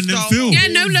how the Doggy man then style. feel. Yeah,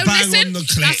 no, Bang listen. on the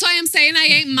clit. That's why I'm saying I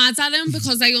ain't mad at him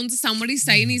because I understand what he's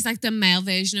saying. He's like the male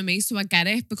version of me, so I get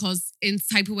it. Because in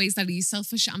type of ways that he's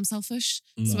selfish, I'm selfish,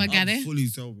 so I get I'm it. fully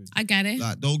selfish. I get it.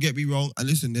 Like, don't get me wrong. And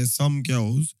listen, there's some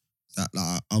girls that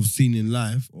like I've seen in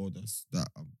life, or you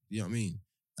know what I mean.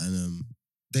 And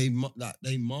they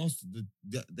mastered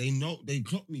they know they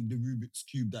clock me the Rubik's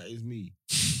cube that is me,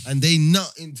 and they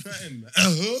nut in time.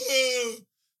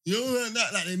 You know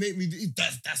like they make me do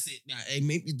that's it. Like, they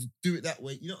make me do it that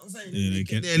way. You know what I'm saying? Yeah, they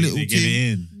get their little it thing.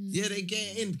 in. Yeah, they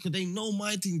get in because they know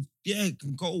my thing. Yeah, it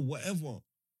can go whatever.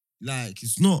 Like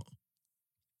it's not.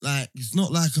 like it's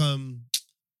not like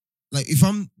if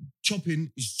I'm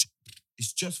chopping,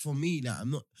 it's just for me. Like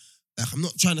I'm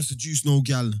not trying to seduce no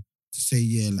gal to say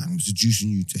like I'm seducing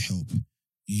you to help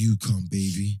you come,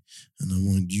 baby, and I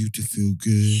want you to feel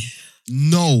good.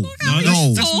 No, that's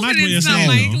mad what you're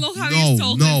saying. Look how he's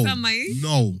talking into that mic.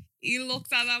 No. He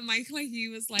looked at that mic like he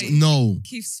was like,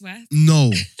 Keith Sweat.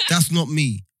 No, that's not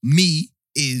me. Me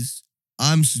is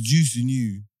I'm seducing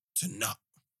you to nut.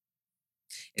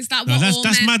 Is that what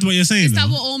that's mad what you're saying. Is that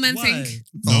what all men think?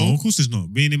 No, of course it's not.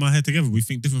 Me and in my head together, we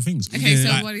think different things. Okay, so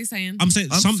what are you saying? I'm saying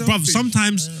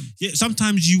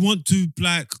sometimes you want to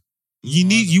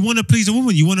you want to please a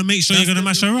woman. You want to make sure you're gonna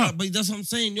mash her up. But that's what I'm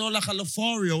saying. You're like a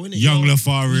Lothario, innit? Young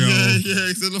Lothario. Yeah,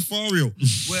 it's a Lothario.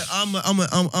 Where I'm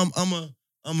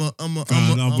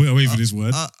wait for this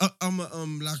word. I'm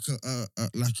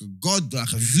like a god,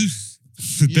 like a Zeus.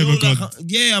 Demigod.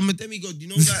 I'm a demigod. You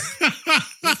know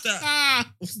that?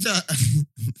 What's that?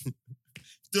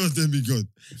 You're a demigod.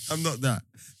 I'm not that.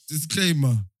 Disclaimer.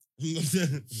 I'm not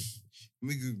that.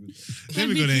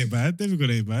 Demigod ain't bad. Demigod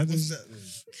ain't bad. What's that?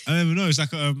 I don't even know. It's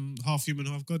like a half human,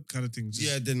 half god kind of thing.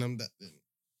 Yeah, then I'm that. Then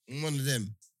I'm one of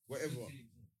them. Whatever.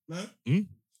 Huh? Hmm?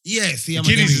 Yeah, see, I'm a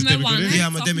Achilles demigod. is demigod, Yeah,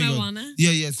 I'm a demigod.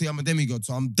 Yeah, see, I'm a demigod.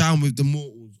 So I'm down with the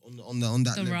mortals on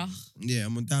that The level. Rock. Yeah,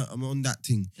 I'm on that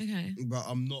thing. Okay. But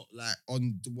I'm not like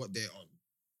on what they're on.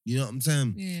 You know what I'm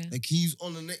saying? Yeah. Like he's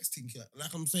on the next thing.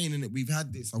 Like I'm saying, innit, we've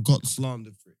had this. I've got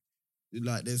slander for it.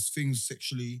 Like there's things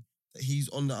sexually that he's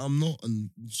on that I'm not, and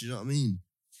do you know what I mean?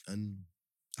 And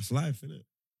that's life, innit?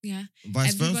 Yeah. And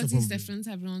vice versa. Everybody's Probably. different.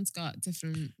 Everyone's got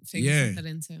different things Yeah. that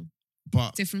they're into.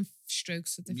 But Different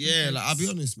strokes for different yeah, things. like I'll be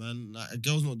honest, man. Like a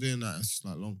girl's not doing that. It's just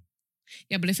like long.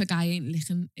 Yeah, but if a guy ain't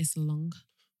licking, it's long.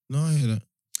 No, I hear that.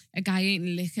 A guy ain't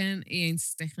licking, he ain't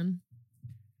sticking.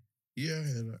 Yeah, I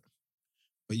hear that.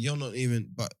 But you're not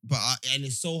even. But and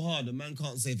it's so hard. The man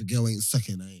can't say if a girl ain't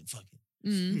sucking, I ain't fucking.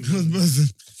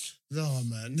 Mm. No,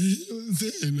 man. You know what I'm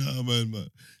saying? No, man.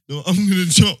 No, I'm gonna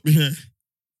chop, yeah.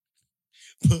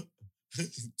 But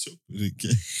chop it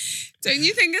again. Don't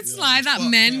you think it's Yeah, like that fuck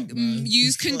men that, man.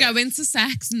 yous can go Fuck. into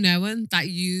sex knowing that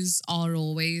yous are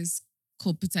always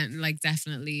could potentially, like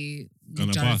definitely Gonna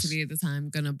majority of the time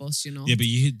gonna bust, you know? Yeah, but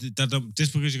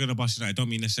just because you're gonna bust it out, don't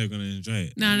mean necessarily gonna enjoy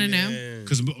it. No. Yeah.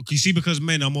 Because you see, because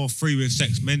men are more free with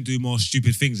sex, men do more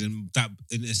stupid things, and that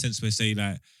in a sense where say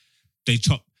like they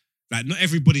chop. Like not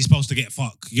everybody's supposed to get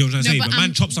fucked. You know what I'm saying? but But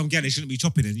man chop some girl they shouldn't be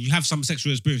chopping, and you have some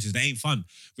sexual experiences that ain't fun,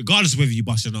 regardless of whether you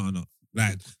bust or not.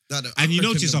 Like, and you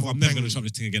know to yourself, I'm never gonna chop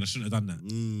this thing again. I shouldn't have done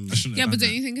that. I shouldn't. Yeah, have but done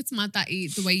don't you think it's mad that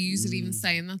the way you are even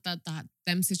saying that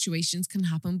them situations can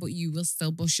happen, but you will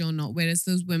still bust your nut? Whereas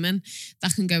those women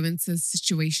that can go into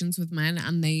situations with men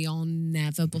and they are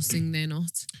never busting their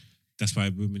nut. That's why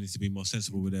women need to be more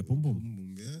sensible with their bum bum.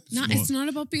 Yeah. No, it's not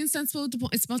about being sensible.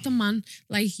 It's about the man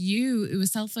like you who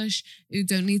is selfish, who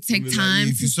don't need to take Women like time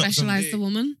you, if to you suck some specialize dick. the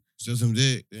woman. Show some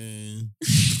dick.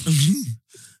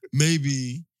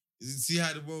 Maybe. See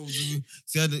how the world,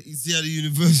 see how the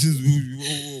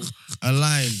universes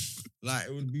align. Like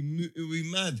it would be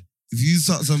mad if you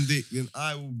suck some dick. Then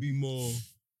I will be more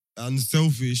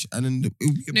unselfish, and then it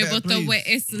would be a No, better but place. the way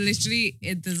it's literally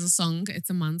there's a song. It's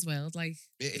a man's world. Like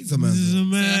It is a man. This is a so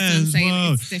that's what I'm man's saying.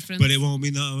 world. It's different. But it won't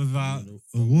be nothing without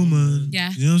a woman. Yeah.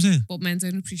 You know what I'm saying? But men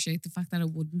don't appreciate the fact that it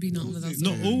wouldn't be nothing without.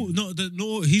 Not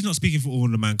all. He's not speaking for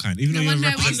all of mankind. Even No, though I you're know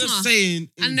representing. I'm he's just not. saying.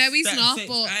 I know he's that not, sense,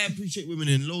 but- I appreciate women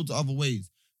in loads of other ways.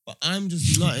 But I'm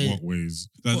just not. What ways?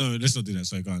 No, let's not do that.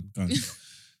 Sorry, go on.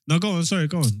 No, go on. Sorry,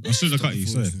 go on. I should have cut you.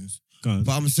 Sorry. Go on.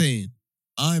 But I'm saying,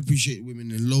 I appreciate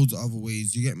women in loads of other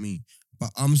ways. You get me?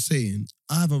 But I'm saying,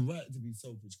 I have a right to be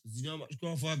selfish because you know how much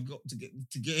growth I've got to get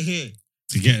here.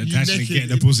 To get You actually naked get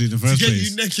the pussy in the To first get place.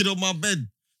 you naked on my bed.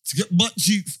 To get butt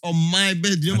cheeks on my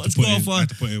bed. You know how Had much to put growth in- I had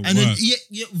to put in And then, work.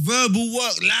 yeah, verbal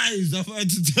work, lies I've had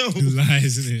to tell.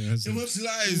 Lies, isn't it? That's So it. much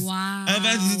lies Wow. I've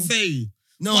had to say.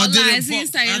 No, What I didn't lies are you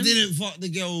fuck. I saying? didn't fuck the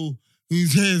girl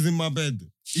whose hair's in my bed.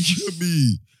 You get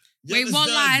me? You Wait, what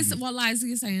lies? understand? What lies are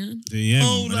you saying? Yeah,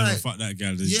 Oh, I never like- fuck that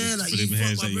girl. Yeah, like for you them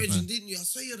hairs fucked my that you brethren, found. didn't you? I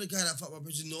swear you're the guy that fucked my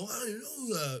brethren. No, I don't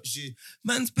know that shit.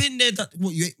 Man's been there.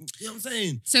 What you know what I'm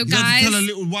saying? So You had guys, to tell a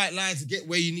little white lie to get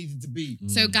where you needed to be.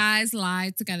 so guys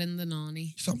lie to get in the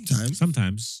nanny. Sometimes.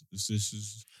 Sometimes it's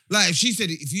just Like if she said,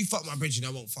 if you fuck my brethren,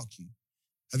 I won't fuck you.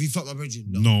 Have you fucked my brethren?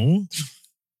 no.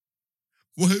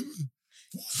 What?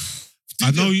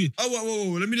 I know you. Oh,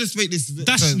 whoa. Let me just make this.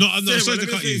 That's first. not. No, Sarah, sorry let to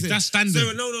me cut say you. this. That's standard.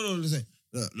 Sarah, no. Listen.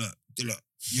 Look.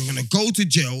 You're gonna go to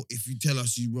jail if you tell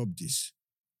us you robbed this.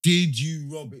 Did you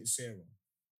rob it, Sarah?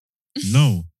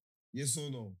 No. Yes or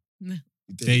no? No.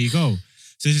 You did. There you go.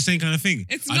 So it's the same kind of thing.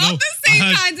 It's I not know- the same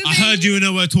kind of I thing. heard you and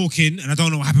her were talking, and I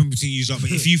don't know what happened between you, but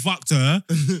if you fucked her,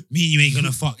 me and you ain't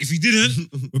gonna fuck. If you didn't,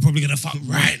 we're probably gonna fuck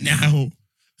right now.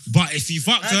 But if you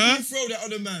fucked How her, can you throw that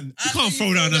on a man? you can't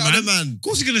throw that on a man. Of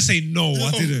course you're gonna say no,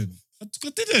 I didn't.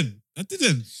 I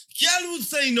didn't. Girl would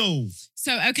say no.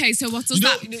 So okay, so what does You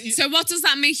know- that? you know- you- So what does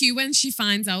that make you when she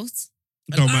finds out?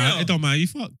 It don't liar. matter. It don't matter. You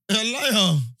fuck. A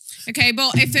liar. Okay,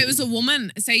 but if it was a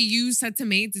woman, say you said to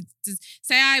me,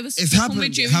 say I was It's fucking happened,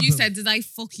 with you, it and you happened. said, "Did I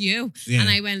fuck you?" Yeah. And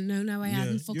I went, "No, I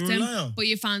hadn't fucked You're a him." liar. But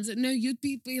you found it. No, you'd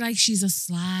be like, "She's a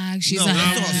slag. She's No, a that's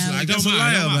not a hell." slag. It That's don't a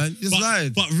matter, it liar, don't man. matter. Just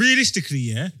lied. But realistically,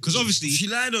 yeah, because obviously, She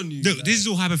lied on you. look, this is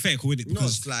all hypothetical, isn't it? Not a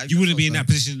Because slag, you that's wouldn't not be a in that slag.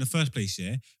 position in the first place,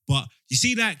 yeah. But you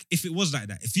see, like, if it was like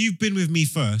that, if you've been with me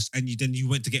first and then you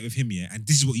went to get with him, yeah, and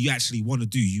this is what you actually want to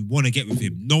do, you want to get with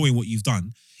him, knowing what you've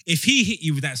done. If he hit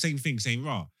you with that same thing, saying,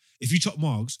 "Rah, if you chop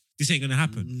margs, this ain't gonna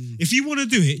happen." Mm. If you want to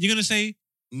do it, you're gonna say,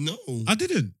 No. "I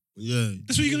didn't." Yeah.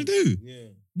 That's what you're gonna do. Yeah.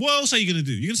 What else are you gonna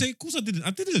do? You're gonna say, "Of course I didn't."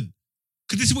 I didn't,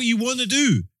 because this is what you want to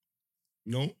do.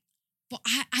 No. But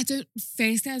I don't.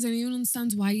 Firstly, I don't even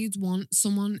understand why you'd want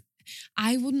someone.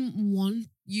 I wouldn't want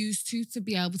you two to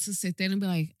be able to sit there and be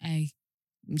like, "Hey,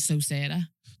 I'm so Sarah."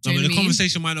 Do No, you but know the what I mean?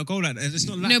 conversation might not go like that. It's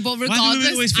not like No, but why do women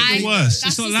regardless, always think I- the worst?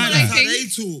 that's It's not just like what I that. That's how think.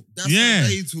 they talk. That's Yeah, how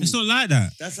they talk. it's not like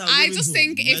that. That's how I women just talk.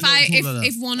 think Men if don't I talk if, like that.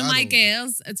 if one of I my don't.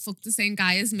 girls had fucked the same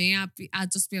guy as me,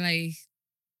 I'd just be like,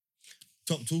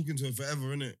 Stop talking to her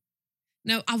forever, innit?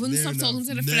 no, I wouldn't Near stop talking enough,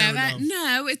 to her near forever. enough.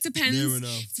 No, it depends. Near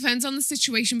enough. It depends on the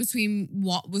situation between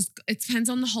what was. It depends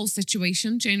on the whole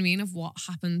situation. Do you know what I mean? Of what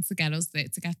happened to get us there,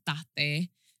 to get that there.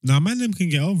 Nah, man, them can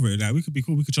get over it. Like, we could be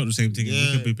cool. We could try the same thing, and we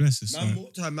Yeah. could be blessed. It's Man, like-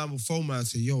 more time, man will phone man and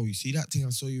say, "Yo, you see that thing I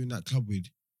saw you in that club with?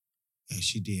 Yeah,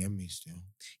 she DM me still.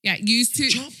 Yeah, used to.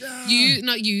 Chop that. You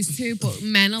not used to, but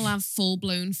men will have full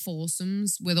blown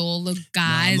foursomes with all the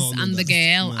guys not and the that.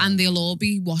 girl, Nah. and they'll all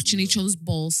be watching each No. other's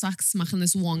ball sacks, smacking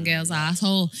this one girl's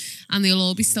asshole, and they'll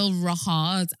all be still rock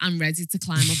hard and ready to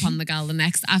climb up on the gal the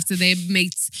next after their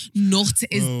mate's nut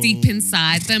is deep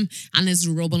inside them and is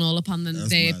rubbing all up on That's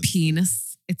their mad. penis.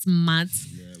 It's mad.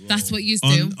 Yeah, well, That's what you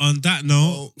do. on that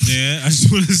note, Oh. yeah, I just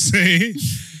want to say That's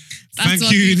thank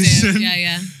what you, you do. listen.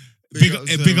 Yeah. Big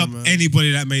Sarah, up man.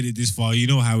 anybody that made it this far. You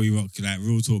know how we rock, like,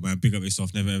 real talk, man. Big up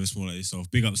yourself. Never ever small like yourself.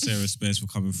 Big up Sarah Spares for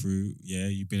coming through. Yeah,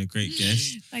 you've been a great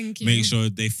guest. Thank you. Make sure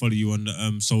they follow you on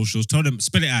the socials. Tell them,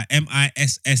 spell it out.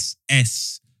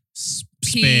 MISSS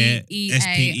Spare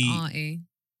Peare.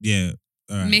 Yeah.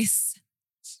 All right. Miss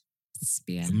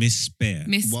Spear. Miss Spare.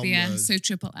 Miss One Spear. word. So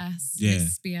triple S. Yeah.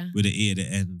 Miss Spear. With an E at the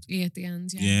end. E at the end.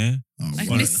 Yeah. Yeah. Oh, Like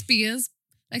Right. Miss Spears.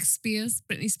 Like Spears.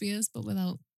 Britney Spears, but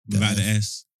without Without the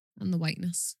S. and the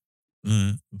whiteness.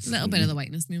 Alright. A little bit of the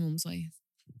whiteness. My mum's white.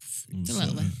 It's a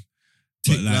little bit.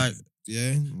 But Tick, like,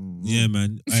 yeah. yeah,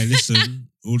 man. Hey, listen,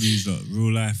 all these lot,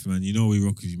 real life, man. You know we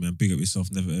rock with you, man. Big up yourself,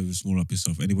 never ever small up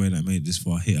yourself. Anywhere that made it this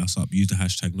far, hit us up. Use the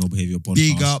hashtag No Behavior Podcast.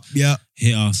 Big up, yeah.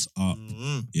 Hit us up.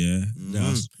 Mhm. Yeah. Let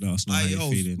us know how Aye,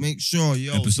 you're feeling. make sure,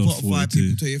 Episode Spotify 42.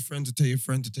 people, tell your friend to tell your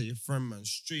friend to tell your friend, man.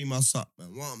 Stream us up,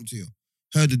 man. Welcome to you.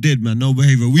 Heard the did, man. No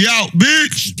behavior. We out,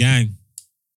 bitch. Gang.